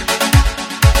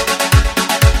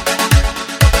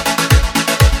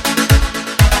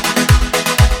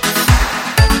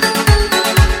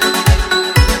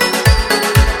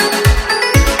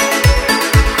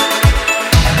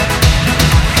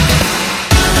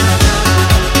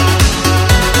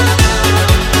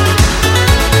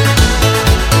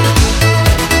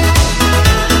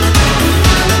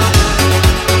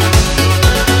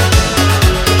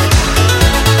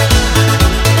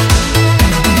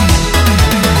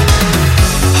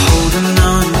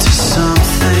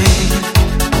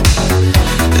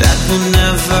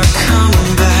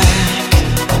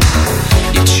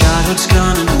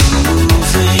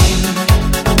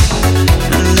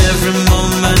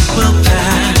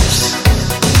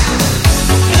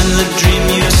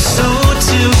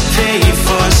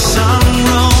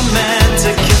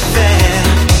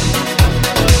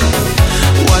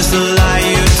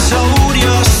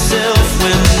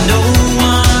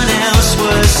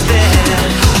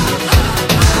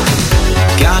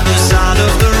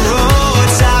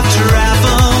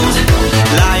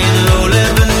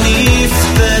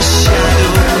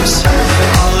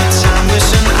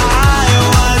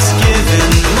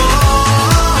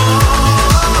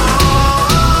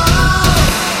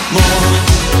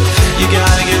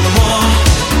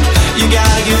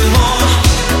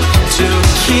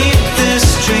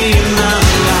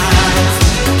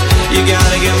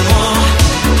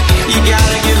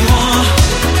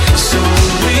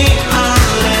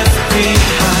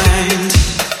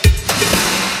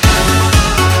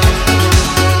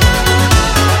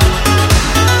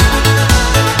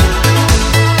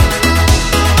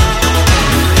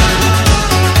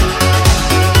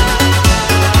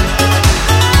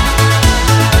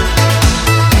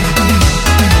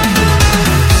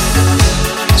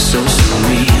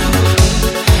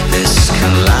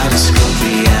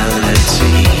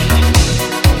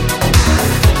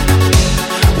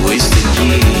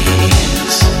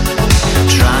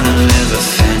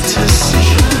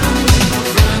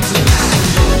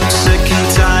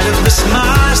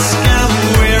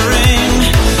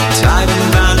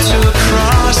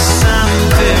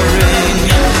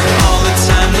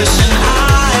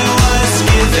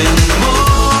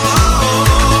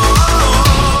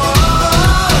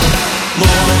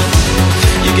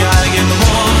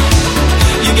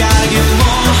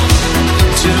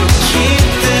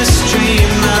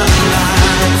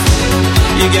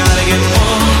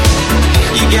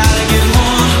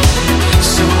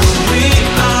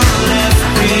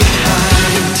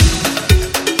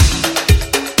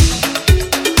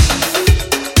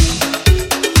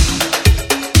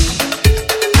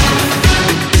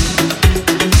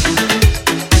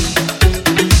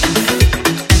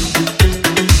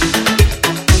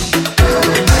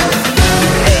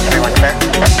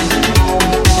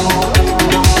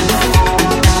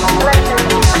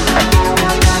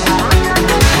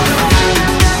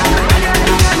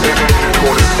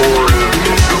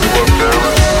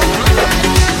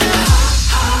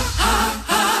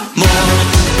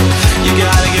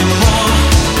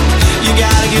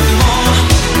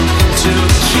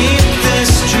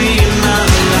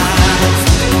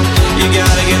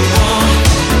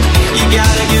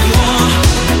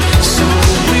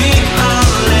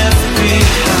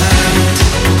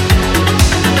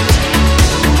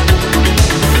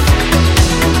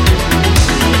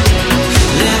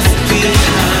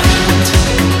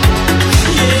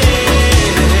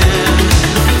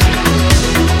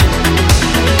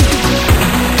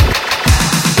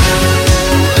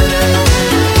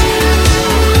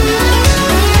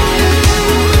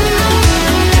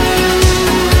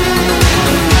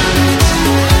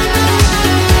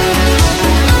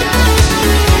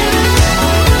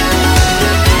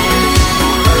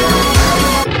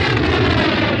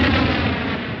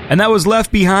And that was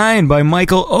Left Behind by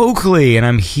Michael Oakley. And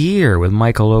I'm here with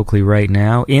Michael Oakley right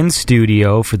now in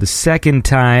studio for the second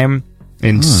time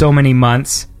in so many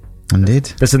months. Indeed.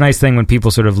 That's a nice thing when people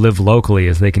sort of live locally,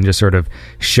 is they can just sort of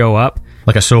show up.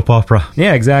 Like a soap opera.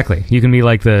 Yeah, exactly. You can be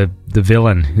like the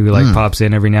villain who like pops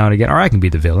in every now and again. Or I can be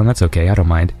the villain. That's okay. I don't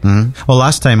mind. Well,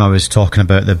 last time I was talking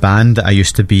about the band that I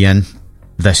used to be in.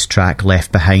 This track,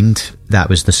 Left Behind, that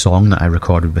was the song that I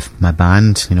recorded with my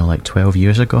band, like 12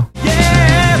 years ago.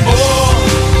 Yeah, boy,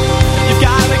 you've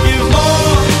gotta give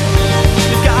more.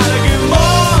 You've gotta give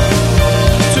more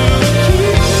to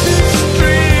keep this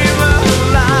dream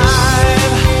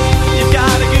alive. You've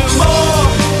gotta give more.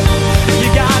 You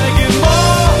gotta give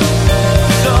more.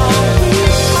 So we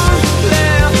are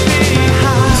left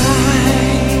behind.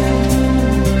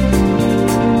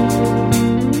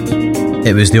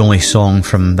 It was the only song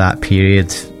from that period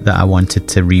that I wanted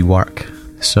to rework.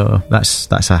 So that's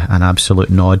an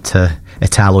absolute nod to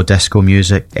Italo disco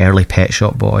music, early Pet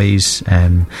Shop Boys.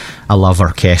 I love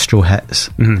orchestral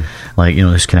hits, like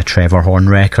those kind of Trevor Horn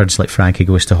records, like Frankie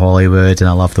Goes to Hollywood, and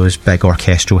I love those big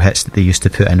orchestral hits that they used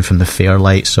to put in from the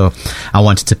Fairlight. So I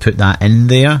wanted to put that in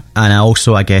there, and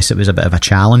I guess it was a bit of a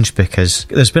challenge because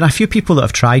there's been a few people that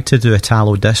have tried to do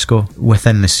Italo disco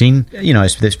within the scene.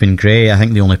 It's been great. I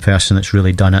think the only person that's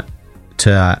really done it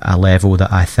to a level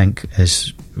that I think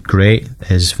is great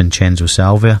is Vincenzo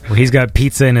Salvia. Well, he's got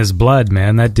pizza in his blood,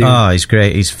 man. That dude. Oh, he's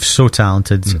great. He's so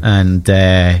talented. And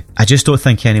I just don't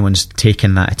think anyone's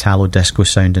taken that Italo disco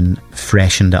sound and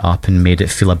freshened it up and made it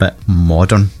feel a bit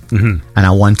modern. And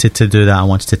I wanted to do that. I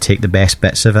wanted to take the best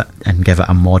bits of it and give it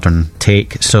a modern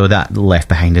take. So that Left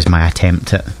Behind is my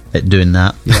attempt at doing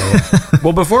that. Yeah.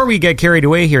 Well, before we get carried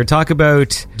away here, talk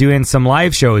about doing some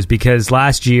live shows, because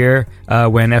last year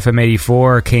when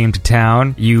FM84 came to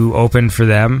town, you opened for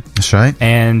them. That's right.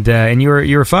 And you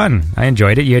were fun. I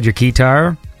enjoyed it. You had your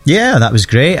guitar. Yeah, that was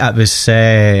great. It was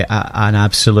an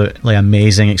absolutely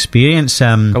amazing experience.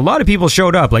 A lot of people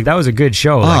showed up. Like, that was a good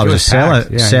show. It was a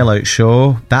sellout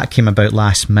show. That came about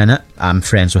last minute. I'm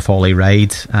friends with Ollie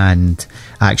Ride, and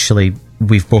actually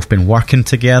we've both been working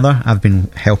together. I've been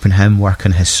helping him work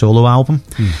on his solo album,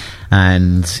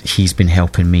 and he's been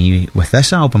helping me with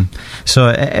this album. So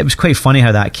it was quite funny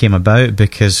how that came about,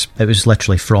 because it was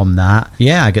literally from that.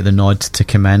 Yeah, I get the nod to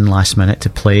come in last minute to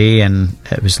play, and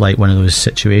it was like one of those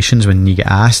situations when you get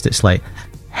asked, it's like,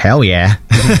 hell yeah.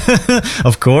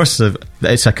 Of course,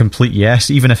 it's a complete yes.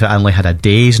 Even if it only had a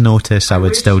day's notice, I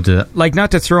would still do it. Like,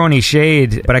 not to throw any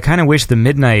shade, but I kind of wish the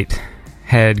Midnight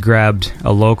had grabbed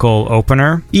a local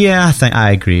opener. Yeah,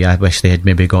 I agree. I wish they had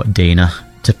maybe got Dana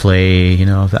to play.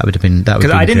 That would have been that.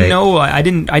 Because I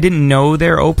didn't know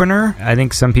their opener. I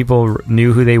think some people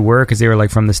knew who they were because they were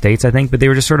like from the States, I think, but they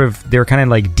were just they were kind of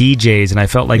like DJs, and I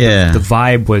felt like the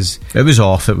vibe was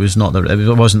off. It was not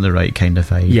it wasn't the right kind of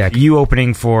vibe. Yeah, you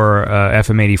opening for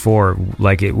FM84,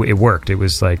 like it worked. It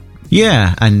was like.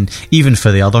 Yeah, and even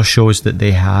for the other shows that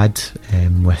they had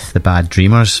with the Bad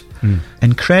Dreamers,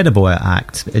 incredible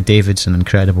act. David's an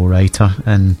incredible writer,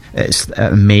 and it's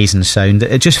an amazing sound.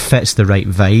 It just fits the right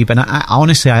vibe. And I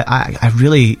honestly,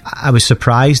 I was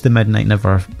surprised the Midnight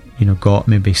never, got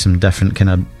maybe some different kind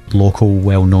of local,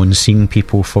 well-known scene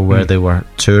people for where they were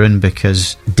touring,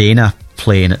 because Dana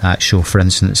playing at that show, for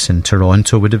instance, in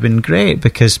Toronto would have been great,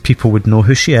 because people would know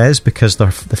who she is, because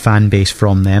they're the fan base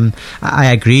from them.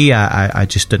 I agree. I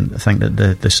just didn't think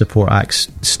that the support act's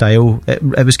style, it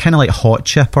was kind of like Hot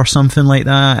Chip or something like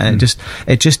that.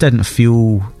 It just didn't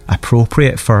feel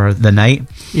appropriate for the night.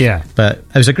 Yeah, but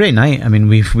it was a great night. I mean,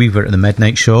 we were at the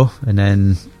Midnight show, and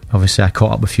then obviously I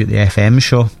caught up with you at the FM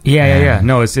show. Yeah.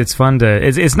 No, it's fun to.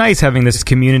 It's nice having this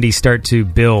community start to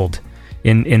build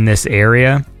in this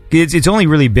area. It's only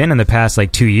really been in the past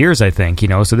like 2 years, I think,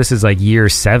 so this is like year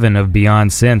 7 of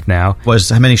Beyond Synth now.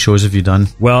 How many shows have you done?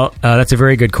 Well, that's a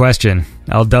very good question.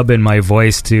 I'll dub in my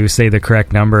voice to say the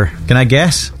correct number. Can I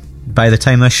guess? By the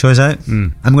time this show's out,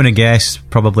 I'm going to guess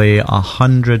probably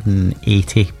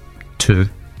 182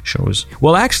 shows.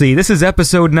 Well, actually, this is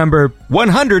episode number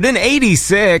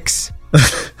 186.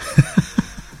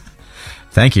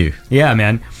 Thank you. Yeah,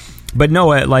 man. But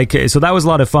no, so that was a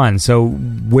lot of fun. So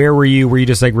where were you? Were you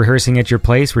just like rehearsing at your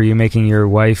place? Were you making your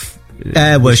wife?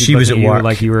 Well, she was at work.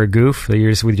 Like you were a goof. You're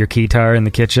just with your guitar in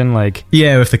the kitchen, like.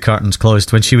 Yeah, with the curtains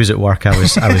closed. When she was at work, I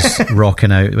was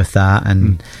rocking out with that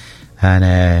and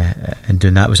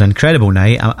doing that. It was an incredible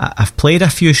night. I've played a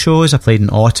few shows. I played in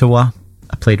Ottawa.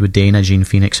 I played with Dana, Jean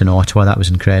Phoenix in Ottawa. That was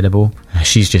incredible.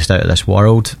 She's just out of this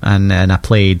world. And I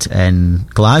played in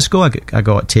Glasgow. I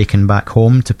got taken back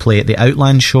home to play at the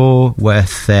Outland show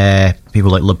with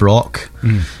people like LeBrock.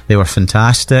 They were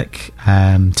fantastic.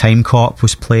 Time Cop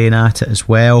was playing at it as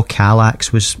well.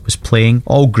 Calax was playing.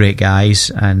 All great guys.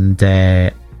 And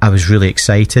I was really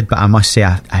excited, but I must say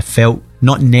I felt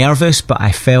not nervous, but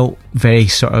I felt very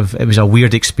sort of, it was a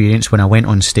weird experience. When I went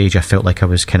on stage, I felt like I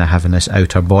was kind of having this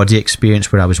outer body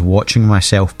experience where I was watching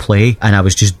myself play and I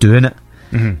was just doing it.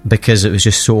 Because it was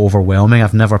just so overwhelming.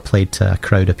 I've never played to a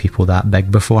crowd of people that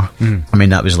big before. I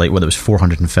mean, that was like, well, there was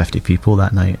 450 people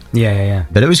that night. Yeah.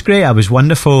 But it was great. I was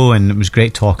wonderful, and it was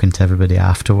great talking to everybody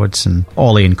afterwards. And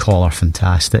Ollie and Col are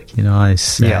fantastic. You know,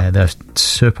 they're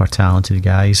super talented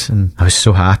guys, and I was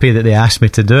so happy that they asked me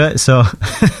to do it. So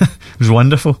it was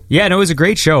wonderful. Yeah, no, it was a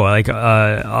great show. Like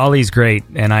Ollie's great,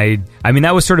 and I mean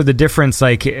that was sort of the difference.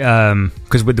 Like,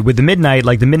 because with the Midnight,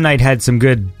 like the Midnight had some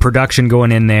good production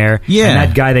going in there. Yeah. And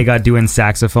that guy they got doing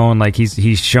saxophone, like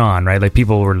he's Sean, right? Like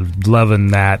people were loving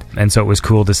that, and so it was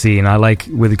cool to see. And I like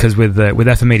with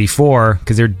FM84,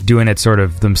 because they're doing it sort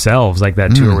of themselves, like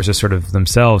that tour was just sort of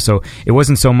themselves. So it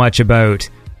wasn't so much about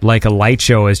like a light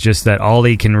show as just that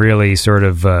Ollie can really sort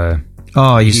of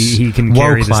he can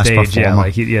carry the stage.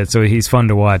 Performer. So he's fun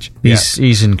to watch.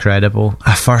 He's incredible.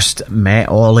 I first met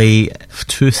Ollie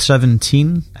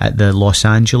 2017 at the Los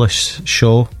Angeles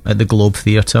show at the Globe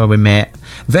Theatre. We met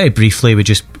very briefly. We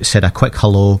just said a quick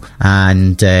hello,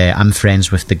 and I'm friends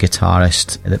with the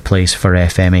guitarist that plays for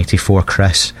FM84,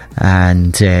 Chris,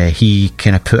 and he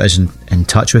kind of put us in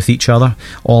touch with each other.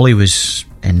 Ollie was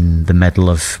in the middle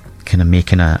of kind of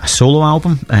making a solo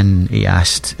album, and he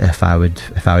asked if I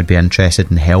would be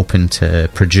interested in helping to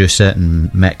produce it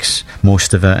and mix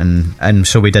most of it, and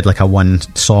so we did like a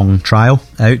 1-song trial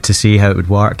out to see how it would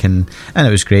work, and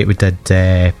it was great. We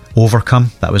did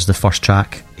Overcome. That was the first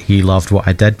track. He loved what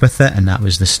I did with it, and that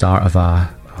was the start of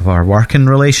our working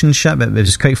relationship. It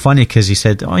was quite funny because he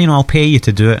said, I'll pay you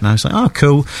to do it, and I was like, oh,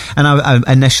 cool. And I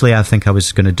initially I think I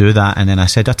was going to do that, and then I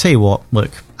said, I'll tell you what,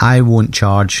 look, I won't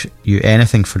charge you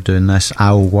anything for doing this.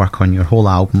 I'll work on your whole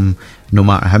album, no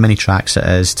matter how many tracks it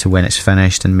is, to when it's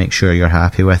finished, and make sure you're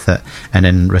happy with it, and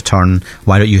in return,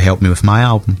 why don't you help me with my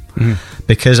album?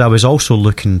 Because I was also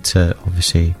looking to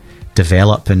obviously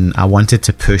develop, and I wanted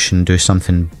to push and do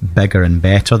something bigger and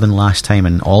better than last time.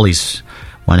 And Ollie's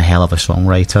one hell of a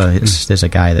songwriter. There's a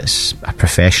guy that's a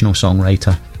professional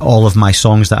songwriter. All of my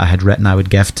songs that I had written, I would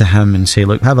give to him and say,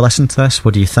 look, have a listen to this.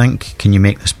 What do you think? Can you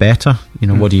make this better?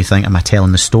 What do you think? Am I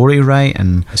telling the story right?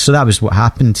 And so that was what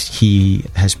happened. He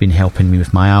has been helping me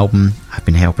with my album. I've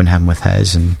been helping him with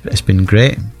his, and it's been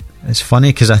great. It's funny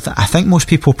because I think most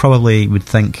people probably would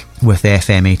think with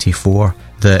FM84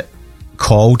 that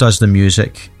Col does the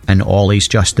music and Ollie's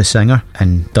just the singer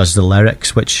and does the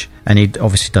lyrics, and he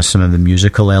obviously does some of the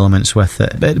musical elements with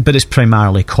it, but it's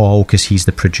primarily Col because he's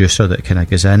the producer that kind of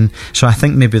goes in. So I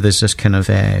think maybe there's this kind of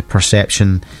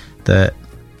perception that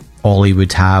Ollie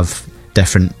would have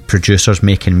different producers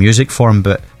making music for him,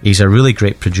 but he's a really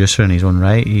great producer in his own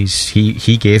right.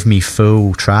 He gave me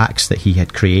full tracks that he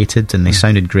had created, and they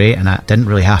sounded great, and I didn't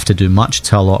really have to do much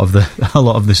to a lot of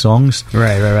the songs.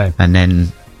 Right. And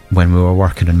then when we were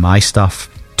working on my stuff,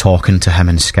 talking to him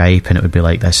in Skype, and it would be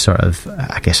like this sort of,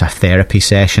 I guess, a therapy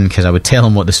session, because I would tell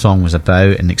him what the song was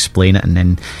about and explain it, and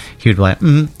then he would be like,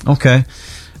 okay,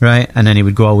 right, and then he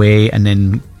would go away and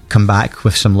then come back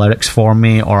with some lyrics for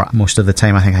me, or most of the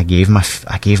time I think I gave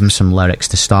him some lyrics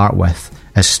to start with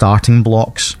as starting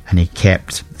blocks, and he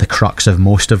kept the crux of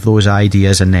most of those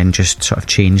ideas and then just sort of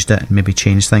changed it, and maybe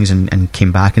changed things, and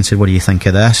came back and said, what do you think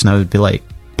of this? And I would be like,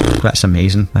 that's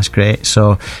amazing, that's great.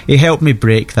 So he helped me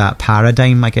break that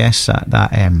paradigm, I guess.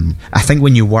 I think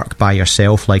when you work by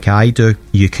yourself like I do,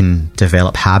 you can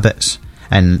develop habits,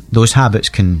 and those habits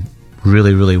can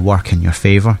really, really work in your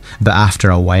favour, but after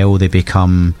a while they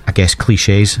become, I guess,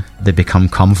 cliches. They become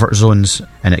comfort zones,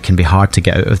 and it can be hard to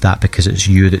get out of that because it's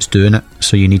you that's doing it,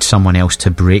 so you need someone else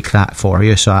to break that for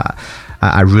you. So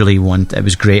I really it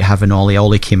was great having Ollie.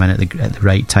 Ollie came in at the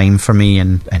right time for me,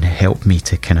 and helped me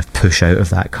to kind of push out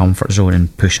of that comfort zone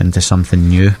and push into something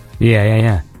new.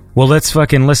 Yeah. Well, let's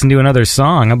fucking listen to another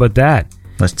song. How about that?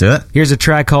 Let's do it. Here's a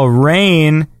track called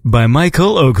Rain by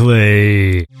Michael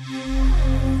Oakley.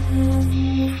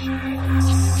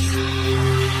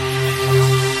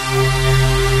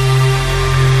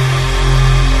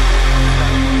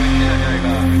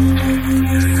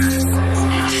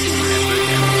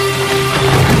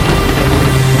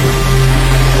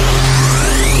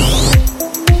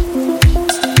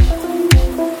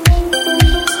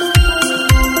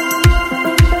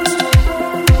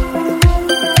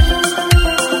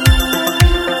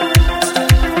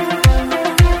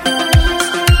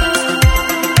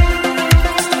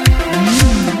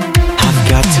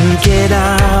 it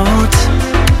out.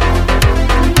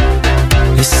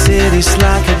 The city's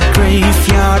like a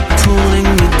graveyard pulling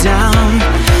me down.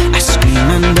 I scream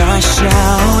and I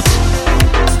shout,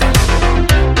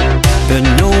 but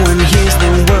no one hears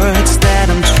the words that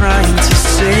I'm trying to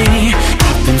say.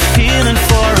 I've been feeling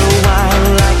for a while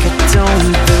like I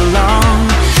don't belong.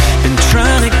 Been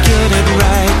trying to get it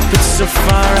right, but so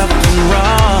far I've been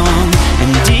wrong.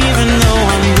 And even though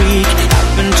I'm weak,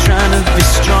 I've been trying to be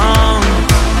strong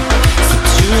for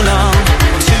too long,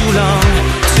 too long,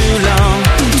 too long,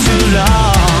 too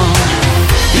long.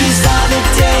 These are the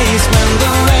days when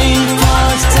the rain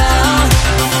pours down.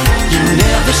 You're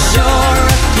never sure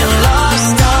if you're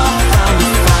lost or found.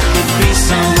 If I could be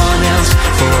someone else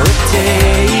for a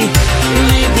day,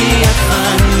 maybe I'd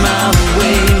find my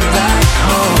way back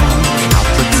home. I'll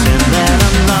pretend that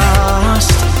I'm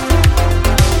lost.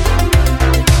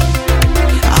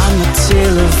 I'm the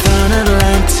tail of an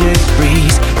Atlantic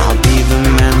breeze. I'll be the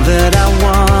man that I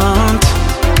want,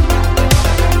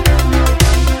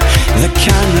 the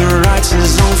kind that writes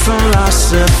his own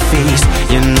philosophies.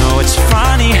 You know, it's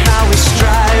funny how we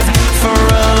strive for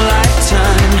a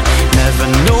lifetime, never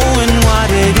knowing what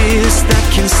it is that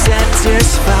can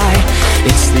satisfy.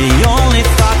 It's the only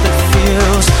thought that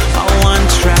fills a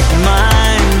one-track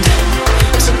mind.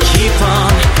 So keep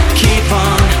on, keep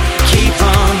on, keep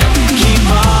on, keep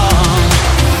on.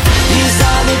 These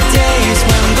are the days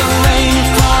when the rain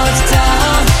pours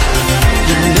down.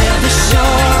 You're never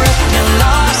sure if you're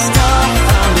lost or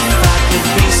found. If I could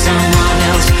be someone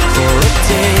else for a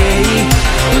day,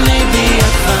 maybe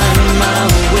I'd find my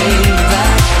way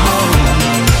back home.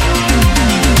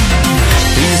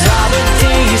 These are the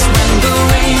days when the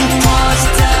rain pours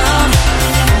down.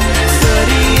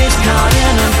 30 years caught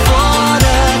in a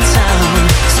border town.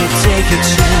 So take a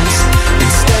chance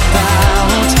and step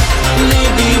out.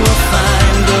 Maybe we'll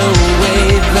find a way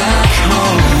back home.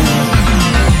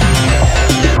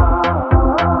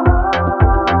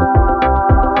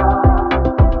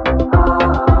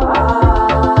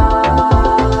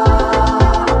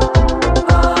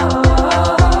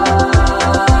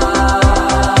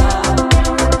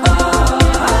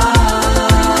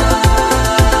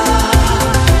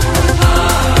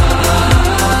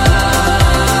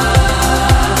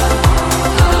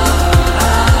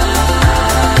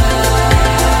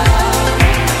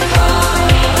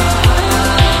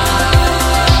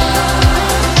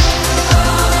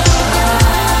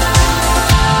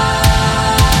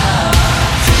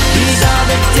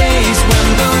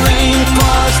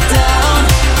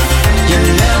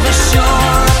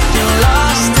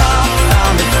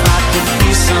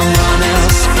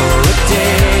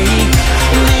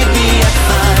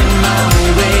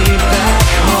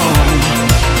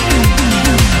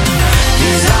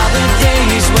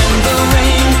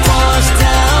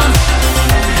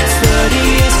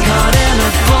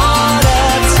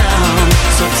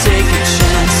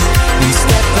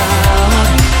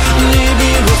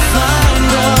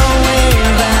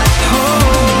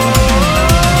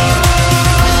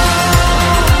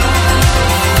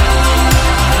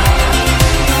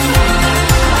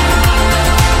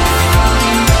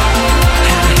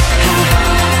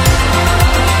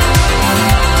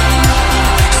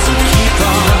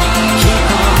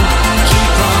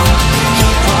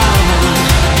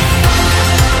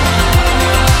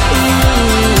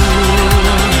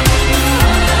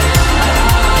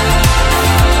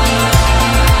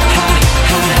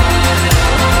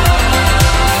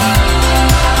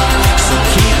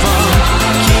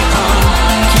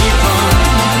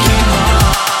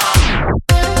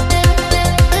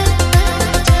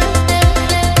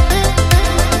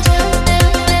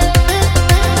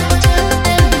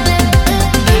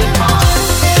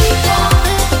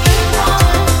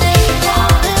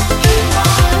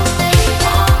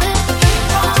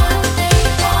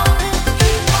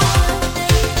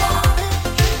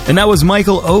 And that was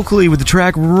Michael Oakley with the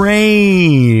track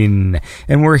Rain.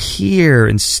 And we're here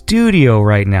in studio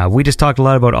right now. We just talked a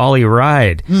lot about Ollie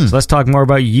Ride. So let's talk more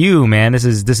about you, man. This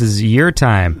is your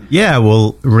time. Yeah,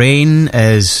 well, Rain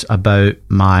is about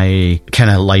my kind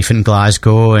of life in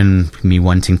Glasgow and me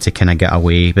wanting to kind of get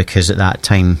away, because at that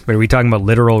time... But are we talking about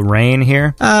literal rain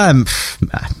here?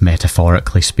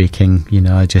 Metaphorically speaking, you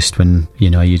know, just when, you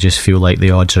know, you just feel like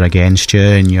the odds are against you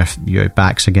and your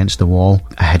back's against the wall.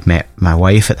 I had met my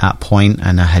wife at that point,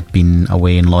 and I had been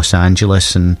away in Los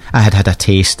Angeles, and I had had a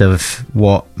taste of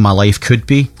what my life could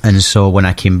be. And so when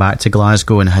I came back to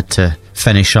Glasgow and had to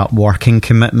finish up working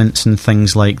commitments and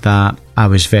things like that, I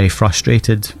was very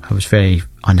frustrated. I was very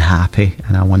unhappy,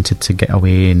 and I wanted to get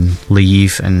away and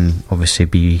leave and obviously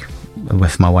be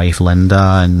with my wife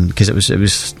Linda, and because it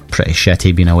was pretty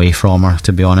shitty being away from her,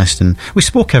 to be honest. And we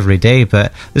spoke every day,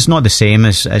 but it's not the same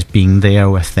as being there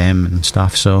with them and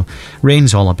stuff. So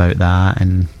Rain's all about that,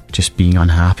 and just being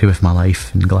unhappy with my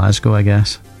life in Glasgow, I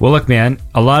guess. Well, look, man,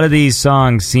 a lot of these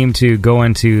songs seem to go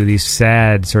into these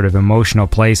sad, sort of emotional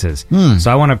places. So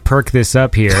I want to perk this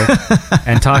up here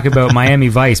and talk about Miami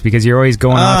Vice, because you're always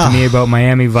going on to me about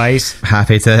Miami Vice.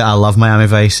 Happy to. I love Miami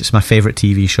Vice. It's my favourite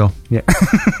TV show. Yeah.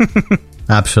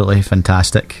 Absolutely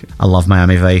fantastic. I love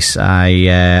Miami Vice.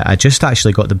 I just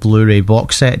actually got the Blu-ray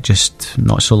box set just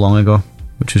not so long ago,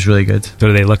 which was really good. So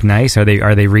do they look nice? Are they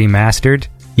remastered?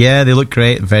 Yeah, they look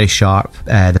great, very sharp.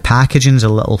 The packaging's a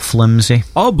little flimsy.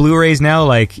 All Blu-rays now,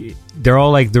 like, they're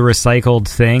all like the recycled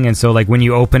thing, and so like when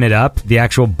you open it up, the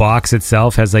actual box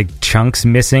itself has like chunks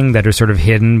missing that are sort of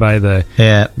hidden by the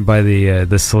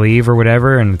the sleeve or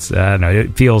whatever, and it's I don't know,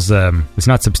 it feels it's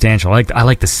not substantial. I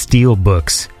like the steel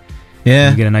books.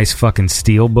 Yeah, you get a nice fucking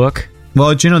steel book.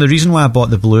 Well, do you know the reason why I bought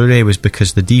the Blu-ray was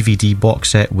because the DVD box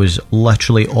set was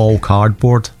literally all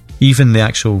cardboard. Even the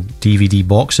actual DVD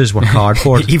boxes were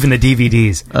cardboard. Even the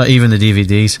DVDs. Even the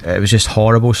DVDs. It was just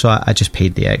horrible, so I just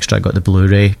paid the extra. I got the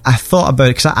Blu-ray. I thought about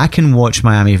it, because I can watch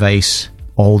Miami Vice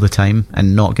all the time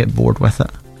and not get bored with it.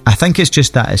 I think it's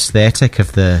just that aesthetic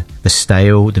of the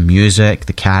style, the music,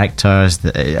 the characters.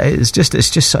 It's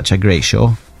just such a great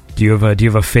show. Do you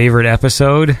have a favourite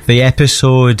episode? The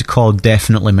episode called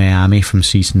Definitely Miami from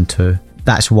season 2.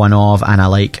 That's one of, and I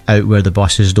like Out Where the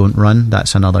Buses Don't Run.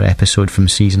 That's another episode from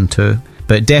season 2.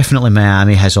 But Definitely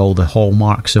Miami has all the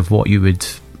hallmarks of what you would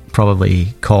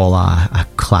probably call a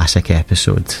classic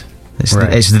episode.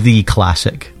 It's the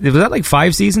classic. Was that like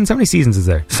 5 seasons? How many seasons is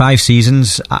there? 5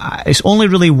 seasons. It's only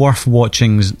really worth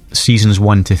watching seasons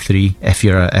 1 to 3 if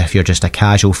you're just a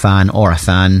casual fan or a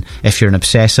fan. If you're an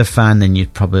obsessive fan, then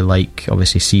you'd probably like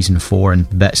obviously season 4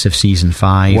 and bits of season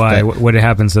 5. Why? What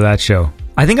happens to that show?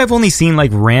 I think I've only seen like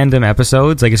random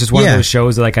episodes. Like, it's just one of those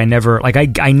shows that like I never,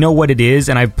 like, I know what it is,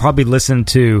 and I've probably listened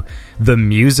to the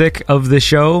music of the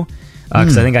show,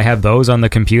 because I think I have those on the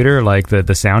computer, like the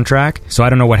soundtrack. So I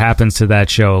don't know what happens to that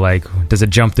show. Like, does it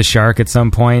jump the shark at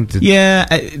some point? Yeah,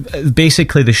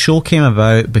 basically the show came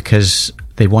about because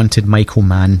they wanted Michael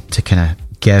Mann to kind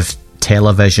of give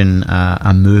television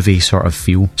a movie sort of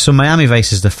feel. So Miami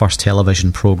Vice is the first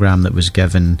television program that was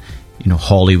given,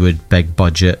 Hollywood big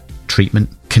budget treatment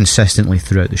consistently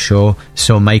throughout the show.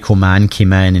 So Michael Mann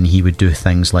came in, and he would do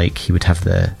things like he would have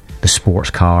the sports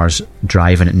cars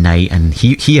driving at night, and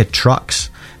he had trucks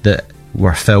that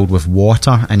were filled with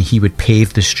water, and he would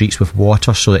pave the streets with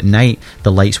water, so at night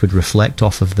the lights would reflect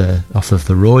off of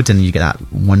the road, and you get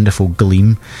that wonderful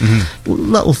gleam.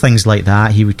 Little things like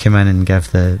that. He would come in and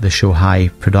give the show high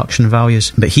production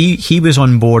values. But he was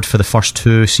on board for the first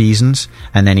 2 seasons,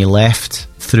 and then he left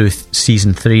through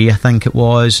season 3, I think it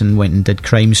was, and went and did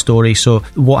Crime Story. So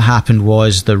what happened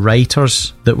was the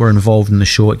writers that were involved in the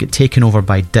show, it got taken over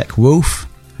by Dick Wolf,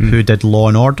 who did Law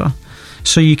and Order.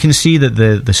 So you can see that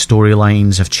the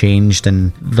storylines have changed,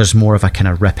 and there's more of a kind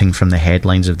of ripping from the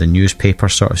headlines of the newspaper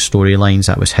sort of storylines.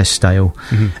 That was his style.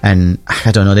 And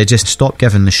I don't know, they just stopped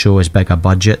giving the show as big a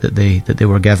budget that they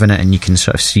were giving it, and you can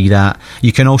sort of see that.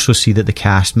 You can also see that the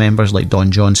cast members like Don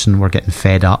Johnson were getting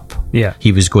fed up. Yeah,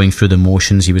 he was going through the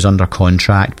motions. He was under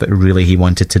contract, but really he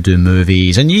wanted to do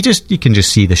movies, and you can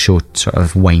just see the show sort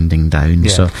of winding down.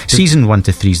 So season 1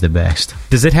 to 3 is the best.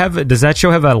 Does that show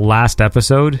have a last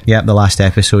episode? Yeah, the last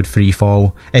episode, Free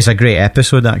Fall. It's a great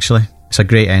episode, actually. It's a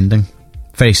great ending.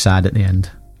 Very sad at the end.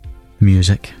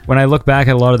 Music. When I look back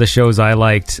at a lot of the shows I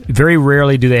liked, very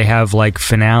rarely do they have like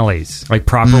finales, like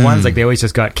proper ones. Like they always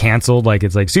just got cancelled. Like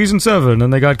it's like season 7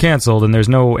 and they got cancelled and there's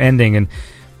no ending. And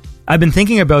I've been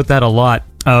thinking about that a lot,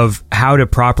 of how to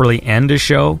properly end a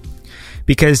show,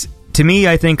 because to me,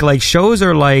 I think like shows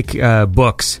are like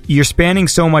books. You're spanning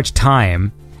so much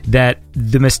time that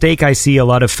the mistake I see a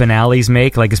lot of finales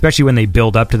make, like especially when they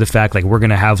build up to the fact like we're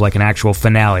going to have like an actual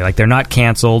finale, like they're not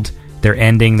cancelled, they're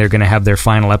ending, they're going to have their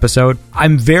final episode.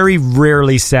 I'm very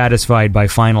rarely satisfied by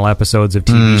final episodes of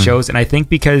TV shows, and I think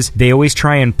because they always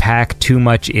try and pack too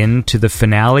much into the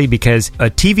finale, because a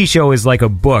TV show is like a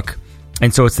book,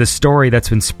 and so it's the story that's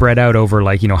been spread out over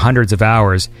like, hundreds of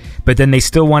hours, but then they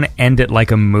still want to end it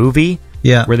like a movie.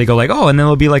 Yeah. Where they go like, oh, and then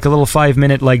there'll be like a little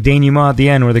 5-minute like denouement at the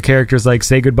end where the characters like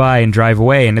say goodbye and drive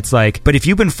away. And it's like, but if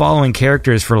you've been following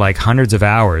characters for like hundreds of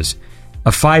hours,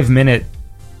 a 5-minute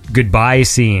goodbye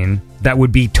scene that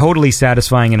would be totally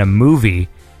satisfying in a movie,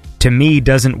 to me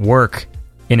doesn't work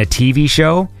in a TV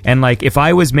show. And like, if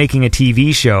I was making a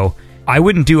TV show, I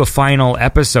wouldn't do a final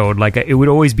episode. Like, it would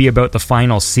always be about the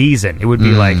final season. It would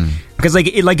be like, Because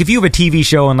like if you have a TV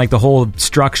show and like the whole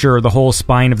structure or the whole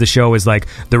spine of the show is like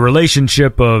the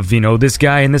relationship of, you know, this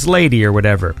guy and this lady or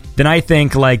whatever, then I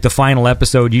think like the final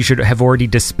episode you should have already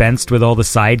dispensed with all the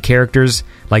side characters.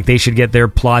 Like they should get their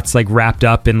plots like wrapped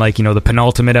up in like, you know, the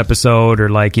penultimate episode or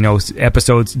like, you know,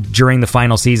 episodes during the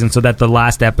final season, so that the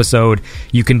last episode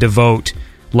you can devote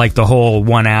like the whole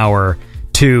 1 hour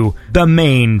to the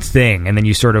main thing, and then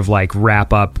you sort of like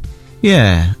wrap up.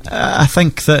 Yeah, I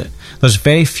think that there's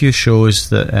very few shows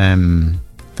that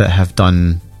that have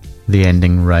done the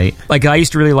ending right. Like I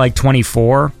used to really like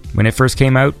 24 when it first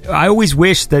came out. I always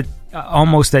wish that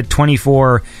almost that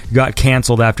 24 got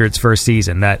canceled after its first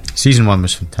season. That season 1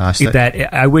 was fantastic.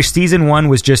 That I wish season 1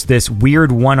 was just this weird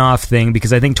one-off thing,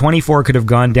 because I think 24 could have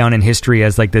gone down in history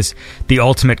as like the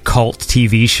ultimate cult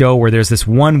TV show where there's this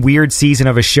one weird season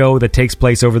of a show that takes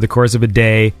place over the course of a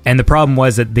day, and the problem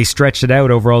was that they stretched it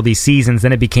out over all these seasons.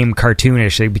 Then it became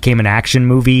cartoonish. It became an action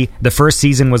movie. The first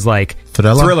season was like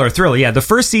thriller. Yeah, the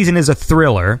first season is a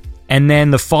thriller. And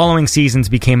then the following seasons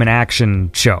became an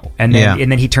action show. And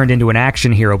then he turned into an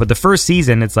action hero. But the first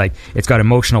season, it's like, it's got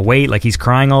emotional weight. Like he's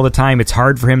crying all the time. It's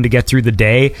hard for him to get through the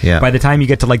day. Yeah. By the time you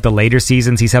get to like the later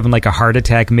seasons, he's having like a heart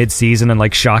attack mid-season and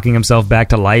like shocking himself back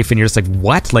to life. And you're just like,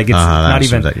 what? Like it's not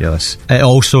even ridiculous. It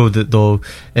also, though,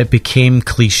 it became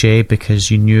cliche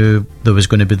because you knew there was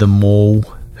going to be the mole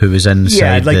who was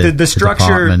inside the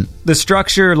structure. The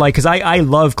structure, like, because I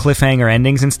love cliffhanger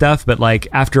endings and stuff, but like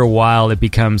after a while it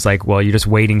becomes like, well, you're just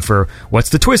waiting for what's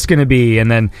the twist going to be, and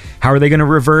then how are they going to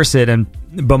reverse it?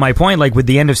 But my point, like with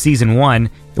the end of season 1,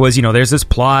 was, you know, there's this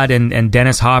plot, and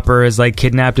Dennis Hopper has like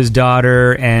kidnapped his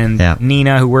daughter, and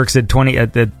Nina, who works at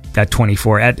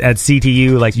 24 at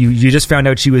CTU, like you just found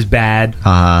out she was bad.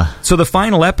 So the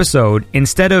final episode,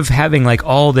 instead of having like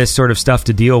all this sort of stuff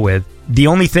to deal with, the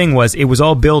only thing was it was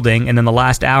all building, and then the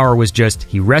last hour was just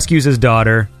he rescues his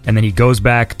daughter, and then he goes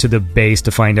back to the base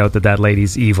to find out that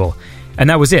lady's evil. And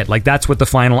that was it. Like, that's what the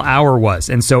final hour was.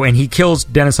 And he kills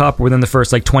Dennis Hopper within the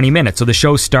first, like, 20 minutes. So the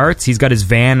show starts, he's got his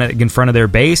van in front of their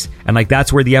base, and, like,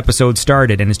 that's where the episode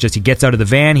started. And it's just, he gets out of the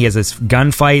van, he has this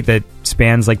gunfight that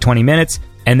spans, like, 20 minutes,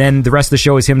 and then the rest of the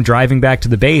show is him driving back to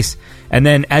the base. And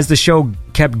then as the show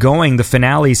kept going, the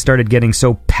finale started getting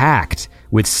so packed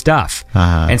with stuff.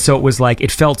 And so it was like,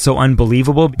 it felt so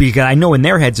unbelievable, because I know in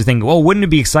their heads they're thinking, well, wouldn't it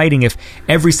be exciting if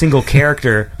every single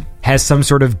character has some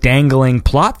sort of dangling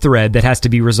plot thread that has to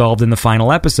be resolved in the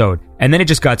final episode? And then it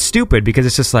just got stupid, because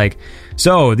it's just like,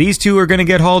 so these two are going to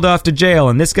get hauled off to jail,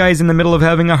 and this guy's in the middle of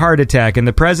having a heart attack, and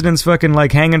the president's fucking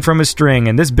like hanging from a string,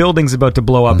 and this building's about to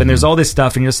blow up, and there's all this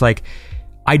stuff, and you're just like,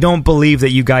 I don't believe that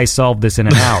you guys solved this in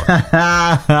an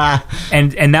hour.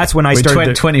 and that's when I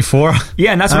started 24.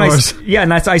 Yeah, and that's when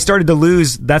I started to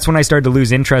lose. That's when I started to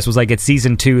lose interest. Was like at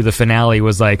season 2, the finale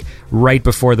was like right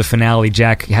before the finale.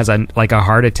 Jack has a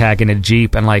heart attack in a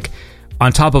Jeep, and like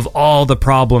on top of all the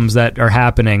problems that are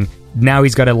happening, now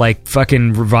he's got to like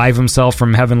fucking revive himself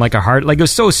from having like a heart. Like, it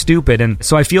was so stupid. And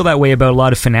so I feel that way about a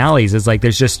lot of finales. Is like,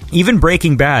 there's just, even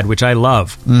Breaking Bad, which I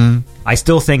love, I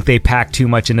still think they packed too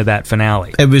much into that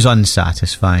finale. It was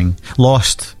unsatisfying.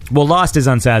 Lost is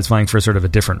unsatisfying for sort of a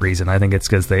different reason. I think it's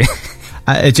because they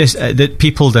that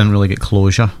people didn't really get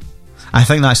closure. I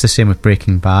think that's the same with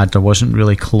Breaking Bad. There wasn't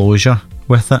really closure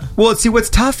with it. Well, see, what's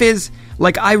tough is,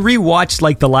 like, I rewatched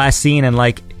like the last scene, and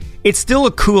like, it's still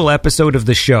a cool episode of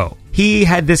the show. He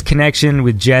had this connection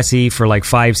with Jesse for like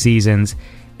 5 seasons,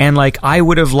 and like, I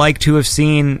would have liked to have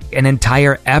seen an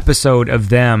entire episode of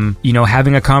them, you know,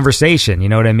 having a conversation, you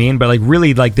know what I mean? But like,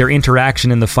 really, like, their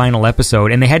interaction in the final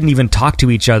episode, and they hadn't even talked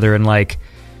to each other in like,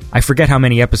 I forget how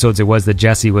many episodes it was that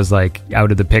Jesse was like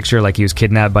out of the picture, like he was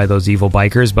kidnapped by those evil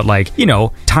bikers, but like, you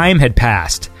know, time had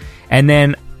passed. And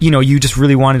then, you know, you just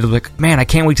really wanted to, like, man, I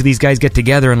can't wait till these guys get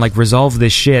together and like resolve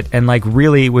this shit. And like,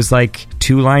 really, it was like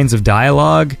 2 lines of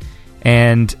dialogue.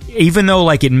 And even though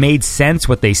like it made sense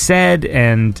what they said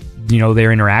and, you know,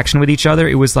 their interaction with each other,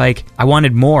 it was like, I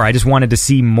wanted more. I just wanted to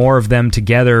see more of them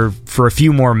together for a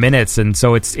few more minutes. And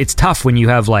so it's tough when you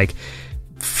have like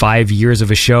 5 years of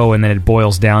a show and then it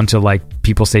boils down to like,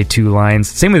 people say 2 lines.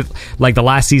 Same with like the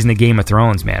last season of Game of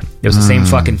Thrones, man. It was the same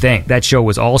fucking thing. That show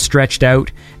was all stretched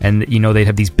out, and you know, they'd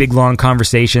have these big long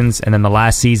conversations, and then the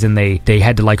last season they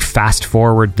had to like fast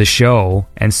forward the show,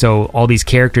 and so all these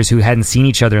characters who hadn't seen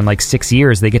each other in like 6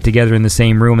 years, they get together in the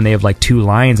same room and they have like 2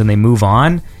 lines and they move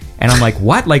on. And I'm like,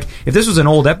 what? Like, if this was an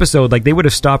old episode, like, they would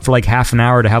have stopped for like half an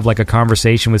hour to have like a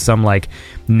conversation with some like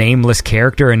nameless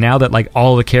character. And now that like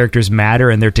all the characters matter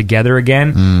and they're together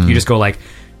again, you just go like,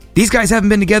 these guys haven't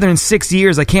been together in 6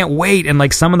 years. I can't wait. And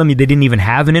like, some of them, they didn't even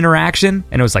have an interaction.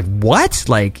 And it was like, what?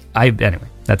 Like, anyway,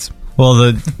 that's...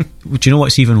 Well, do you know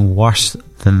what's even worse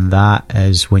than that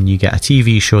is when you get a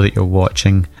TV show that you're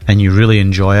watching and you really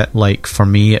enjoy it. Like for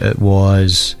me, it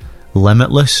was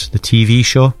Limitless, the TV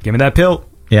show. Give me that pill.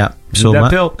 Yeah, so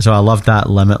I loved that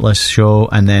Limitless show,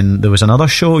 and then there was another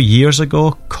show years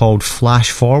ago called Flash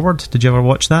Forward. Did you ever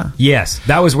watch that? Yes,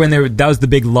 that was when that was the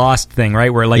big Lost thing, right?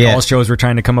 Where like all shows were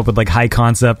trying to come up with like high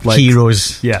concept, like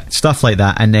heroes, stuff like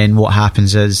that. And then what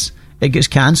happens is it gets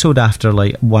cancelled after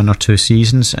like 1 or 2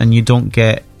 seasons, and you don't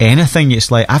get anything.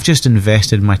 It's like, I've just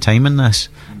invested my time in this,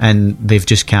 and they've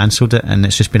just cancelled it, and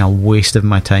it's just been a waste of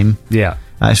my time. Yeah,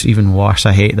 that's even worse.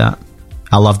 I hate that.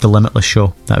 I loved the Limitless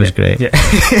show. That was great. Yeah.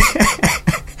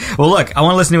 Well, look, I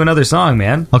want to listen to another song,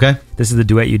 man. Okay. This is the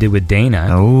duet you did with Dana.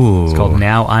 Oh. It's called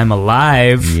Now I'm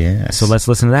Alive. Yes. So let's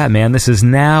listen to that, man. This is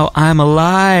Now I'm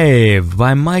Alive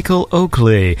by Michael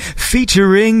Oakley,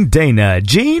 featuring Dana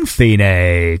Jean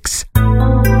Phoenix.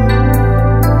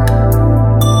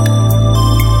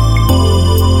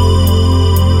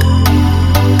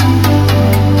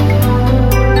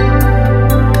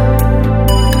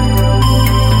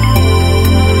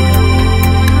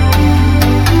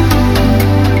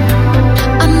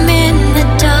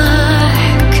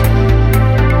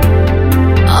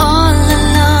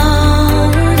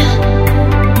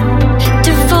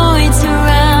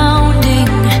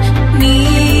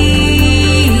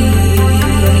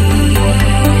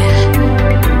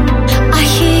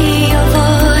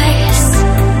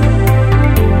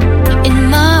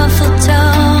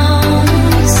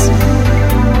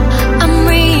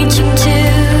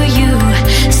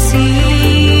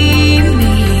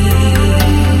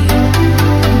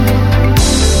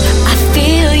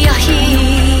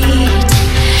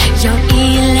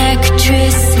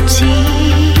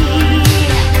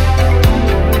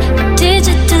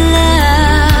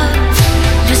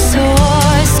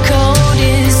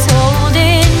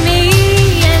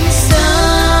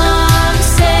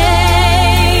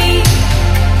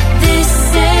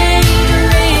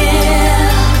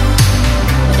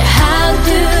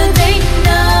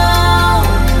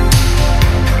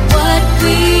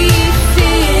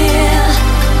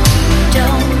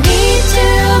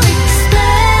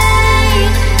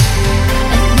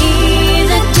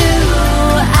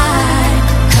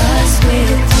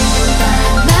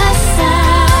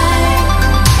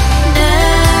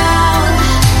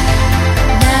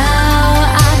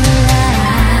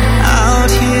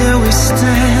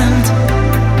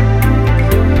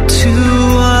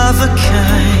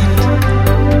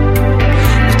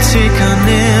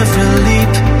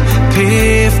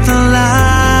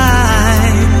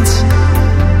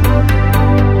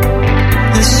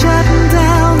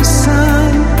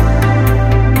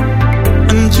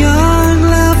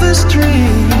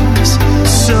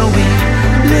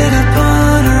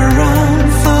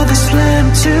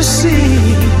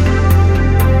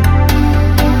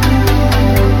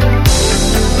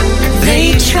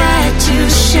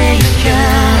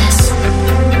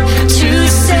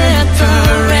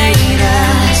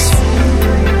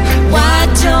 Why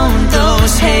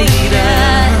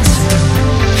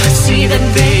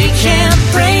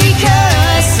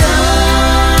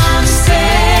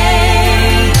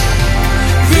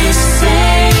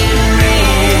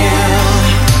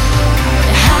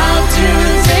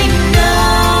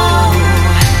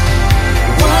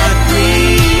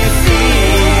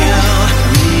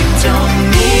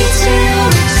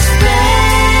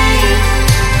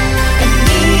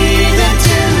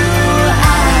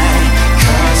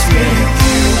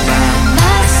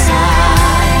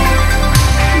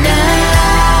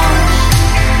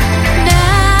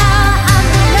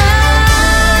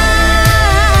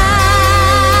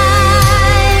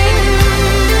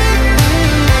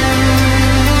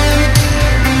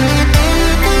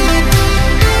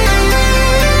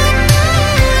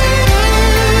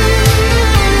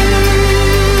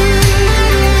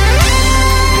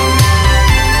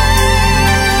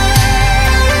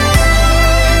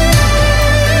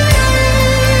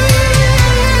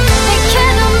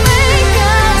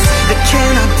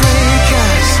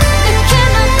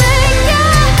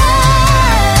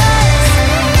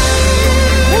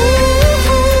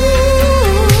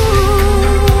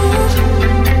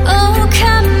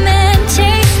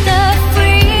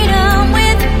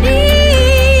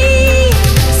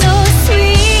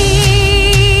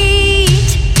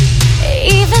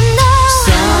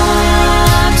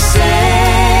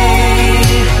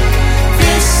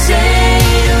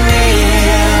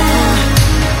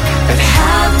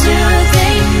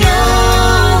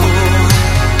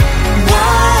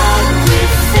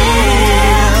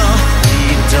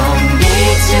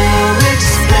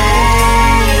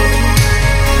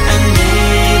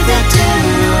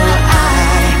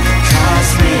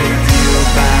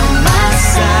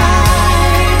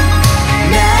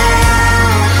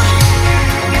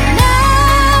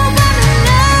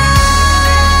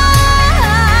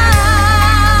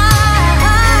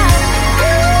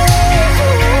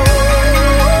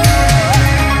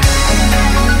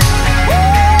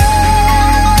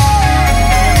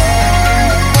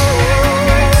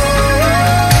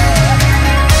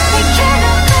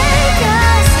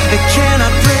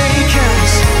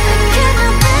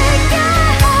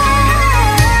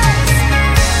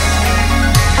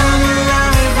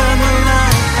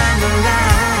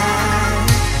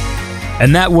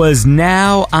And that was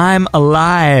Now I'm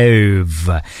Alive,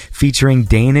 featuring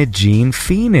Dana Jean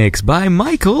Phoenix by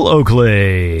Michael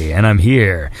Oakley. And I'm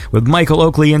here with Michael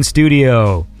Oakley in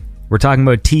studio. We're talking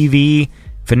about TV,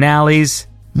 finales.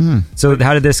 So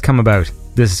how did this come about,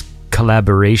 this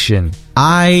collaboration?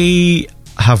 I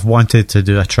have wanted to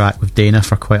do a track with Dana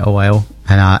for quite a while,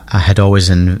 and I had always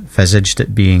envisaged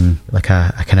it being like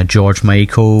a kind of George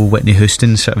Michael, Whitney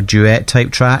Houston sort of duet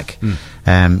type track,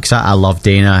 because I love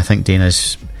Dana. I think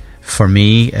Dana's, for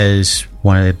me, is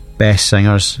one of the best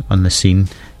singers on the scene.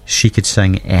 She could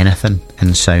sing anything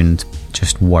and sound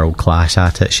just world class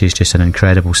at it. She's just an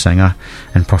incredible singer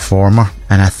and performer.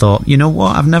 And I thought, you know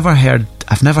what, I've never heard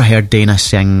Dana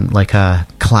sing like a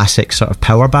classic sort of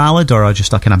power ballad or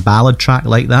just a kind of ballad track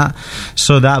like that.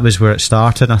 So that was where it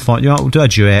started. I thought, you know what, we'll do a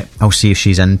duet, I'll see if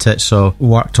she's into it. So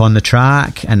worked on the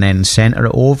track and then sent her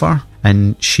it over,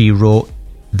 and she wrote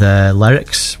the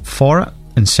lyrics for it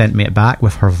and sent me it back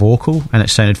with her vocal, and it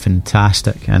sounded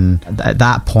fantastic. And at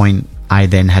that point I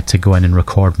then had to go in and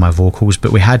record my vocals,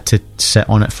 but we had to sit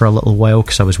on it for a little while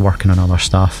because I was working on other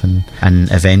stuff, and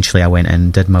eventually I went in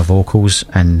and did my vocals.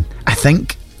 And I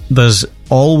think there's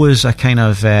always a kind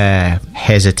of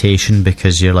hesitation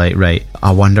because you're like, right,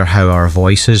 I wonder how our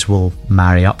voices will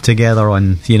marry up together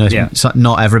on, you know,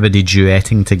 not everybody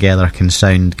duetting together can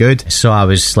sound good. So I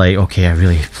was like, okay, I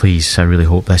really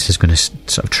hope this is going to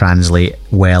sort of translate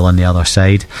well on the other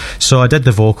side. So I did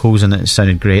the vocals and it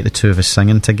sounded great, the two of us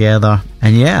singing together.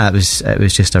 And yeah, it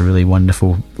was just a really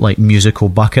wonderful like musical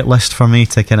bucket list for me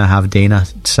to kind of have Dana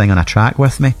sing on a track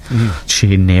with me.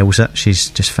 She nails it. She's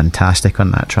just fantastic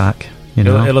on that track. You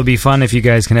know? It'll be fun if you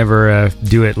guys can ever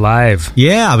do it live.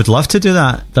 Yeah, I would love to do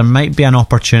that. There might be an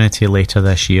opportunity later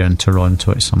this year in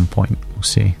Toronto at some point. We'll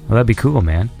see. Well, that'd be cool,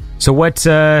 man. So what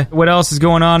else is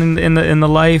going on in the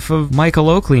life of Michael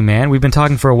Oakley, man? We've been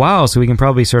talking for a while, so we can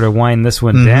probably sort of wind this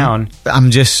one down.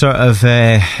 I'm just sort of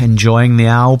enjoying the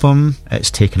album. It's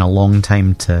taken a long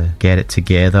time to get it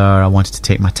together. I wanted to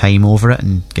take my time over it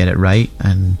and get it right,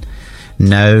 and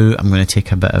now I'm going to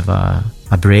take a bit of a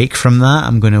break from that.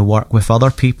 I'm going to work with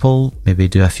other people, maybe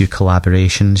do a few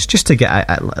collaborations, just to get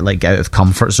out of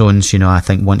comfort zones. You know, I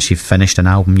think once you've finished an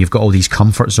album, you've got all these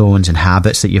comfort zones and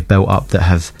habits that you've built up that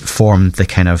have formed the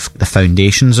kind of the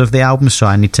foundations of the album. So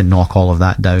I need to knock all of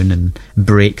that down and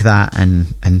break that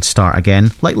and start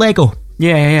again, like Lego.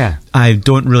 Yeah. I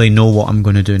don't really know what I'm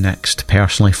going to do next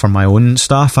personally for my own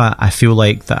stuff. I feel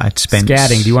like that I'd spent...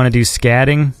 Scatting. Do you want to do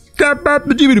scatting? There you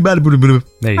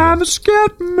go. I'm a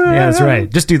scat man. Yeah, that's right.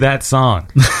 Just do that song.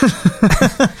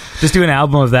 Just do an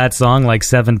album of that song like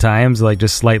 7 times, like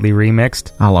just slightly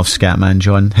remixed. I love Scatman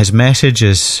John. His message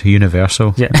is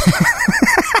universal. Yeah.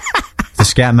 The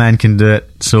Scatman can do it,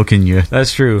 so can you.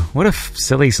 That's true. What a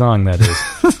silly song that is.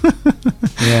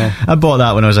 Yeah. I bought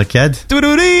that when I was a kid.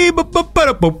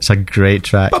 It's a great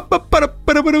track.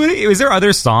 Is there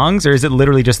other songs, or is it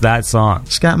literally just that song?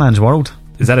 Scatman's World.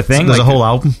 Is that a thing? There's a whole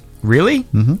album. Really?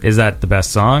 Mm-hmm. Is that the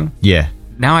best song? Yeah.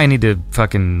 Now I need to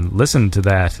fucking listen to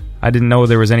that. I didn't know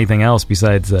there was anything else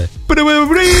besides that.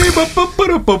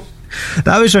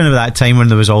 That was around that time when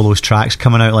there was all those tracks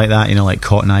coming out like that, you know, like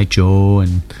Cotton Eye Joe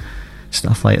and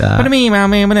stuff like that.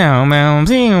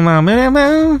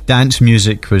 Dance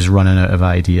music was running out of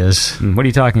ideas. What are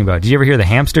you talking about? Did you ever hear the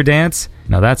hamster dance?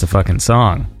 No, that's a fucking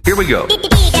song. Here we go.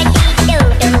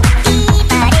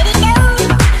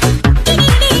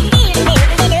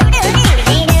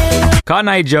 Cotton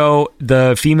Eye Joe,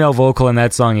 the female vocal in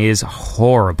that song is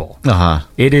horrible.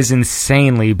 It is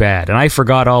insanely bad, and I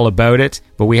forgot all about it,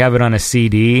 but we have it on a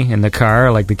CD in the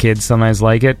car, like the kids sometimes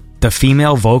like it. The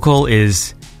female vocal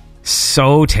is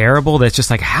so terrible that's just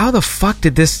like, how the fuck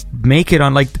did this make it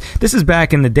on? Like, this is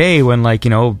back in the day when, like,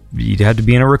 you know, you had to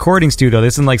be in a recording studio.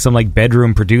 This isn't like some like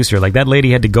bedroom producer. Like, that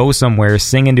lady had to go somewhere,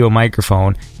 sing into a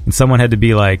microphone, and someone had to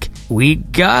be like, we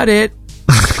got it.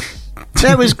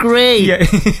 That was great. Yeah.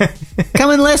 Come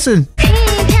and listen.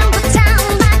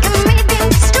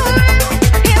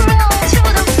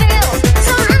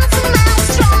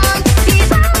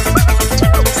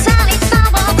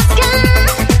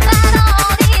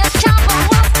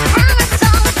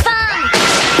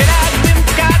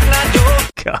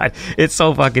 God, it's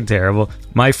so fucking terrible.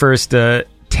 My first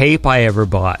tape I ever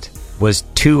bought was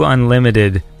 2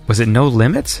 Unlimited. Was it No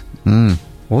Limits?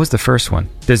 What was the first one?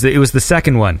 It was the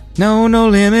second one. No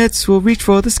limits, we'll reach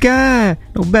for the sky.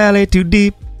 No valley too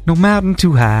deep, no mountain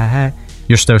too high.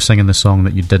 You're still singing the song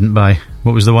that you didn't buy.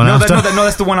 What was the one after? No,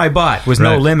 that's the one I bought. Was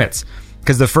right. No Limits.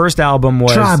 Because the first album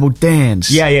was... Tribal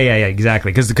Dance. Yeah,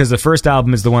 exactly. Because the first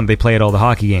album is the one they play at all the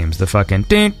hockey games. The fucking...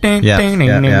 Ding, ding, ding,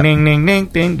 ding, ding, ding, ding, ding,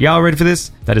 ding. Y'all ready for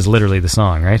this? That is literally the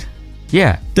song, right?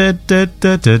 Yeah.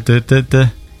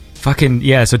 Fucking,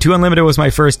 yeah, so 2 Unlimited was my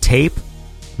first tape.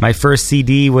 My first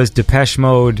CD was Depeche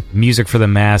Mode, Music for the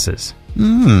Masses. I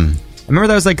remember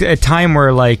that was like a time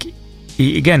where, like,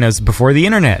 again, it was before the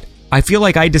internet. I feel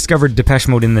like I discovered Depeche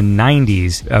Mode in the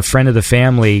 90s. A friend of the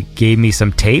family gave me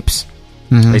some tapes.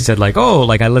 They said, like, oh,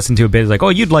 like, I listened to a bit, like, oh,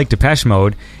 you'd like Depeche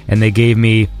Mode. And they gave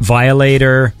me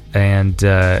Violator and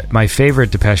my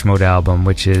favorite Depeche Mode album,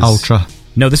 which is... Ultra.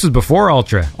 No, this was before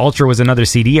Ultra. Ultra was another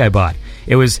CD I bought.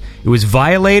 It was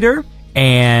Violator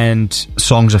and...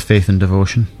 Songs of Faith and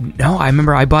Devotion. No, I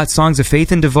remember I bought Songs of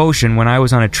Faith and Devotion when I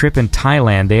was on a trip in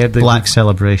Thailand. They had the Black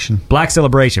Celebration. Black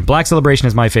Celebration. Black Celebration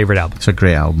is my favorite album. It's a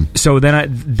great album. So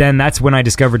then that's when I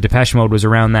discovered Depeche Mode was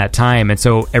around that time. And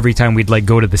so every time we'd like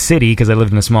go to the city, because I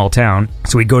lived in a small town,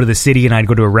 so we'd go to the city and I'd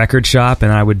go to a record shop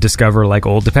and I would discover like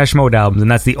old Depeche Mode albums.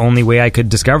 And that's the only way I could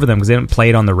discover them, because they didn't play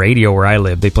it on the radio where I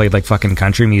lived. They played like fucking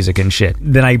country music and shit.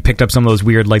 Then I picked up some of those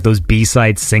weird, like those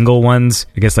B-side single ones,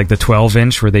 I guess like the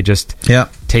 12-inch, where they just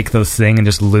take those thing and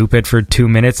just loop it for 2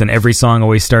 minutes, and every song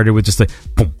always started with just like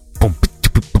boom, boom,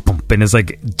 boom, boom, and it's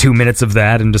like 2 minutes of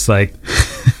that, and just like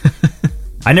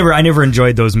I never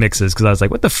enjoyed those mixes, because I was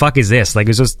like, what the fuck is this? Like,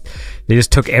 it's just, they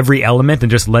just took every element and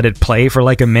just let it play for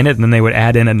like a minute, and then they would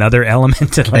add in another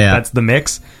element, and like that's the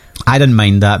mix. I didn't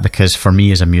mind that, because for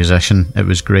me as a musician, it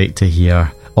was great to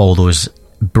hear all those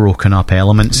broken up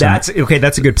elements. That's a good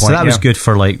point. So that was good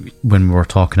for like when we were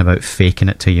talking about faking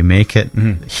it till you make it.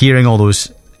 Hearing all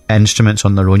those instruments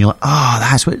on their own, you're like, oh,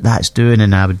 that's what that's doing,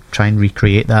 and I would try and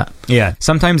recreate that. Yeah,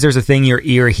 sometimes there's a thing your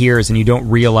ear hears and you don't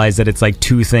realize that it's like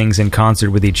two things in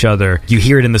concert with each other. You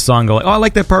hear it in the song, go like, oh, I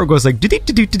like that part, goes like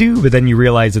do-do-do-do-do, but then you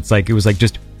realize it's like, it was like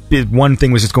just one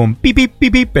thing was just going beep beep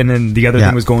beep beep, and then the other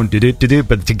thing was going do-do-do-do,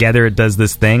 but together it does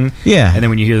this thing. Yeah. And then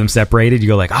when you hear them separated, you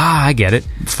go like, I get it.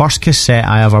 First cassette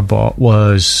I ever bought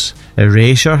was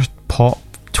Erasure Pop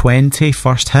 20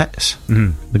 First Hits.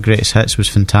 The Greatest Hits was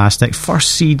fantastic.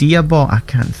 First CD I bought, I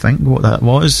can't think what that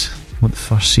was. What the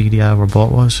first CD I ever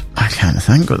bought was. I can't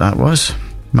think what that was.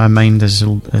 My mind is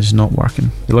not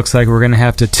working. It looks like we're going to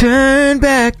have to turn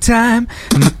back time.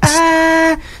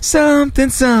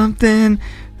 Something.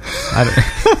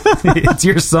 It's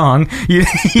your song. You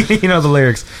know the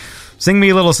lyrics. Sing me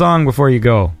a little song before you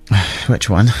go.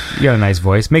 Which one? You got a nice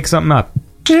voice. Make something up.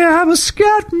 Yeah, I'm a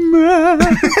scatman.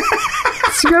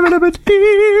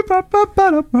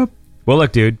 Well,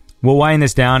 look, dude, we'll wind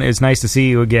this down. It's nice to see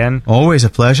you again. Always a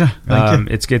pleasure. Thank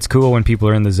you. It's cool when people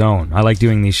are in the zone. I like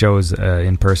doing these shows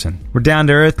in person. We're down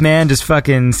to earth, man. Just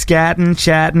fucking scatting,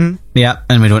 chatting. Yeah,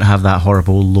 and we don't have that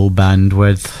horrible low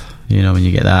bandwidth. You know, when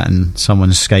you get that and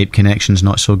someone's Skype connection's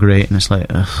not so great, and it's like,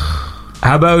 ugh.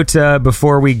 How about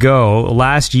before we go?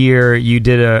 Last year you had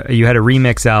a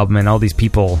remix album, and all these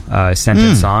people sent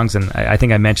in songs, and I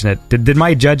think I mentioned it. Did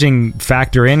my judging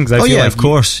factor in? Cause I feel like of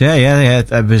course, yeah.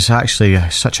 It was actually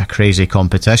such a crazy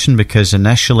competition, because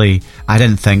initially I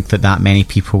didn't think that many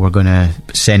people were going to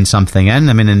send something in.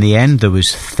 I mean, in the end, there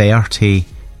was 30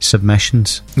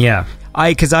 submissions. Yeah.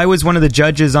 Because I was one of the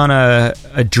judges on a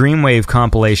Dreamwave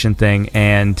compilation thing,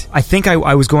 and I think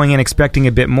I was going in expecting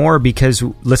a bit more, because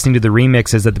listening to the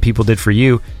remixes that the people did for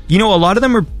you, a lot of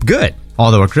them were good.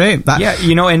 Oh, they were great. Yeah,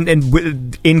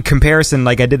 and in comparison,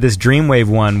 like I did this Dreamwave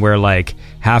one where like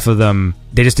half of them,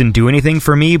 they just didn't do anything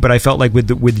for me, but I felt like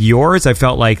with yours, I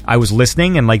felt like I was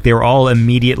listening, and like they were all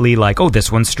immediately like, oh,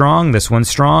 this one's strong, this one's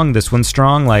strong, this one's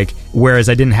strong, like, whereas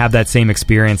I didn't have that same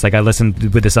experience. Like I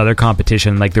listened with this other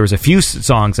competition, like there was a few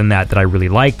songs in that I really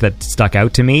liked that stuck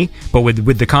out to me, but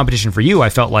with the competition for you, I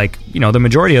felt like, the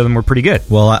majority of them were pretty good.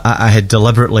 Well, I had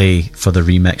deliberately, for the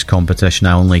remix competition,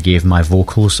 I only gave my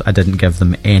vocals. I didn't give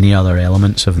them any other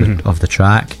elements of the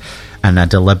track, and I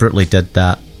deliberately did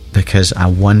that because I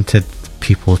wanted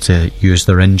people to use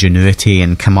their ingenuity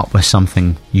and come up with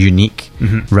something unique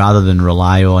rather than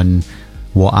rely on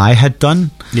what I had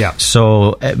done. Yeah.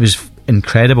 So it was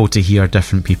incredible to hear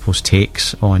different people's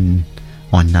takes on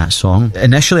that song.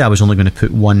 Initially I was only going to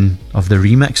put one of the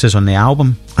remixes on the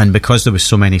album, and because there was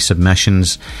so many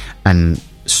submissions and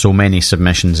so many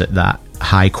submissions at that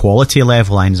high quality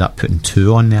level, I ended up putting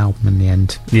 2 on the album in the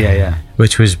end. Yeah.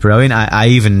 Which was brilliant. I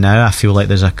even now, I feel like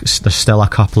there's still a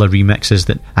couple of remixes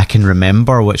that I can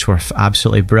remember which were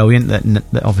absolutely brilliant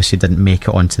that obviously didn't make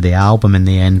it onto the album in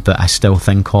the end, but I still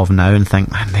think of now and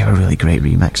think, man, they were really great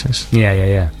remixes.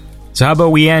 Yeah. So how about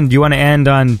we end? Do you want to end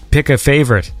on pick a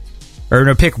favorite? Or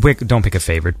no, don't pick a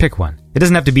favorite, pick one. It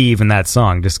doesn't have to be even that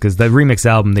song, just because the remix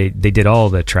album, they did all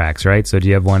the tracks, right? So do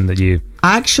you have one that you...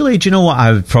 Actually, do you know what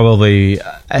I would probably...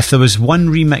 If there was one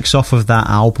remix off of that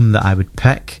album that I would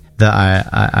pick, that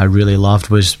I really loved,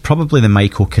 was probably the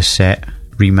Michael Cassette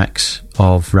remix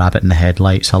of Rabbit in the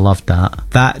Headlights. I loved that.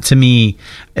 That, to me,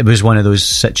 it was one of those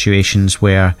situations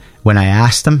where when I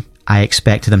asked him, I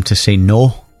expected him to say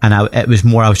no, and it was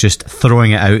more I was just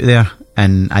throwing it out there,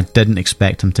 and I didn't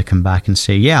expect him to come back and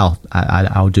say, yeah,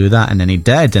 I'll do that, and then he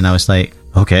did, and I was like,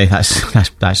 okay,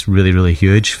 that's really, really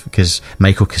huge, because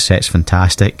Michael Cassette's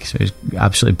fantastic. So he's an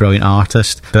absolutely brilliant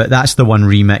artist. But that's the one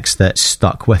remix that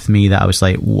stuck with me, that I was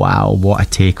like, wow, what a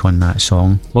take on that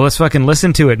song. Well, let's fucking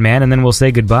listen to it, man, and then we'll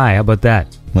say goodbye. How about that?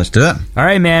 Let's do it. All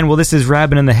right, man. Well, this is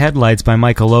Rabbit in the Headlights by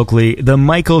Michael Oakley, the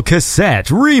Michael Cassette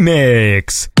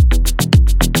remix.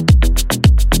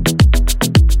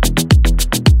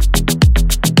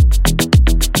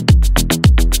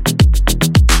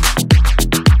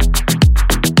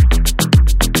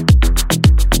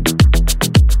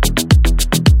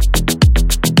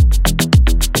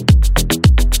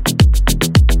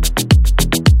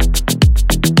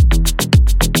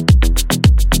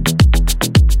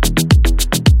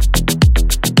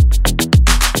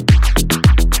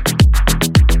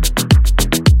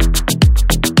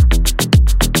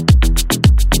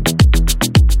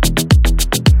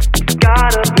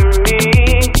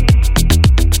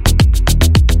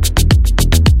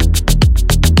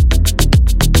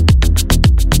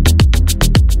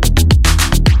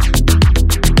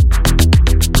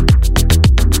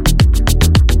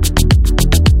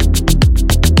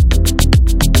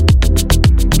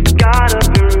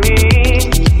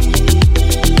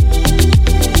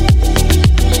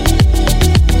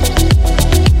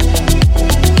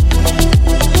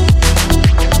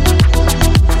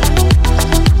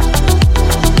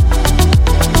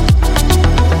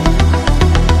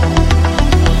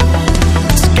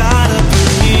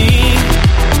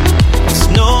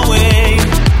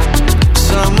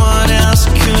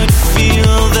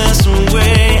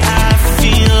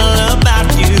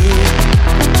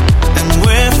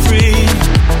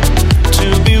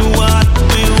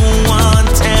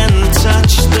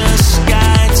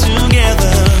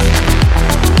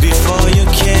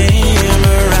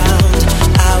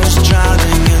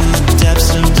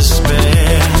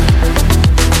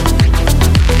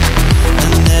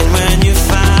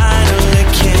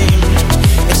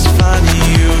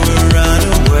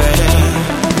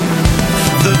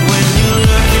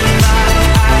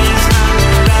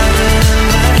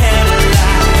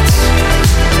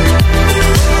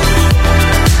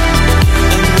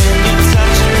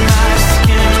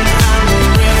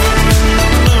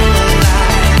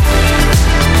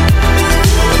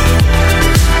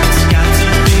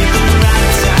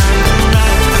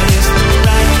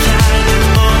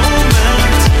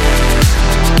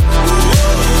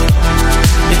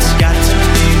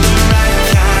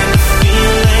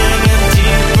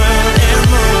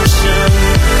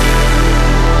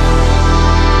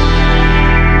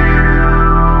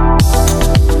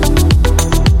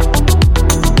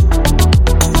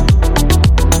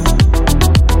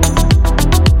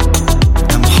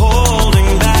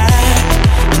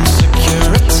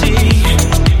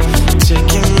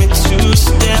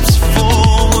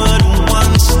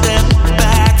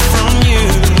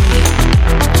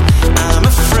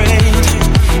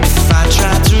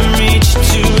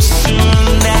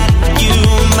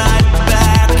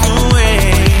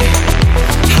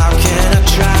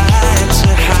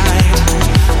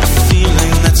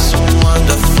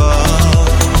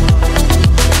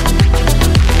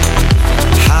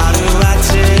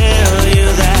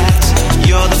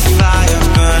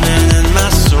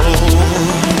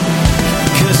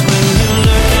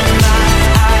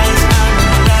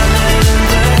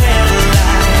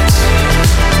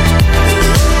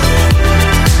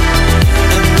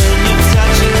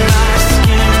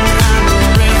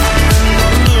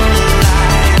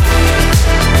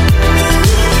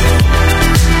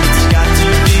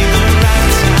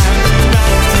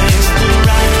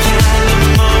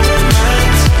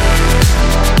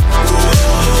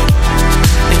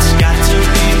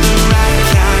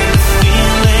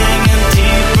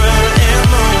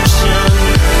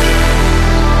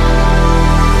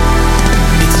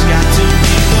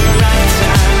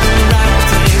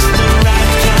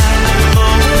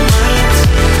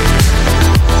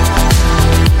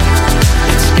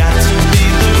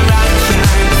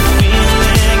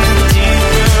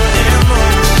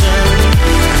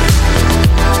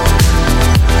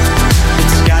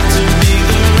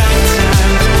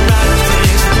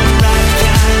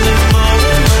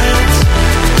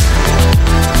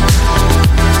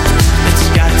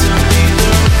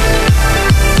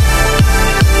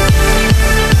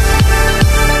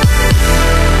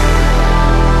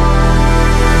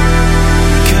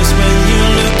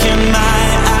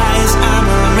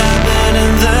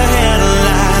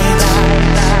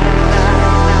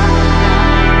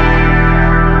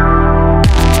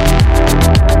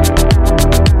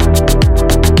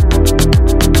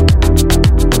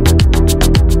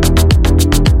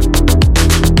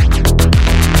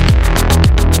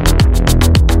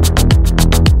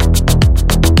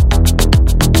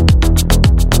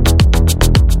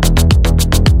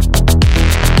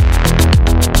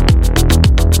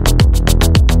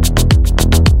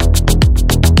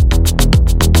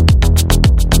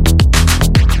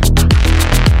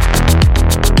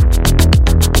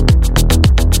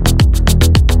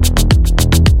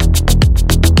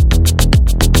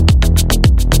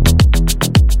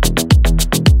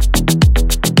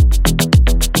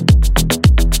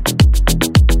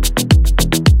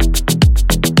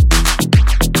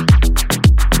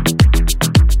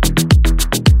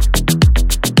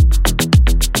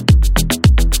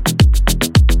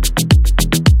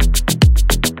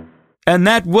 And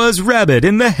that was Rabbit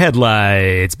in the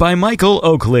Headlights by Michael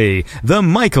Oakley, the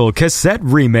Michael cassette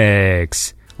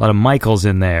remix. A lot of Michaels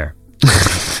in there.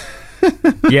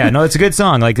 Yeah, no, it's a good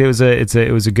song. Like it was a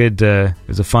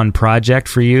fun project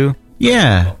for you.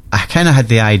 Yeah, I kind of had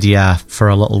the idea for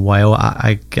a little while.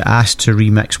 I got asked to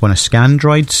remix one of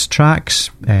Scandroid's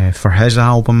tracks for his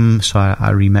album, so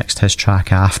I remixed his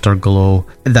track Afterglow.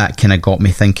 That kind of got me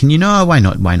thinking, you know, why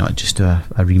not just do a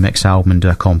remix album and do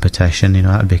a competition? You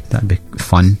know, that'd be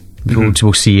fun.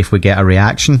 We'll see if we get a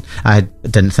reaction. I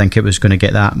didn't think it was going to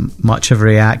get that much of a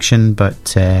reaction,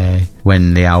 but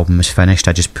when the album was finished,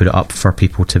 I just put it up for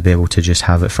people to be able to just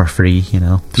have it for free, you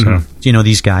know. So, you know,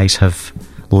 these guys have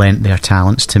lent their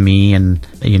talents to me, and,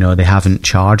 you know, they haven't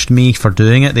charged me for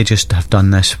doing it. They just have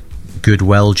done this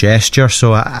goodwill gesture,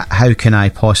 so how can I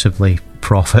possibly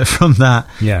profit from that?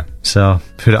 Yeah. So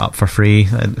put it up for free,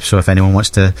 so if anyone wants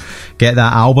to get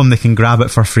that album, they can grab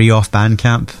it for free off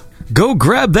Bandcamp. Go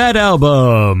grab that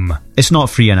album. It's not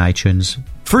free in iTunes.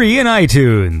 Free in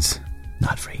iTunes.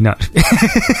 Not free. No.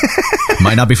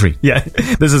 Might not be free. Yeah,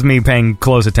 this is me paying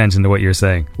close attention to what you're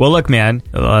saying. Well, look, man,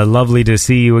 lovely to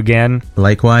see you again.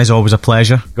 Likewise, always a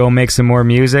pleasure. Go make some more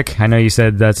music. I know you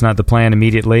said that's not the plan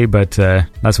immediately, but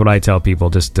that's what I tell people.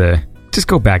 Just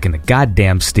go back in the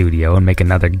goddamn studio and make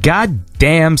another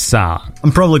goddamn song.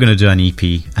 I'm probably going to do an EP.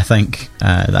 I think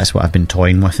that's what I've been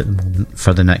toying with at the moment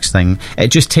for the next thing. It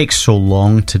just takes so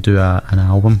long to do an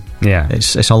album. Yeah.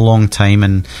 It's a long time,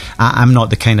 and I'm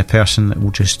not the kind of person that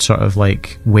will just sort of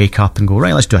like wake up and go,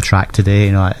 right, let's do a track today.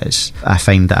 You know, I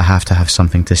find that I have to have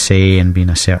something to say and be in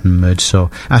a certain mood. So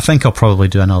I think I'll probably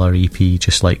do another EP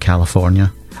just like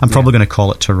California. I'm probably going to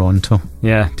call it Toronto.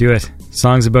 Yeah, do it.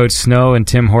 Songs about snow and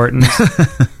Tim Hortons.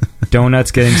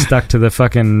 Donuts getting stuck to the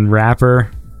fucking wrapper.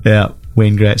 Yeah,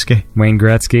 Wayne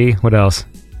Gretzky. What else?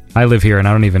 I live here and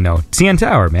I don't even know. CN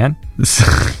Tower, man. It's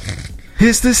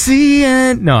the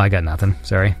CN... No, I got nothing.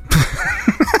 Sorry.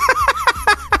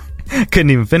 Couldn't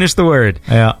even finish the word.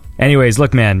 Yeah. Anyways,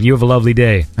 look, man, you have a lovely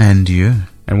day. And you.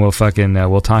 And we'll fucking...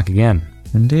 we'll talk again.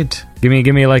 Indeed. Give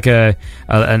me like an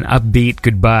upbeat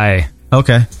goodbye.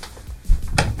 Okay.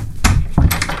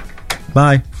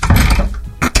 Bye.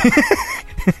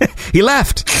 He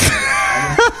left.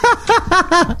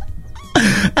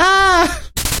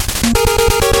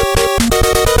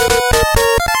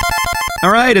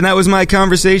 All right, and that was my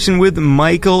conversation with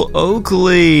Michael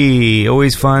Oakley.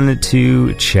 Always fun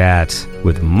to chat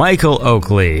with Michael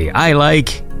Oakley. I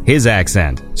like his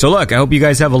accent. So look, I hope you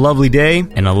guys have a lovely day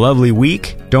and a lovely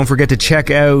week. Don't forget to check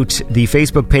out the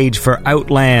Facebook page for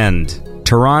Outland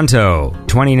Toronto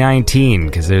 2019,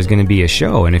 because there's going to be a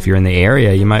show, and if you're in the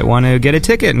area, you might want to get a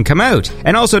ticket and come out.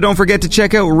 And also, don't forget to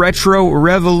check out Retro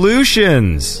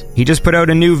Revolutions. He just put out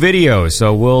a new video,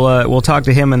 so we'll talk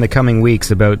to him in the coming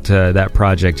weeks about that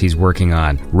project he's working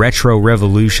on. Retro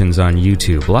Revolutions on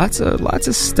YouTube. Lots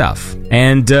of stuff.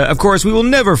 And of course, we will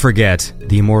never forget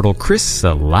the immortal Chris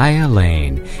Celia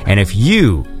Lane. And if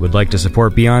you would like to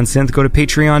support Beyond Synth, go to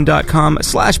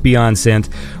patreon.com/BeyondSynth,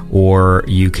 or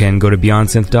you can go to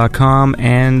BeyondSynth.com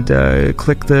and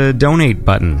click the donate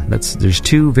button. There's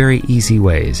two very easy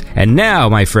ways. And now,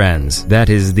 my friends, that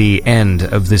is the end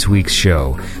of this week's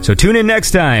show. So tune in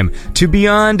next time to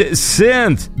Beyond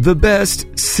Synth, the best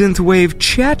synthwave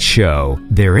chat show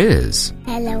there is.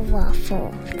 Hello,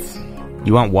 waffles.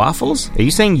 You want waffles? Are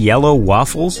you saying yellow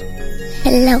waffles?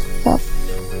 Hello,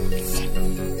 waffles.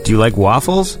 Do you like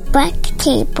waffles? Black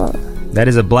table. That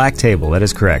is a black table. That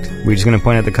is correct. We're just going to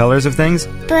point out the colors of things?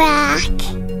 Black.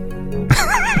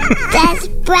 That's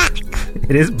black.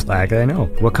 It is black, I know.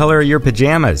 What color are your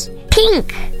pajamas?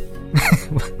 Pink.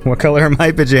 What color are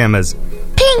my pajamas?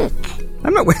 Pink.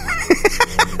 I'm not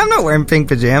wearing pink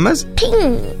pajamas.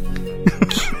 Pink.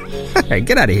 All right,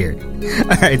 get out of here.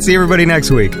 All right, see everybody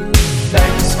next week.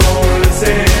 Thanks for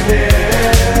listening.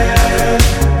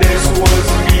 This was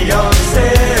Beyond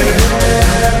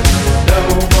Synth. No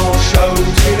more show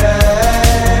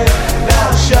today.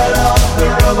 Now shut up, the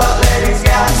robot lady's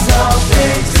got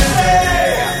something to say.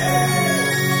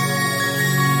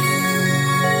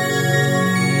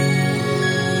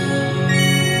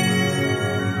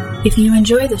 If you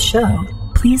enjoy the show,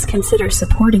 please consider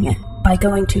supporting it by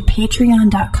going to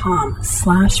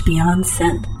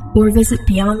patreon.com/BeyondSynth or visit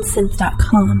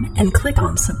BeyondSynth.com and click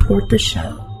on Support the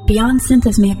Show. Beyond Synth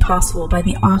is made possible by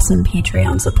the awesome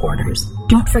Patreon supporters.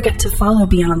 Don't forget to follow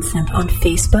Beyond Synth on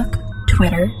Facebook,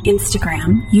 Twitter,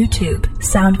 Instagram, YouTube,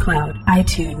 SoundCloud,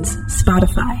 iTunes,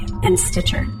 Spotify, and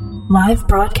Stitcher. Live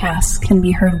broadcasts can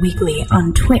be heard weekly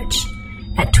on Twitch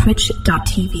at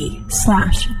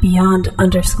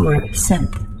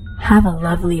twitch.tv/beyond_synth. Have a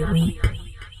lovely week.